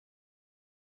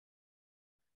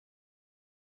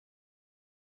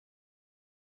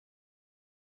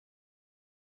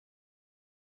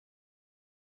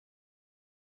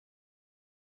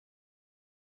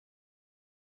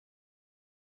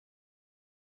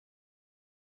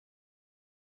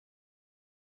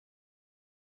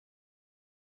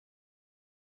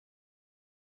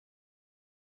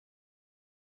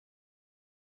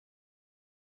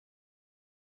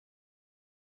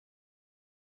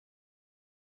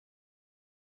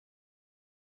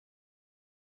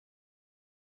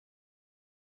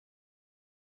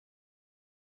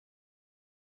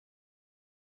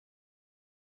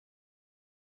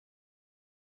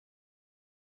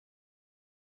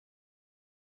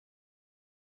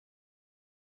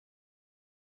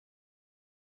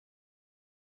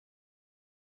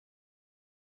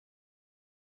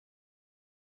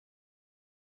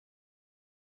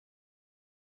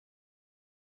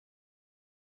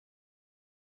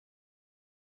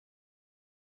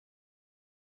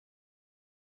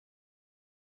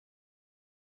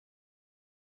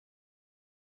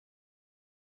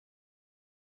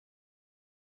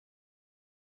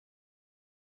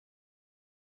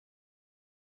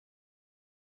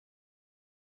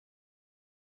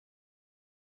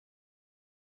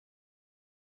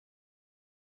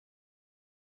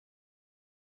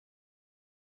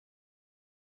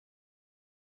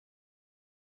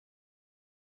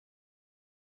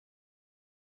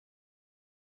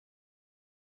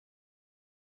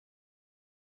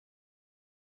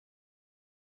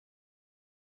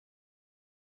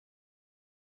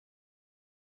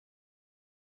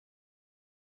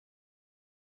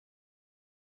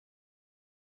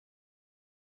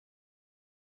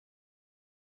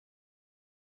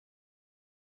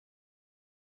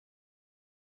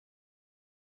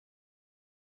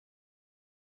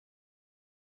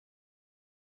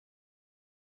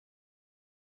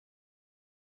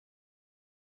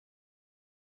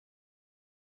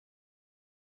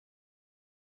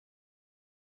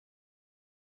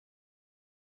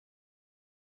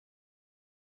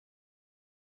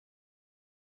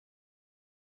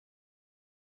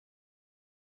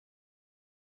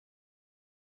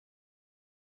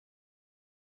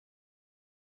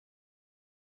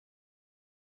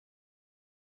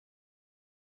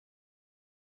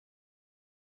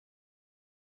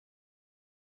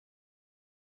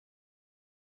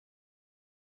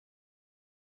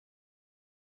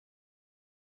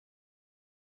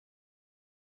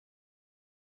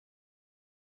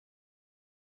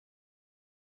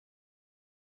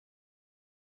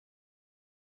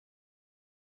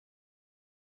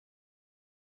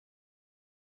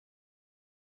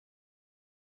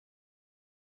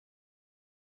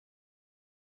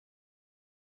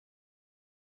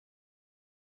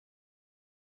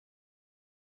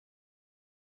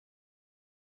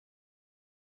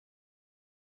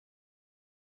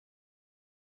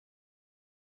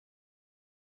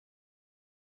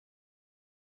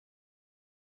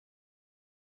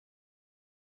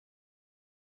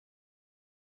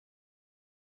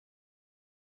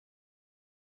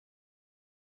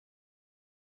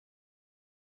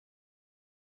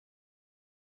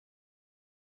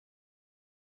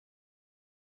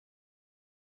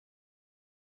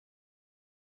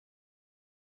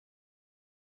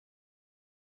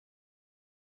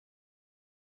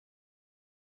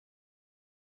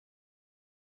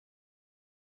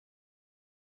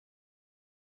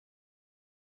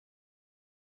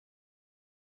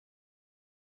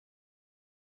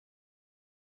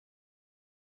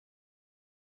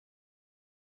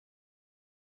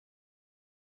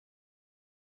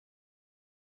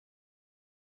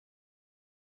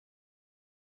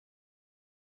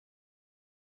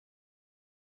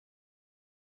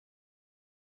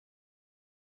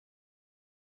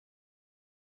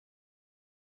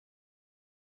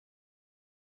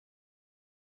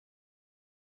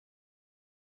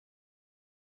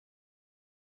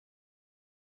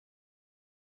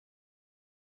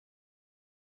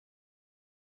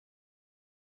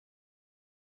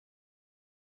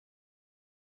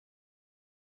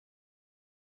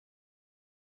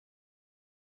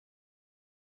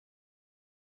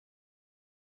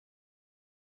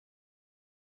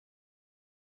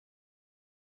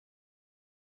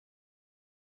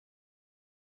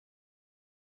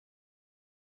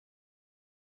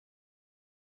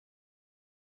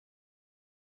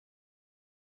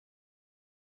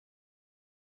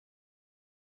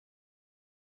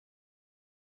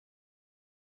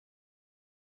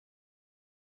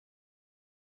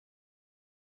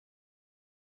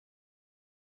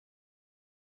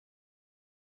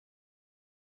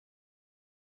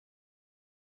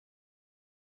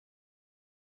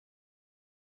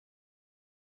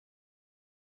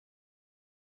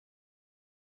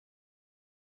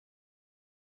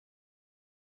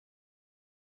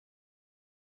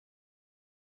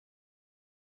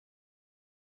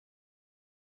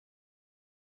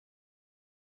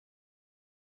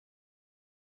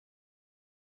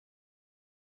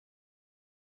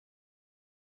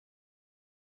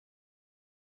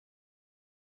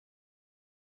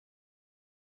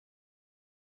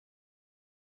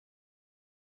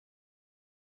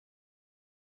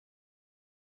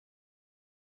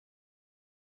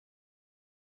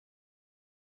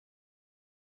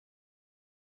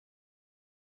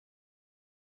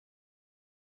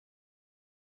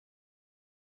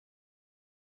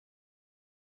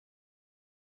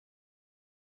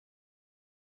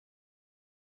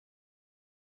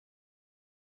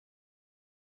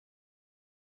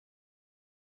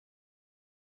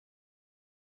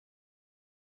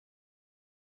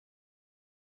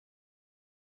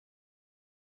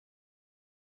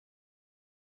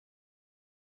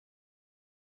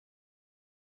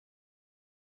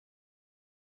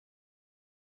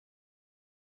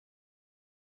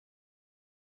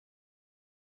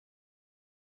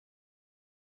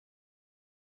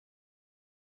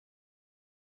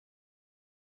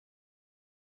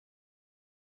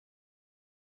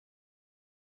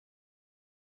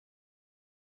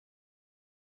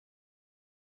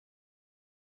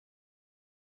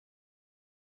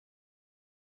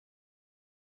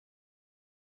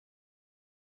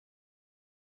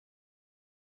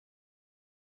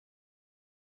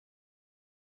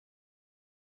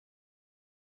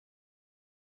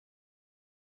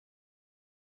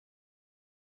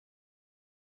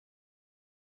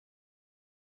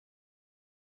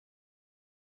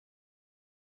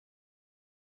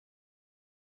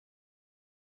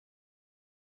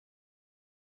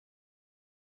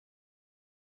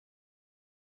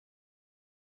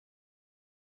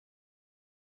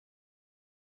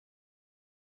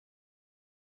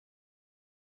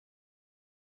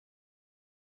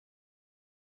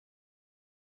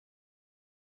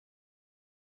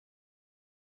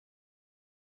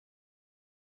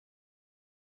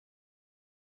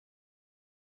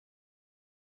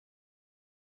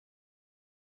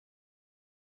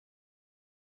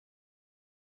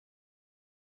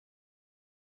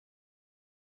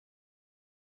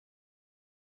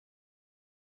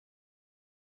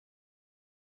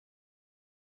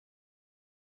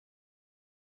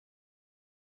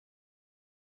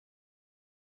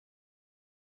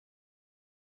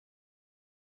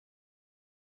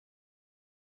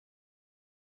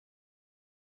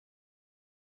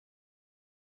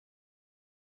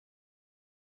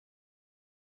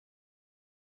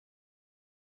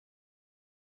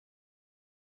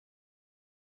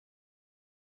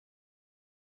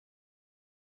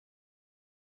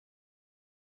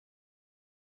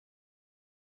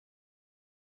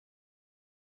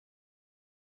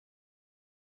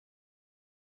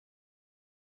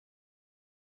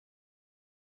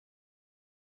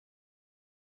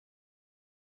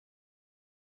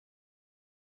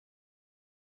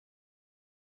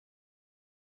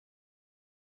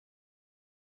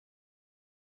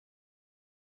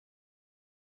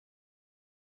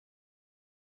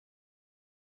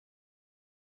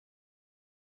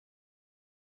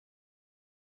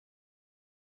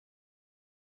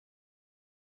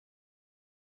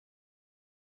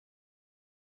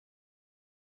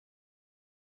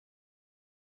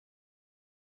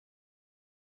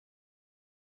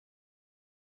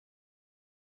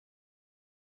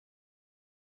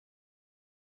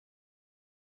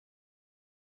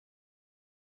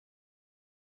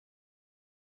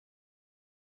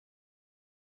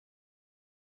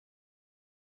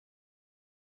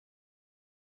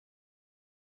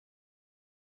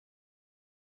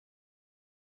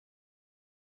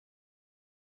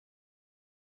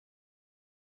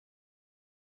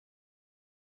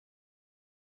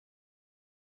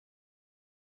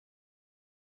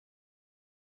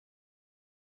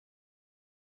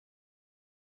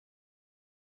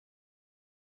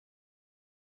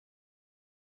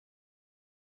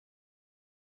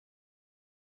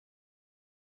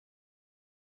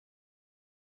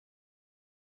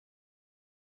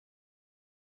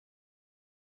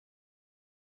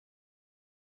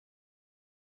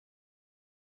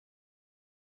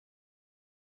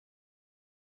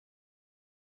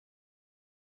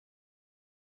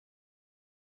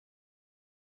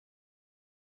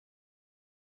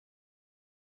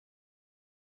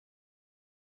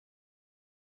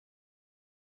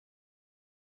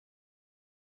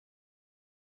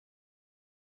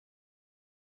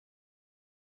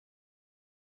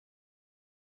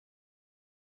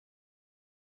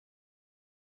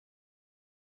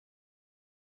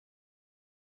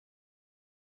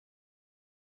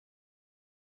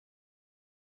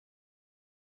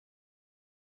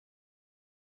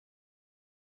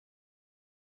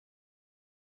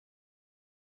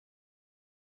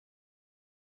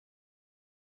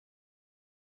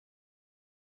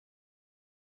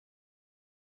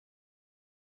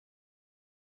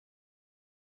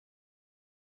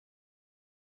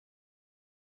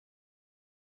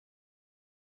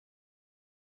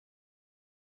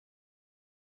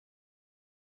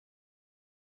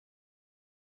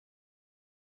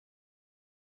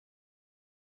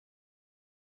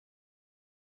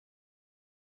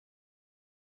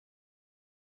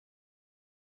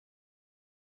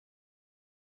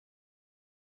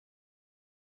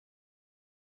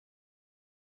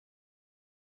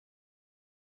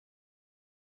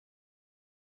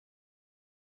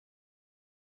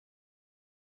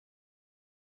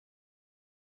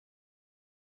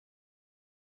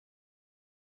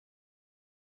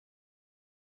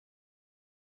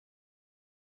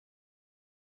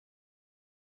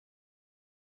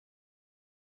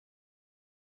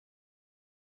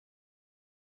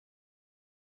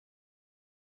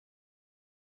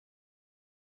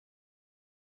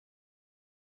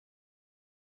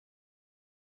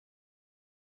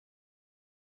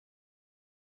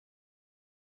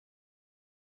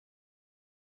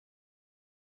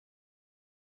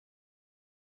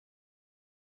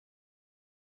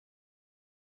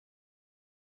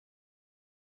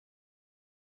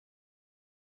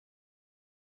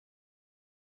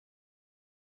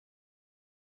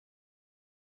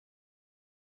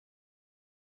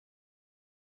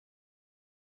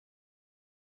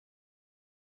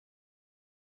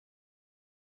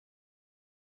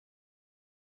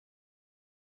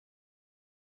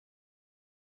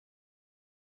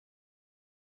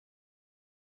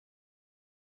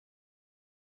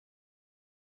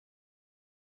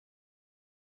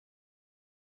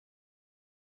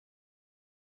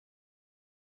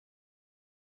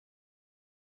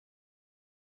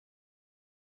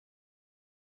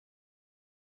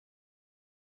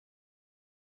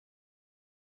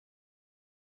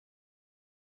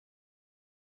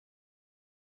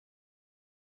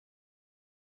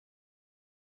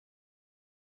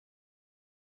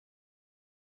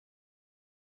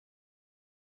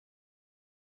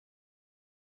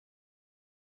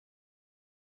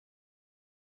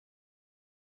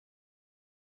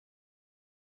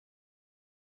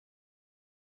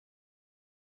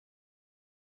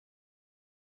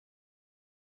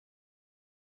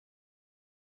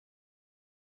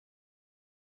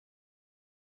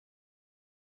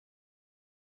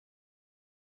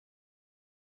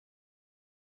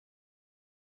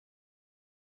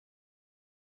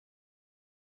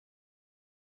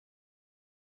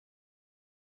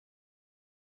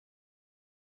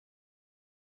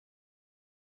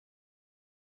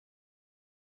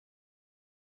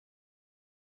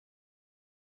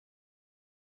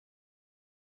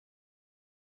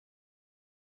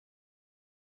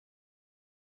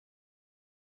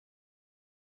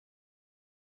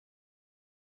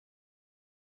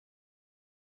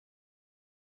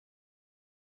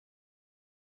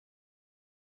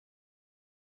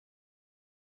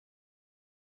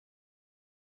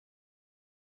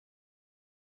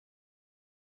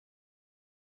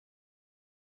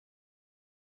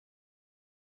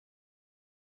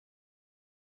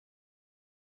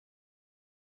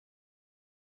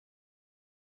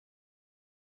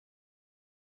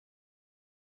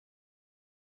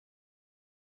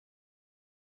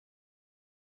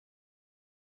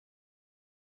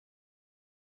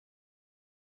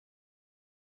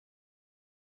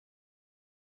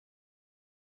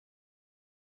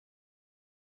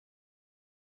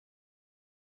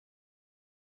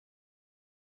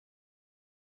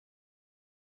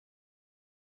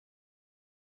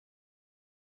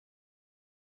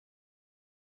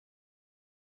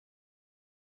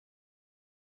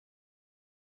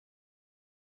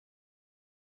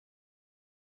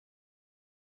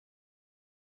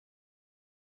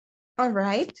 All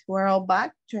right, we're all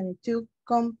back, 22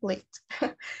 complete.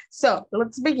 So,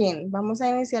 let's begin. Vamos a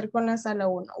iniciar con la sala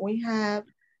 1. We have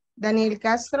Daniel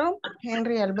Castro,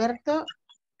 Henry Alberto.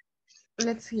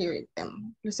 Let's hear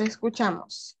them. Los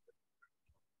escuchamos.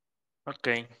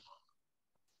 Okay.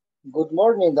 Good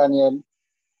morning, Daniel.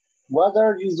 What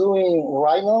are you doing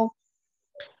right now?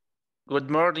 Good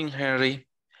morning, Henry.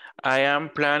 I am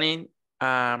planning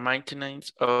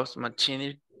maintenance of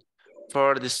machinery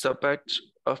for the stoppage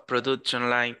of production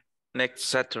line next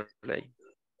Saturday.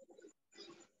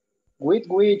 With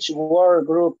which work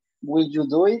group will you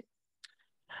do it?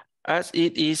 As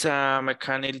it is a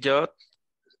mechanical job,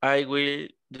 I will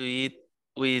do it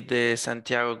with the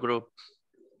Santiago group.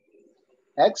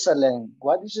 Excellent.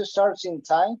 What is the starting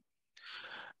time?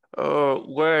 Oh,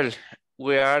 well,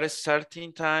 we are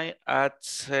starting time at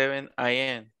 7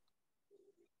 a.m.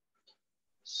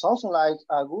 Sounds like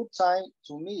a good time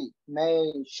to me.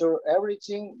 Make sure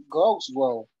everything goes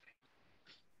well.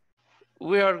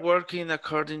 We are working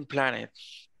according to plan.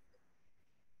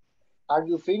 Are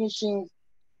you finishing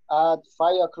at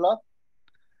 5 o'clock?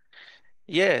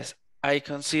 Yes, I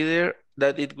consider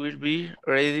that it will be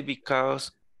ready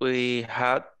because we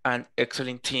had an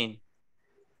excellent team.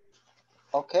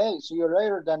 Okay, see you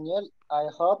later, Daniel. I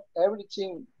hope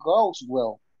everything goes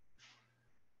well.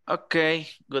 Okay,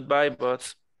 goodbye,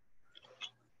 boss.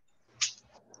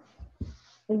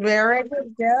 Very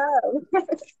good job.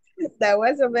 That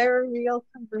was a very real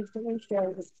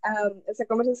conversation. Esa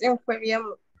conversación fue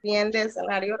bien de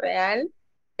escenario real.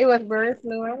 It was very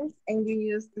fluent and you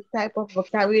used the type of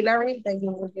vocabulary that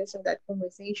you would use in that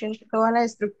conversation. Todas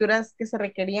las estructuras que se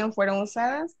requerían fueron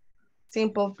usadas.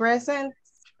 Simple present,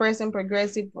 present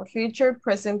progressive for future,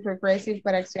 present progressive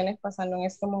para acciones pasando en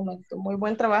este momento. Muy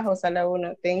buen trabajo, sala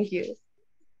 1. Thank you.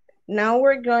 Now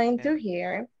we're going to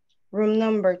hear room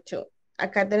number 2.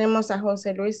 Acá tenemos a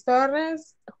José Luis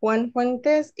Torres, Juan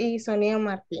Fuentes y Sonia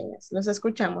Martínez. Los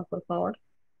escuchamos, por favor.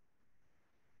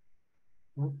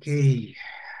 Okay,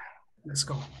 let's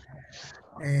go.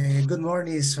 Good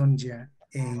morning, Sonja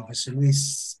and Jose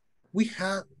Luis. We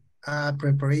had a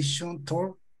preparation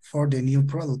tour for the new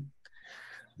product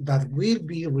that will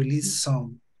be released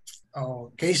soon.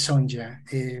 Okay, Sonja,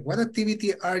 what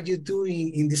activity are you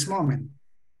doing in this moment?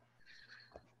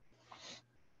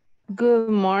 Good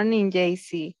morning,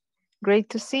 JC. Great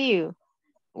to see you.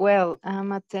 Well,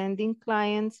 I'm attending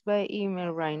clients by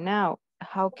email right now.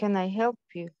 How can I help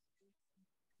you?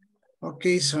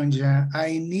 Okay, Sonja,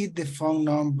 I need the phone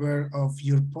number of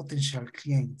your potential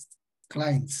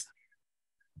clients.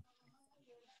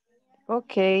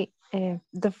 Okay,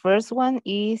 the first one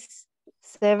is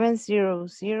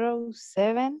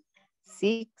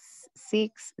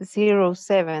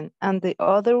 7007-6607, and the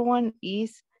other one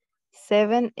is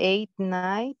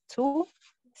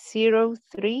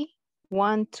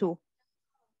 7892-0312.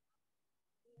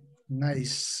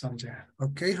 Nice, Sonja.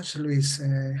 Okay, Jose Luis,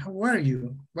 how are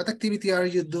you? What activity are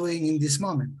you doing in this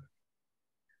moment?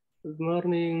 Good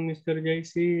morning, Mr.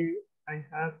 JC.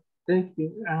 Thank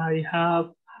you. I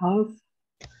have half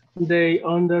day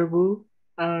on the book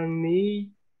and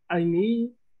I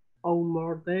need one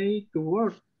more day to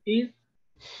work it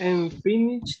and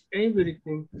finish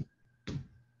everything.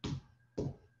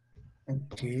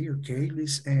 Okay,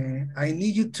 Luis. I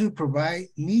need you to provide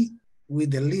me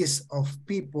with the list of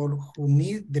people who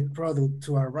need the product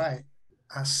to arrive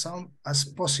as soon as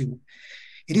possible.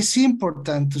 It is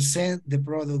important to send the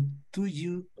product to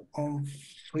you on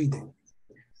Friday.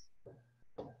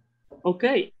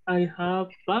 Okay, I have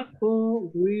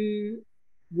Paco, who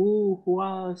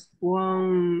was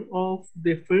one of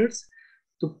the first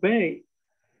to pay.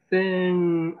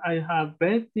 Then I have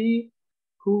Betty,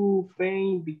 who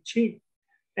paid the check,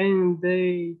 and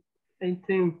then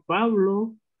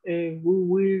Pablo, who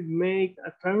will make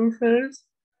a transfer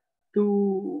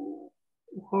to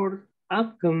her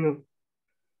account.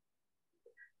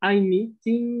 I need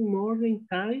more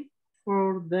time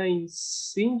for the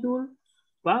single.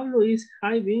 Pablo is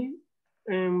having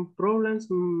problems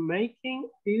making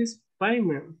his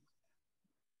payment.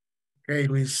 Okay,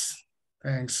 Luis,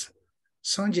 thanks.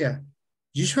 Sonja,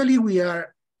 usually we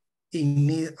are in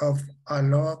need of a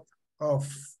lot of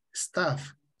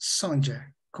stuff.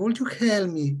 Sonja, could you help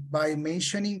me by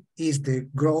mentioning if the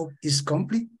group is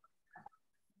complete?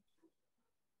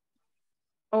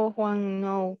 Oh, Juan,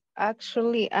 no.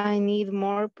 Actually, I need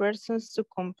more persons to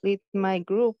complete my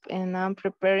group, and I'm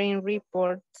preparing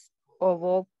reports of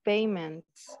all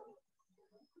payments.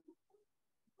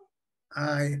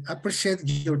 I appreciate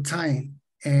your time,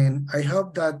 and I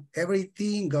hope that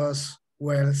everything goes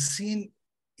well, since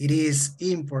it is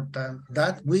important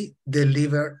that we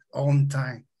deliver on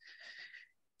time.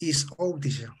 is O,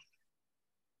 teacher.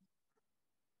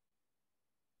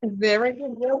 Very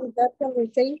good job with that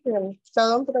conversation.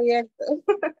 Todo un proyecto.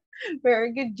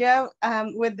 Very good job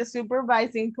with the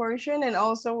supervising portion and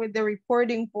also with the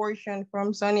reporting portion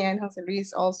from Sonia and Jose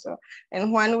Luis also.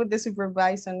 And Juan with the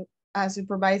supervising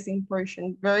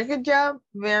portion. Very good job,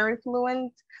 very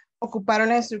fluent. Ocuparon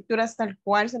las estructuras tal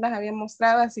cual se las había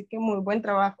mostrado, así que muy buen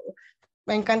trabajo.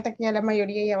 Me encanta que ya la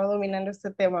mayoría ya va dominando este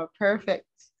tema. Perfect.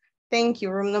 Thank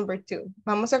you, room number 2.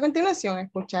 Vamos a continuación a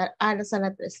escuchar a la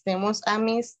sala 3. Tenemos a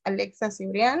Miss Alexa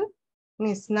Cibrián,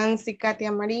 Miss Nancy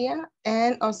Katia María,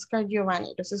 and Oscar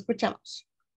Giovanni. Los escuchamos.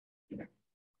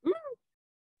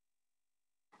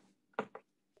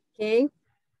 Okay.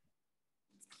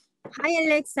 Hi,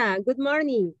 Alexa. Good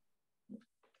morning.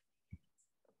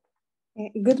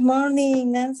 Good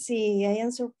morning, Nancy. I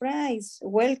am surprised.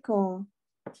 Welcome.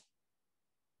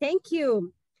 Thank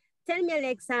you. Tell me,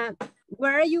 Alexa,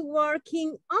 what are you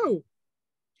working on?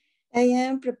 I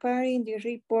am preparing the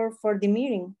report for the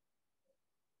meeting.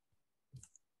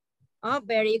 Oh,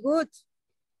 very good.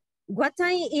 What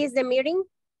time is the meeting?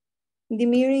 The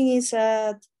meeting is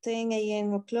at 10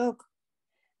 a.m. o'clock.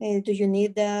 Do you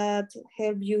need that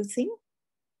help you think?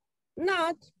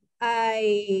 Not.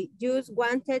 I just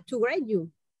wanted to grade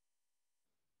you.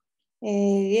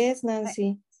 Yes,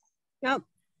 Nancy. No.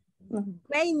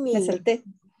 Grade Me me. salté.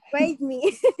 Grade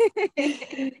me.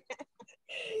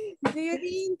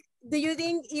 Do you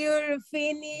think you'll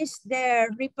finish the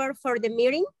report for the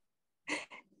meeting?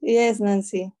 Yes,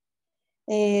 Nancy.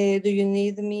 Do you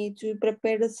need me to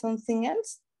prepare something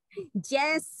else?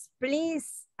 Yes,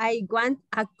 please. I want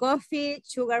a coffee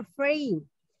sugar-free.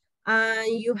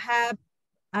 And you have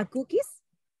a cookies?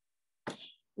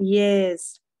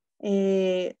 Yes.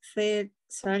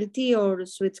 Salty or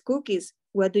sweet cookies.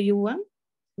 What do you want?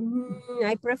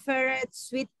 I prefer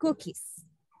sweet cookies.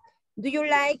 Do you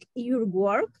like your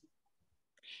work?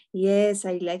 Yes,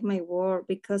 I like my work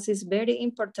because it's very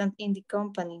important in the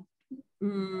company.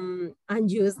 And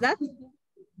use that?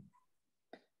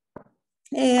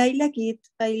 I like it.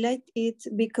 I like it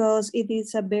because it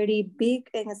is a very big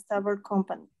and stable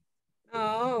company.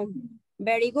 Oh,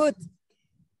 very good.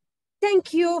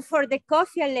 Thank you for the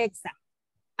coffee, Alexa.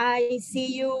 I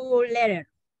see you later.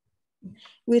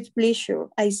 With pleasure.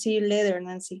 I see you later,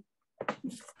 Nancy.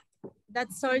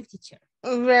 That's all, teacher.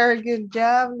 Very good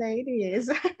job, ladies.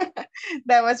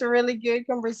 That was a really good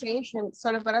conversation.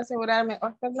 Solo para asegurarme,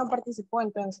 Oscar no participó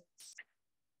entonces.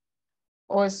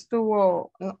 ¿O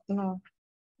estuvo? No.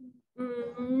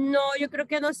 No, yo creo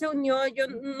que no se unió. Yo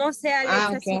no sé,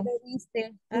 Alexa, Okay. si lo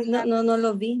viste. No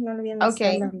lo vi en la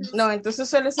sala. No, entonces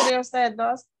solo sería ustedes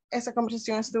dos. Esa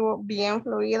conversación estuvo bien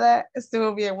fluida,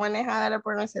 estuvo bien manejada la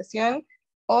pronunciación.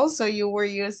 Also, you were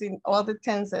using all the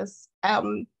tenses.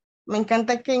 Me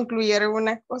encanta que incluyeron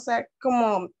una cosa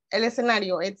como el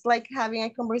escenario. It's like having a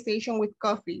conversation with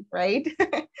coffee, right?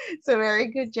 So very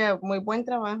good job. Muy buen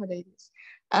trabajo, ladies.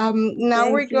 Now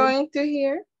we're going to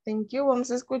hear. Thank you.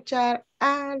 Vamos a escuchar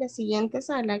a la siguiente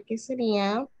sala, que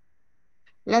sería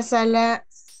la sala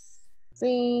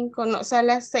 5, no,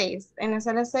 sala 6. En la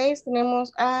sala 6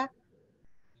 tenemos a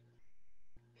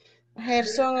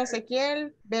Gerson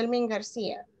Ezequiel, Belmin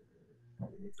García.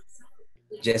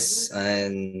 Yes,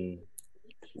 and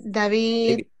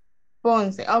David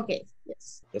Ponce. Okay,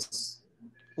 yes. Yes.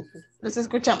 Los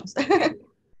escuchamos.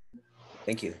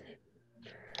 Thank you.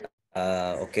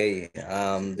 Okay,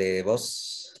 the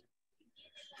boss.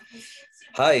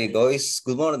 Hi, guys.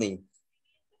 Good morning.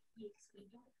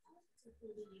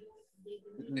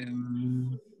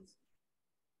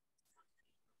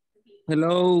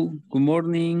 Hello, good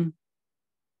morning.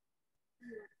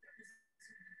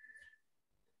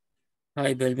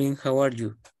 Hi, Belvin, how are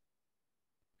you?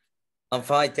 I'm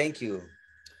fine, thank you.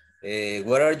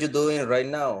 What are you doing right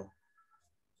now?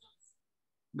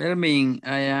 Belmin,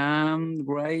 I am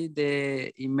write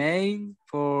the email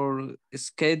for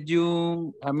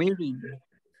schedule a meeting.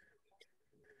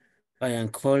 I am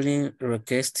calling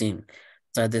requesting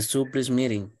that the surprise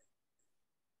meeting.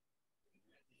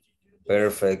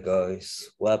 Perfect, guys.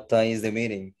 What time is the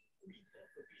meeting?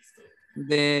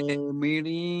 The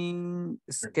meeting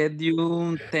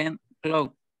schedule 10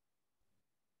 o'clock.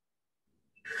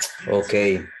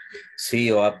 Okay, see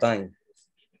you at time.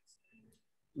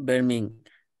 Belmin,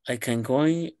 I can go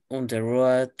on the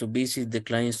road to visit the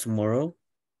clients tomorrow.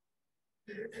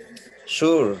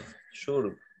 Sure.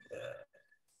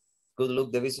 Good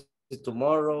luck the visit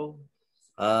tomorrow.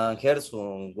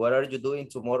 Gerson, what are you doing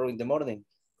tomorrow in the morning?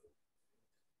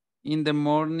 In the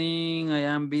morning, I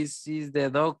am visit the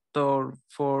doctor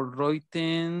for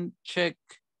routine check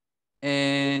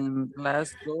and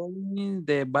last going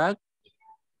the back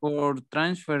for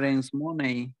transferring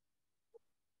money.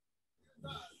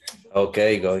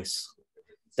 Okay, guys.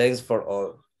 Thanks for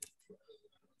all.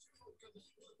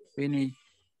 Finish.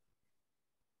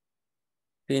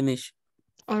 Finish.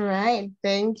 All right,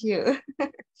 thank you.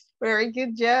 Very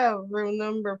good job. Room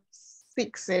number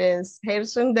 6 it is.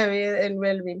 Gerson, David, and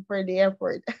Melvin for the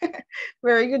effort.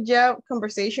 Very good job.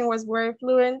 Conversation was very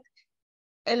fluent.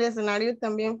 El escenario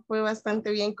también fue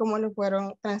bastante bien como lo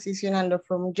fueron transicionando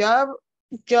from job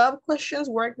questions,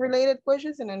 work-related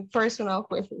questions, and then personal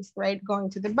questions, right? Going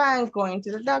to the bank, going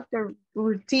to the doctor,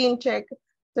 routine check.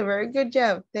 So very good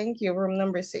job. Thank you, room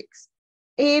number 6.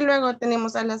 Y luego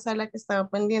tenemos a la sala que estaba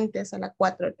pendiente, sala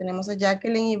 4. Tenemos a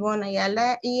Jacqueline, Ivonne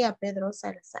Ayala y a Pedro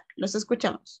Salazar. Los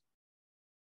escuchamos.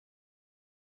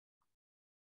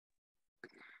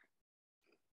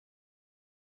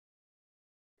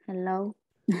 Hello.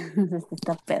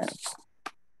 Está Pedro.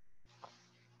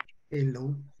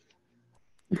 Hello.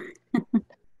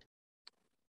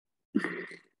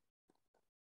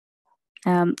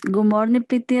 Good morning,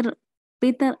 Peter.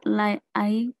 Peter, where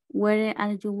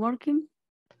are you working?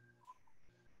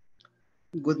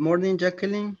 Good morning,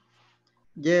 Jacqueline.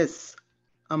 Yes,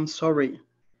 I'm sorry.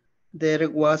 There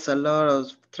was a lot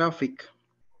of traffic.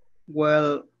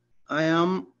 Well, I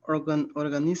am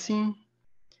organizing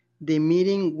the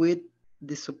meeting with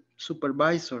the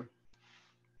supervisor.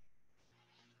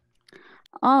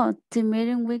 Oh, the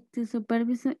meeting with the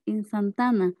supervisor in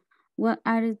Santana. What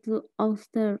are you to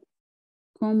Auster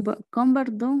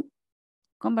Converdon?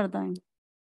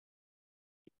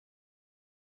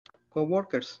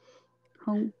 Co-workers.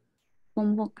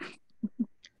 Convoke.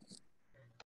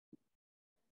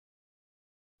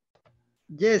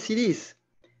 Yes, it is.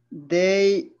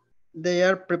 They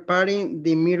are preparing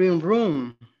the meeting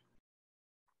room.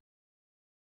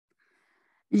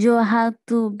 You have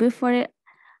to before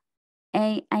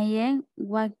 8 a.m.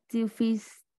 What do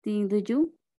you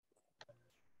do?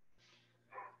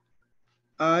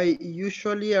 I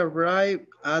usually arrive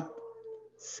at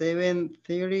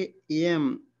 7:30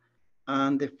 a.m.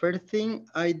 and the first thing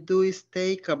I do is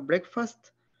take a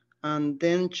breakfast and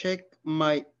then check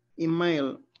my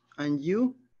email. And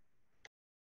you?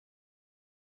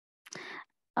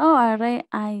 Oh, I arrive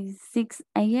at 6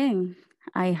 a.m.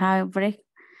 I have breakfast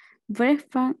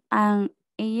and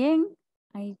a.m.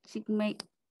 I check my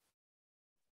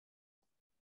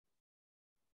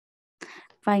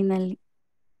finally.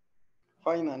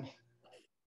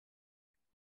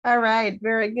 All right,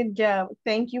 very good job.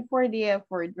 Thank you for the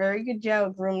effort. Very good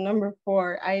job, room number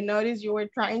 4. I noticed you were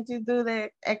trying to do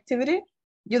the activity.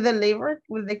 You delivered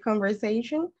with the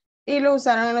conversation. Y lo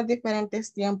usaron en los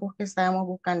diferentes tiempos que estábamos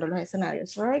buscando los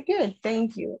escenarios. Very good,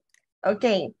 thank you.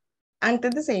 Okay,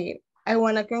 antes de seguir, I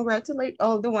want to congratulate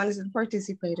all the ones that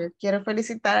participated. Quiero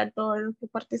felicitar a todos los que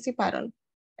participaron.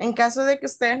 En caso de que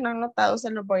ustedes no han notado,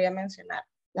 se los voy a mencionar.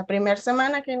 La primera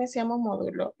semana que iniciamos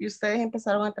módulo y ustedes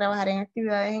empezaron a trabajar en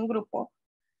actividades en grupo,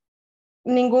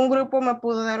 ningún grupo me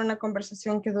pudo dar una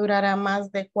conversación que durara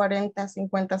más de 40,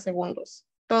 50 segundos.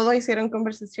 Todos hicieron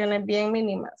conversaciones bien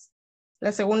mínimas.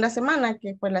 La segunda semana,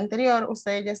 que fue la anterior,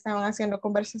 ustedes ya estaban haciendo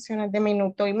conversaciones de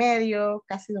 1.5 minutos,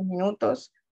 casi 2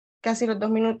 minutos, casi los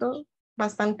 2 minutos,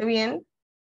 bastante bien.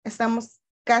 Estamos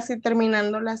casi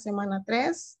terminando la semana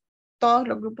 3. Todos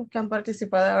los grupos que han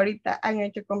participado ahorita han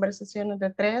hecho conversaciones de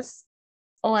 3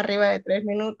 o arriba de 3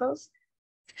 minutos,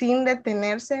 sin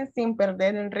detenerse, sin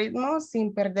perder el ritmo,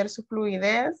 sin perder su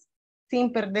fluidez,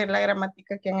 sin perder la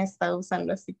gramática que han estado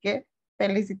usando. Así que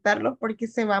felicitarlos porque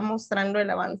se va mostrando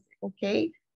el avance,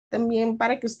 ¿ok? También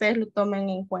para que ustedes lo tomen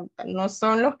en cuenta. No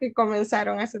son los que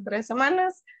comenzaron hace 3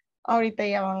 semanas, ahorita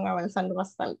ya van avanzando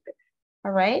bastante.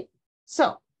 All right?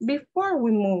 So, before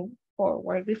we move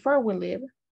forward, before we leave,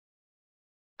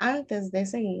 antes de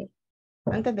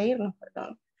irnos,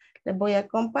 perdón, les voy a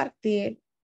compartir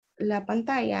la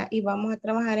pantalla y vamos a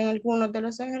trabajar en algunos de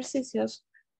los ejercicios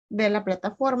de la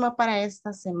plataforma para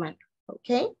esta semana,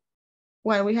 ¿ok?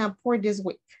 What we have for this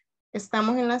week.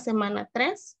 Estamos en la semana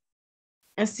 3,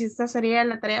 así esta sería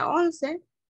la tarea 11,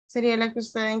 sería la que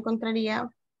usted encontraría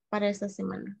para esta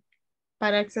semana.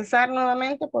 Para accesar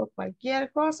nuevamente por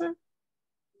cualquier cosa,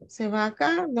 se va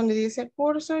acá donde dice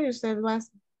curso y usted va a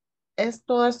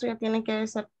todo esto ya tiene que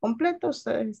ser completo.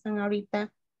 Ustedes están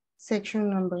ahorita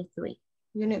section number 3.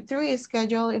 Unit 3 is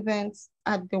schedule events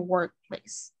at the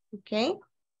workplace. ¿Ok?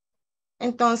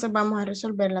 Entonces vamos a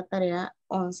resolver la tarea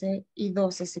 11 y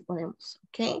 12 si podemos.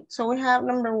 ¿Ok? So we have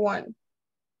number 1.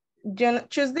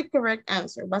 Choose the correct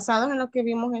answer. Basados en lo que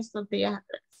vimos estos días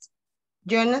atrás.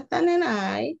 Jonathan and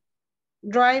I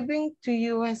driving to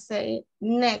USA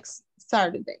next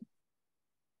Saturday.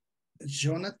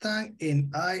 Jonathan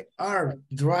and I are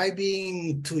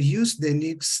driving to use the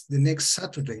next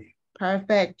Saturday.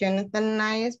 Perfect. Jonathan and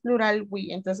I es plural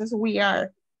we. Entonces we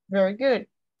are. Very good.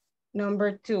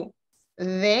 Number 2.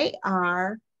 They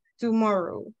are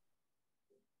tomorrow.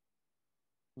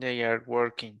 They are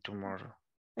working tomorrow.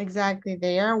 Exactly.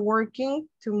 They are working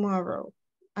tomorrow.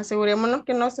 Asegurémonos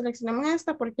que no seleccionemos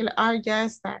esta porque el are ya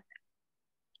está.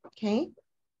 Okay.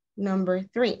 Number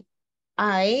 3.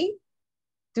 I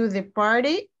to the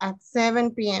party at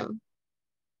 7 p.m.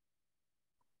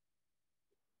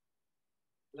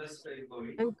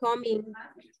 I'm coming.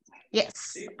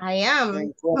 Yes, I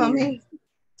am coming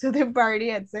to the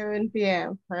party at 7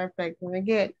 p.m. Perfect, very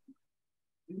good.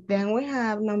 Then we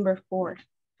have number 4.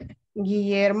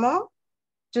 Guillermo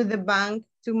to the bank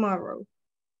tomorrow.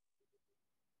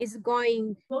 Is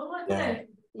going.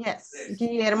 Yes,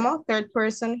 Guillermo, third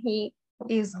person, he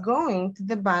is going to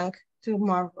the bank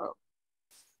tomorrow.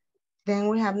 Then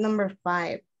we have number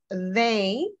 5.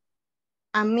 They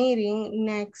are meeting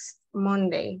next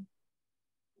Monday.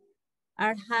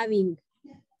 Are having.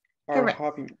 Correct.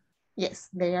 Yes,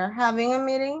 they are having a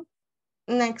meeting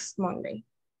next Monday.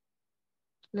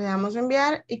 Le damos a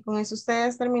enviar y con eso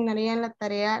ustedes terminarían la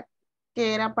tarea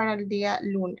que era para el día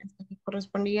lunes, que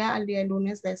correspondía al día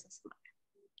lunes de esa semana.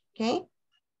 Okay.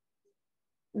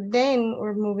 Then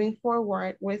we're moving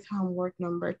forward with homework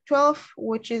number 12,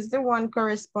 which is the one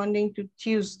corresponding to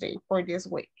Tuesday for this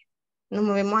week. Nos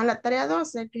movemos a la tarea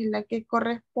 12, que es la que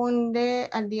corresponde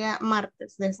al día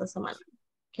martes de esta semana.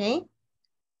 Okay.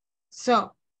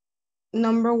 So,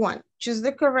 number 1, choose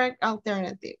the correct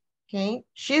alternative. Okay.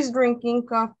 She's drinking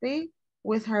coffee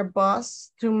with her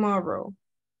boss tomorrow.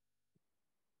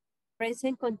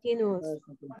 Present continuous.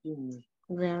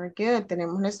 Very good.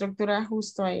 Tenemos la estructura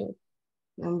justo ahí.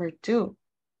 Number 2,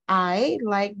 I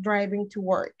like driving to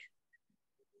work.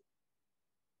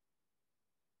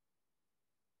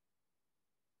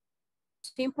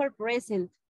 Simple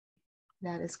present.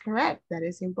 That is correct. That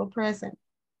is simple present.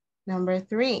 Number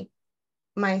 3,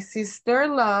 my sister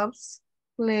loves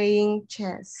playing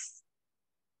chess.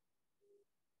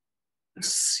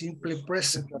 Simply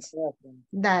present.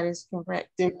 That is correct.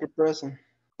 Simple present.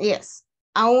 Yes.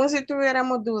 Aún si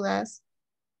tuviéramos dudas,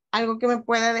 algo que me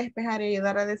pueda despejar y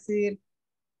ayudar a decidir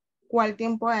cuál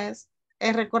tiempo es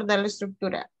recordar la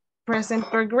estructura. Present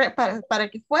progressive, para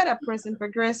que fuera present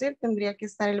progressive, tendría que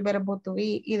estar el verbo to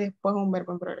be y después un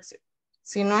verbo en progresivo.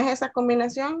 Si no es esa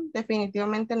combinación,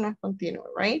 definitivamente no es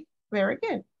continuo, right? Very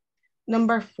good.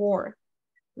 Number 4,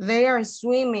 they are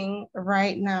swimming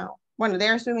right now. Bueno, they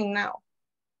are swimming now.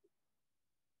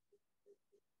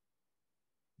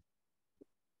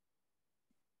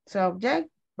 Subject,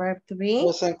 verb to be,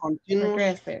 Present continuous.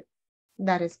 progressive.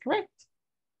 That is correct.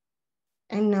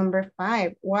 And number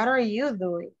 5, what are you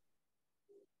doing?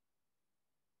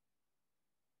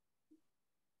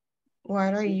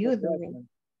 What are you doing?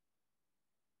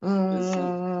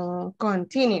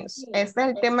 Continuous. Este es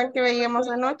el tema que veíamos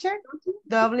anoche.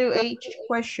 WH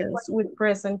questions with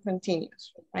present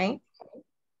continuous, right?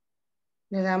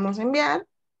 Le damos a enviar.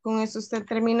 Con eso usted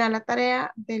termina la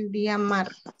tarea del día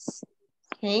martes.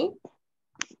 Okay.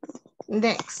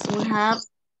 Next, we have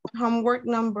homework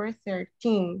number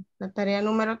 13. La tarea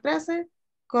número 13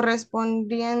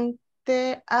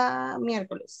 correspondiente a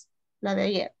miércoles. La de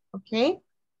ayer. Okay.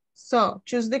 So,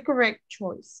 choose the correct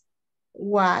choice.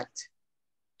 What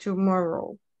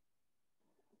tomorrow?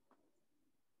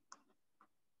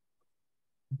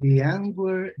 The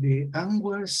answer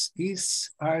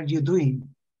is, are you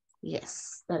doing?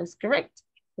 Yes, that is correct.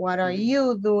 What are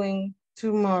you doing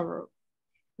tomorrow?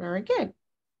 Very good.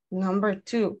 Number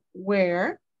 2,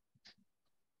 where?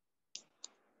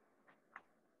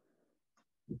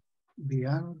 The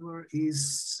answer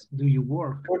is, do you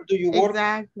work? Where do you work?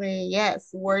 Exactly, yes.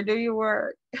 Where do you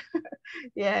work?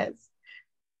 Yes.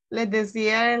 Les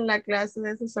decía en la clase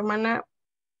de esta semana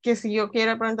que si yo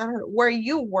quiero preguntar where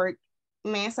you work,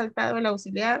 me he saltado el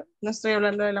auxiliar, no estoy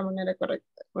hablando de la manera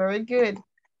correcta. Very good.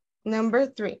 Number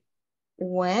 3,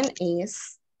 when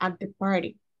is at the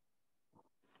party?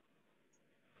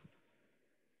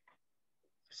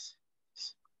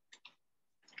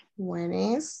 When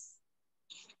is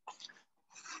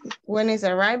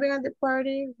arriving at the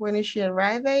party? When is she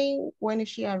arriving? When is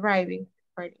she arriving at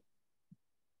the party?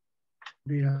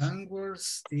 The answer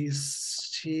is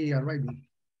she arriving.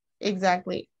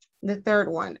 Exactly. The third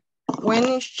one. When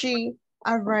is she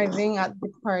arriving at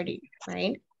the party,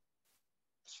 right?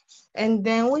 And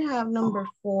then we have number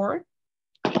 4,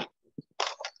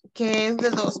 que es de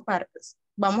 2 partes.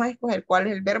 Vamos a escoger cuál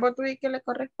es el verbo to be que le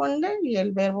corresponde y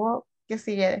el verbo que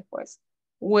sigue después.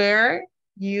 Were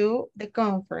you the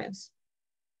conference?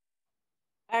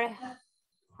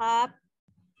 Have.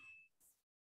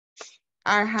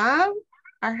 Are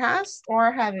has,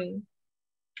 or having?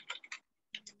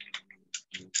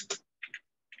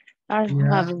 Are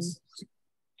having. Yes.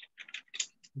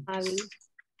 Having.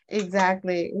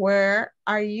 Exactly. Where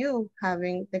are you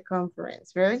having the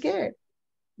conference? Very good.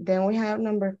 Then we have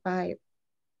number 5.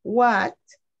 What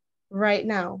right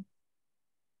now?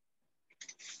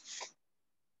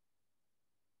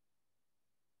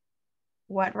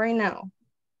 What right now?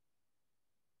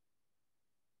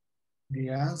 The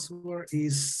answer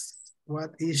is,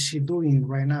 what is she doing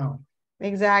right now?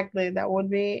 Exactly. That would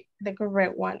be the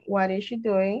correct one. What is she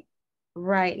doing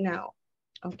right now?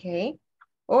 Okay.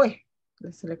 Uy,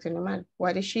 la seleccioné mal.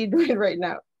 What is she doing right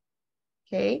now?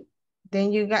 Okay.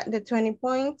 Then you got the 20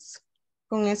 points.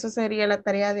 Con eso sería la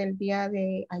tarea del día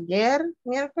de ayer,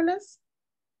 miércoles.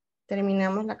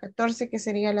 Terminamos la 14, que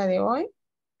sería la de hoy.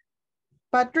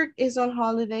 Patrick is on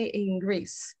holiday in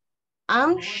Greece.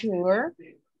 I'm sure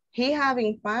he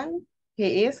having fun,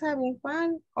 he is having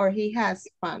fun, or he has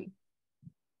fun.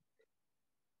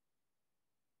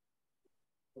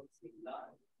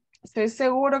 Estoy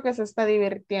seguro que se está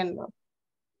divirtiendo.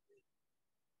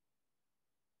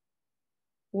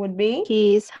 Would be?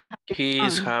 He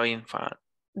is having fun.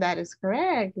 That is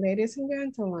correct, ladies and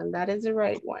gentlemen. That is the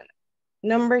right one.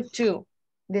 Number 2,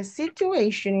 the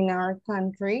situation in our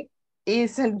country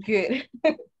isn't good.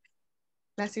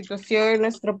 La situación en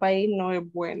nuestro país no es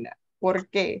buena. ¿Por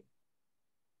qué?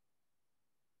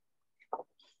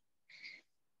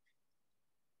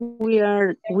 We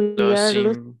are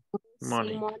Losing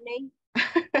Money. money.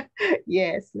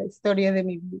 Yes, la historia de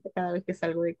mi vida cada vez que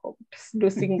salgo de compras.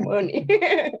 Losing money.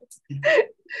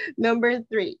 Number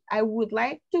 3, I would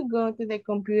like to go to the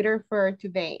computer fair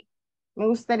today. Me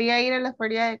gustaría ir a la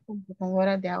feria de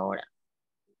computadoras de ahora.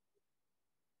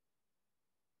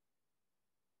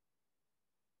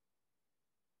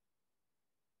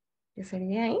 ¿Qué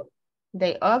sería ahí?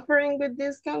 They offering good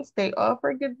discounts, they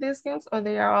offer good discounts, or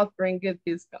they are offering good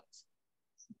discounts.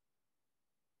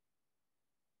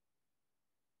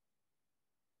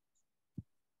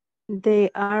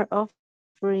 They are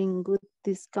offering good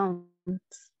discounts.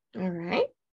 All right.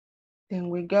 Then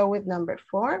we go with number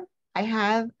 4. I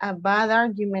had a bad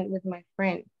argument with my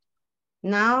friend.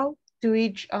 Now to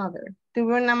each other.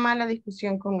 Tuve una mala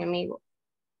discusión con mi amigo.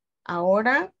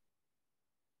 Ahora.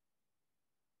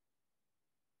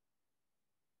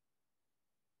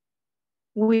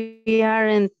 We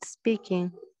aren't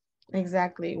speaking.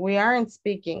 Exactly. We aren't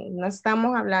speaking. No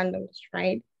estamos hablando,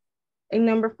 right? In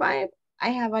number 5, I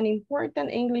have an important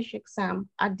English exam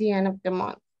at the end of the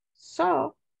month.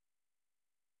 So,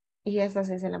 y esta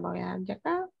sí se la voy a dar ya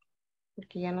acá,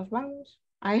 porque ya nos vamos.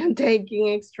 I am taking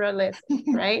extra lessons,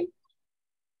 right?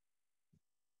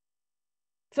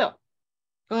 So,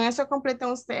 con eso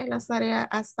completan ustedes las tareas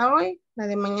hasta hoy. La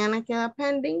de mañana queda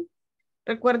pending.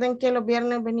 Recuerden que los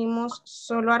viernes venimos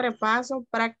solo a repaso,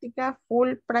 práctica,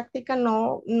 full práctica.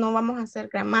 No vamos a hacer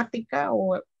gramática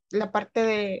o la parte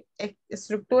de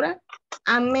estructura,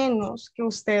 a menos que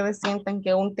ustedes sientan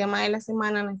que un tema de la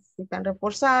semana necesitan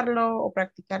reforzarlo o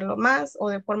practicarlo más o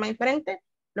de forma diferente,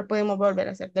 lo podemos volver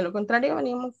a hacer. De lo contrario,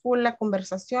 venimos full la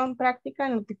conversación, práctica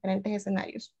en los diferentes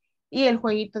escenarios. Y el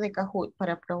jueguito de Kahoot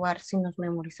para probar si nos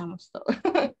memorizamos todo.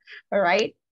 All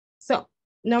right? So,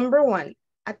 number 1,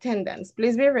 attendance.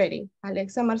 Please be ready.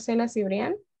 Alexa, Marcela,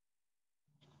 Cibrián.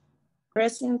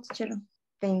 Present, teacher.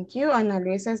 Thank you. Ana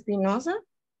Luisa Espinosa.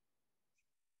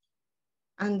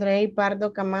 Andrei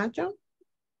Pardo Camacho.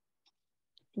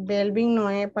 Delvin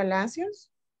Noé Palacios.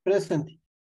 Present.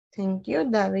 Thank you.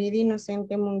 David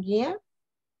Inocente Munguía.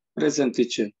 Present,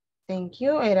 teacher. Thank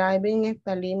you. Erwin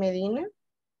Estalí Medina.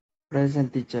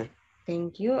 Present, teacher.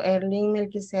 Thank you. Erling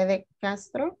Melquisedec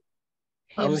Castro.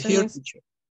 I'm Gerson here, teacher.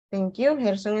 Thank you.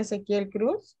 Gerson Ezequiel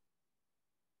Cruz.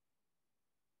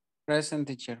 Present,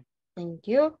 teacher. Thank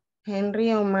you.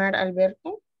 Henry Omar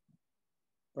Alberto.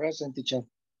 Present, teacher.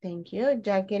 Thank you.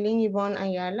 Jacqueline Yvonne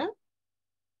Ayala.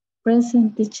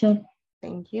 Present, teacher.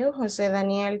 Thank you. José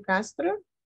Daniel Castro.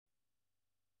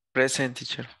 Present,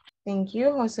 teacher. Thank you.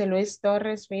 José Luis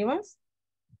Torres Rivas.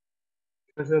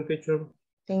 Present, teacher.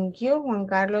 Thank you. Juan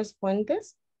Carlos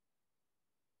Fuentes.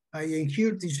 I am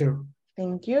here, teacher.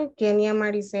 Thank you. Kenia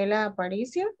Marisela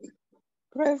Aparicio.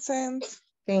 Present.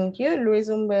 Thank you. Luis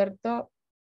Humberto.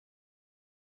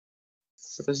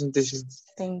 Present, teacher.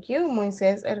 Thank you.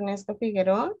 Moisés Ernesto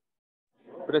Figueroa.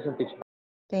 Present, teacher.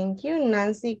 Thank you.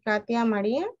 Nancy Katia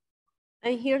María.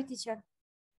 I'm here, teacher.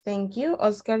 Thank you.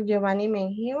 Oscar Giovanni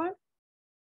Mengíbar.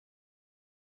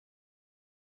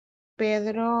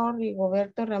 Pedro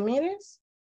Rigoberto Ramírez.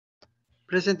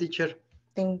 Present, teacher.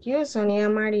 Thank you. Sonia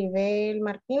Maribel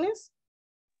Martínez.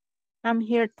 I'm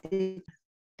here.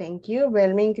 Thank you.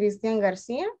 Belmin Cristian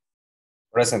García.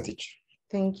 Present, teacher.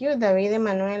 Thank you. David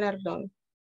Emanuel Ardón.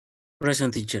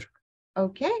 Present, teacher.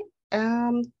 Ok.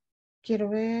 Quiero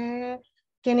ver.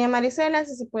 Kenia Marisela,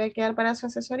 si se puede quedar para su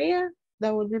asesoría.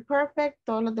 That would be perfect.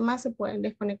 Todos los demás se pueden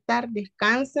desconectar.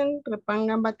 Descansen,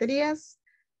 repongan baterías.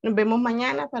 Nos vemos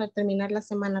mañana para terminar la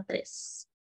semana 3.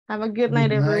 Have a good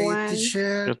night, everyone.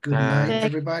 Teacher. Good night,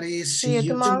 everybody. See you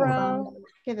tomorrow.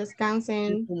 Que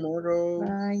descansen. Tomorrow.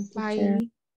 Bye, Bye.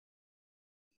 teacher.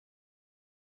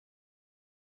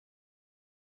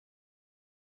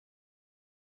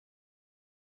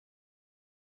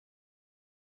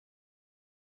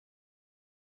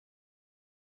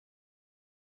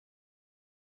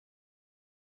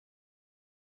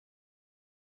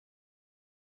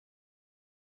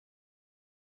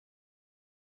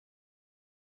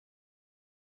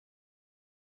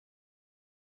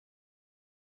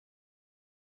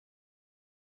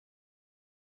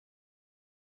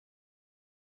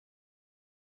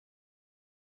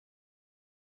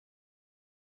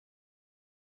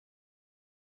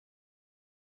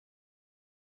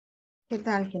 ¿Qué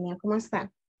tal, Kenia? ¿Cómo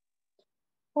está?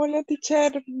 Hola,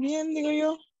 teacher. Bien, digo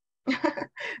yo.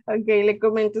 Ok, le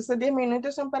comento, estos 10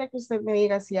 minutos son para que usted me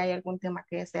diga si hay algún tema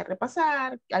que desea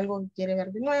repasar, algo que quiere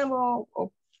ver de nuevo,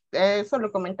 o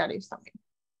solo comentarios también.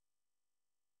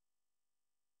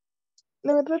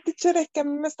 La verdad, teacher, es que a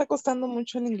mí me está costando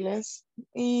mucho el inglés.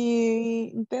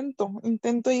 Y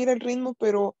intento ir al ritmo,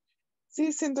 pero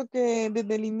sí siento que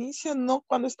desde el inicio, no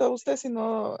cuando estaba usted,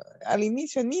 sino al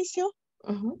inicio,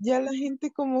 ya la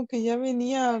gente como que ya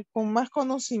venía con más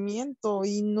conocimiento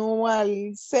y no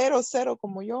al 0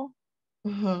 como yo.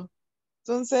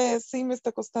 Entonces sí me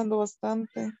está costando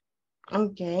bastante.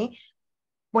 Ok,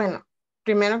 bueno,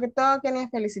 primero que todo quería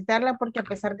felicitarla porque a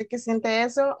pesar de que siente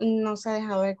eso, no se ha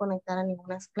dejado de conectar a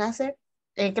ninguna clase.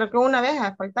 Creo que una vez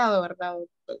ha faltado, ¿verdad?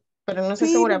 Pero no estoy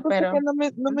Sí, lo segura, que pasa es pero...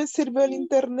 que no me sirvió el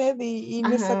internet y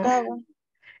me Ajá. sacaba.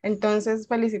 Entonces,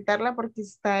 felicitarla porque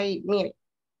está ahí. Mire,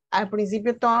 al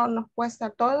principio todo nos cuesta a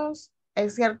todos,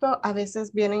 es cierto, a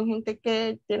veces vienen gente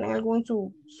que tienen algún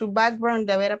su background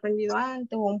de haber aprendido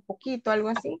antes o un poquito, algo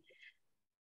así,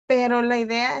 pero la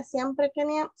idea es siempre,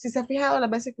 Kenia, si se ha fijado las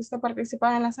veces que usted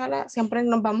participaba en la sala, siempre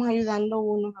nos vamos ayudando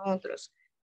unos a otros.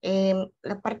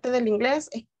 La parte del inglés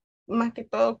es más que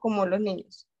todo como los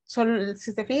niños. Solo,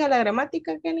 si se fija la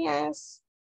gramática, Kenia, es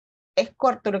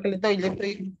corto lo que le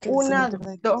doy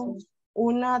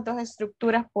una, dos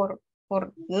estructuras por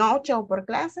noche o por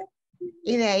clase,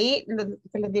 y de ahí lo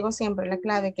que les digo siempre, la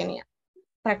clave, Kenia,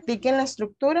 practiquen la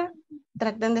estructura,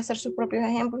 traten de hacer sus propios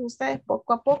ejemplos ustedes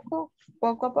poco a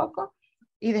poco,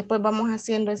 y después vamos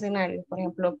haciendo escenarios, por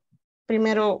ejemplo,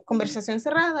 primero conversación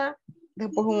cerrada,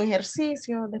 después un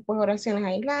ejercicio, después oraciones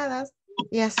aisladas,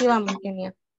 y así vamos,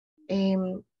 Kenia.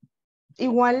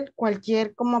 Igual,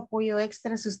 cualquier como apoyo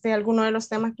extra, si usted alguno de los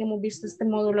temas que hemos visto este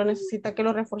módulo necesita que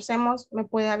lo reforcemos, me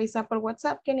puede avisar por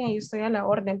WhatsApp, Kenia, y yo estoy a la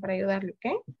orden para ayudarle,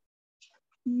 ¿ok?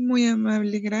 Muy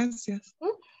amable, gracias.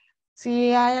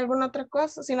 Si hay alguna otra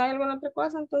cosa, si no hay alguna otra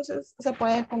cosa, entonces se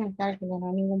puede desconectar, que no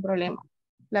hay ningún problema.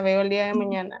 La veo el día de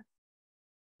mañana.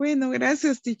 Bueno,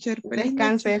 gracias, teacher. Feliz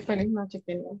Descanse, noche. feliz noche,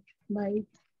 Kenia. Bye.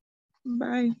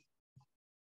 Bye.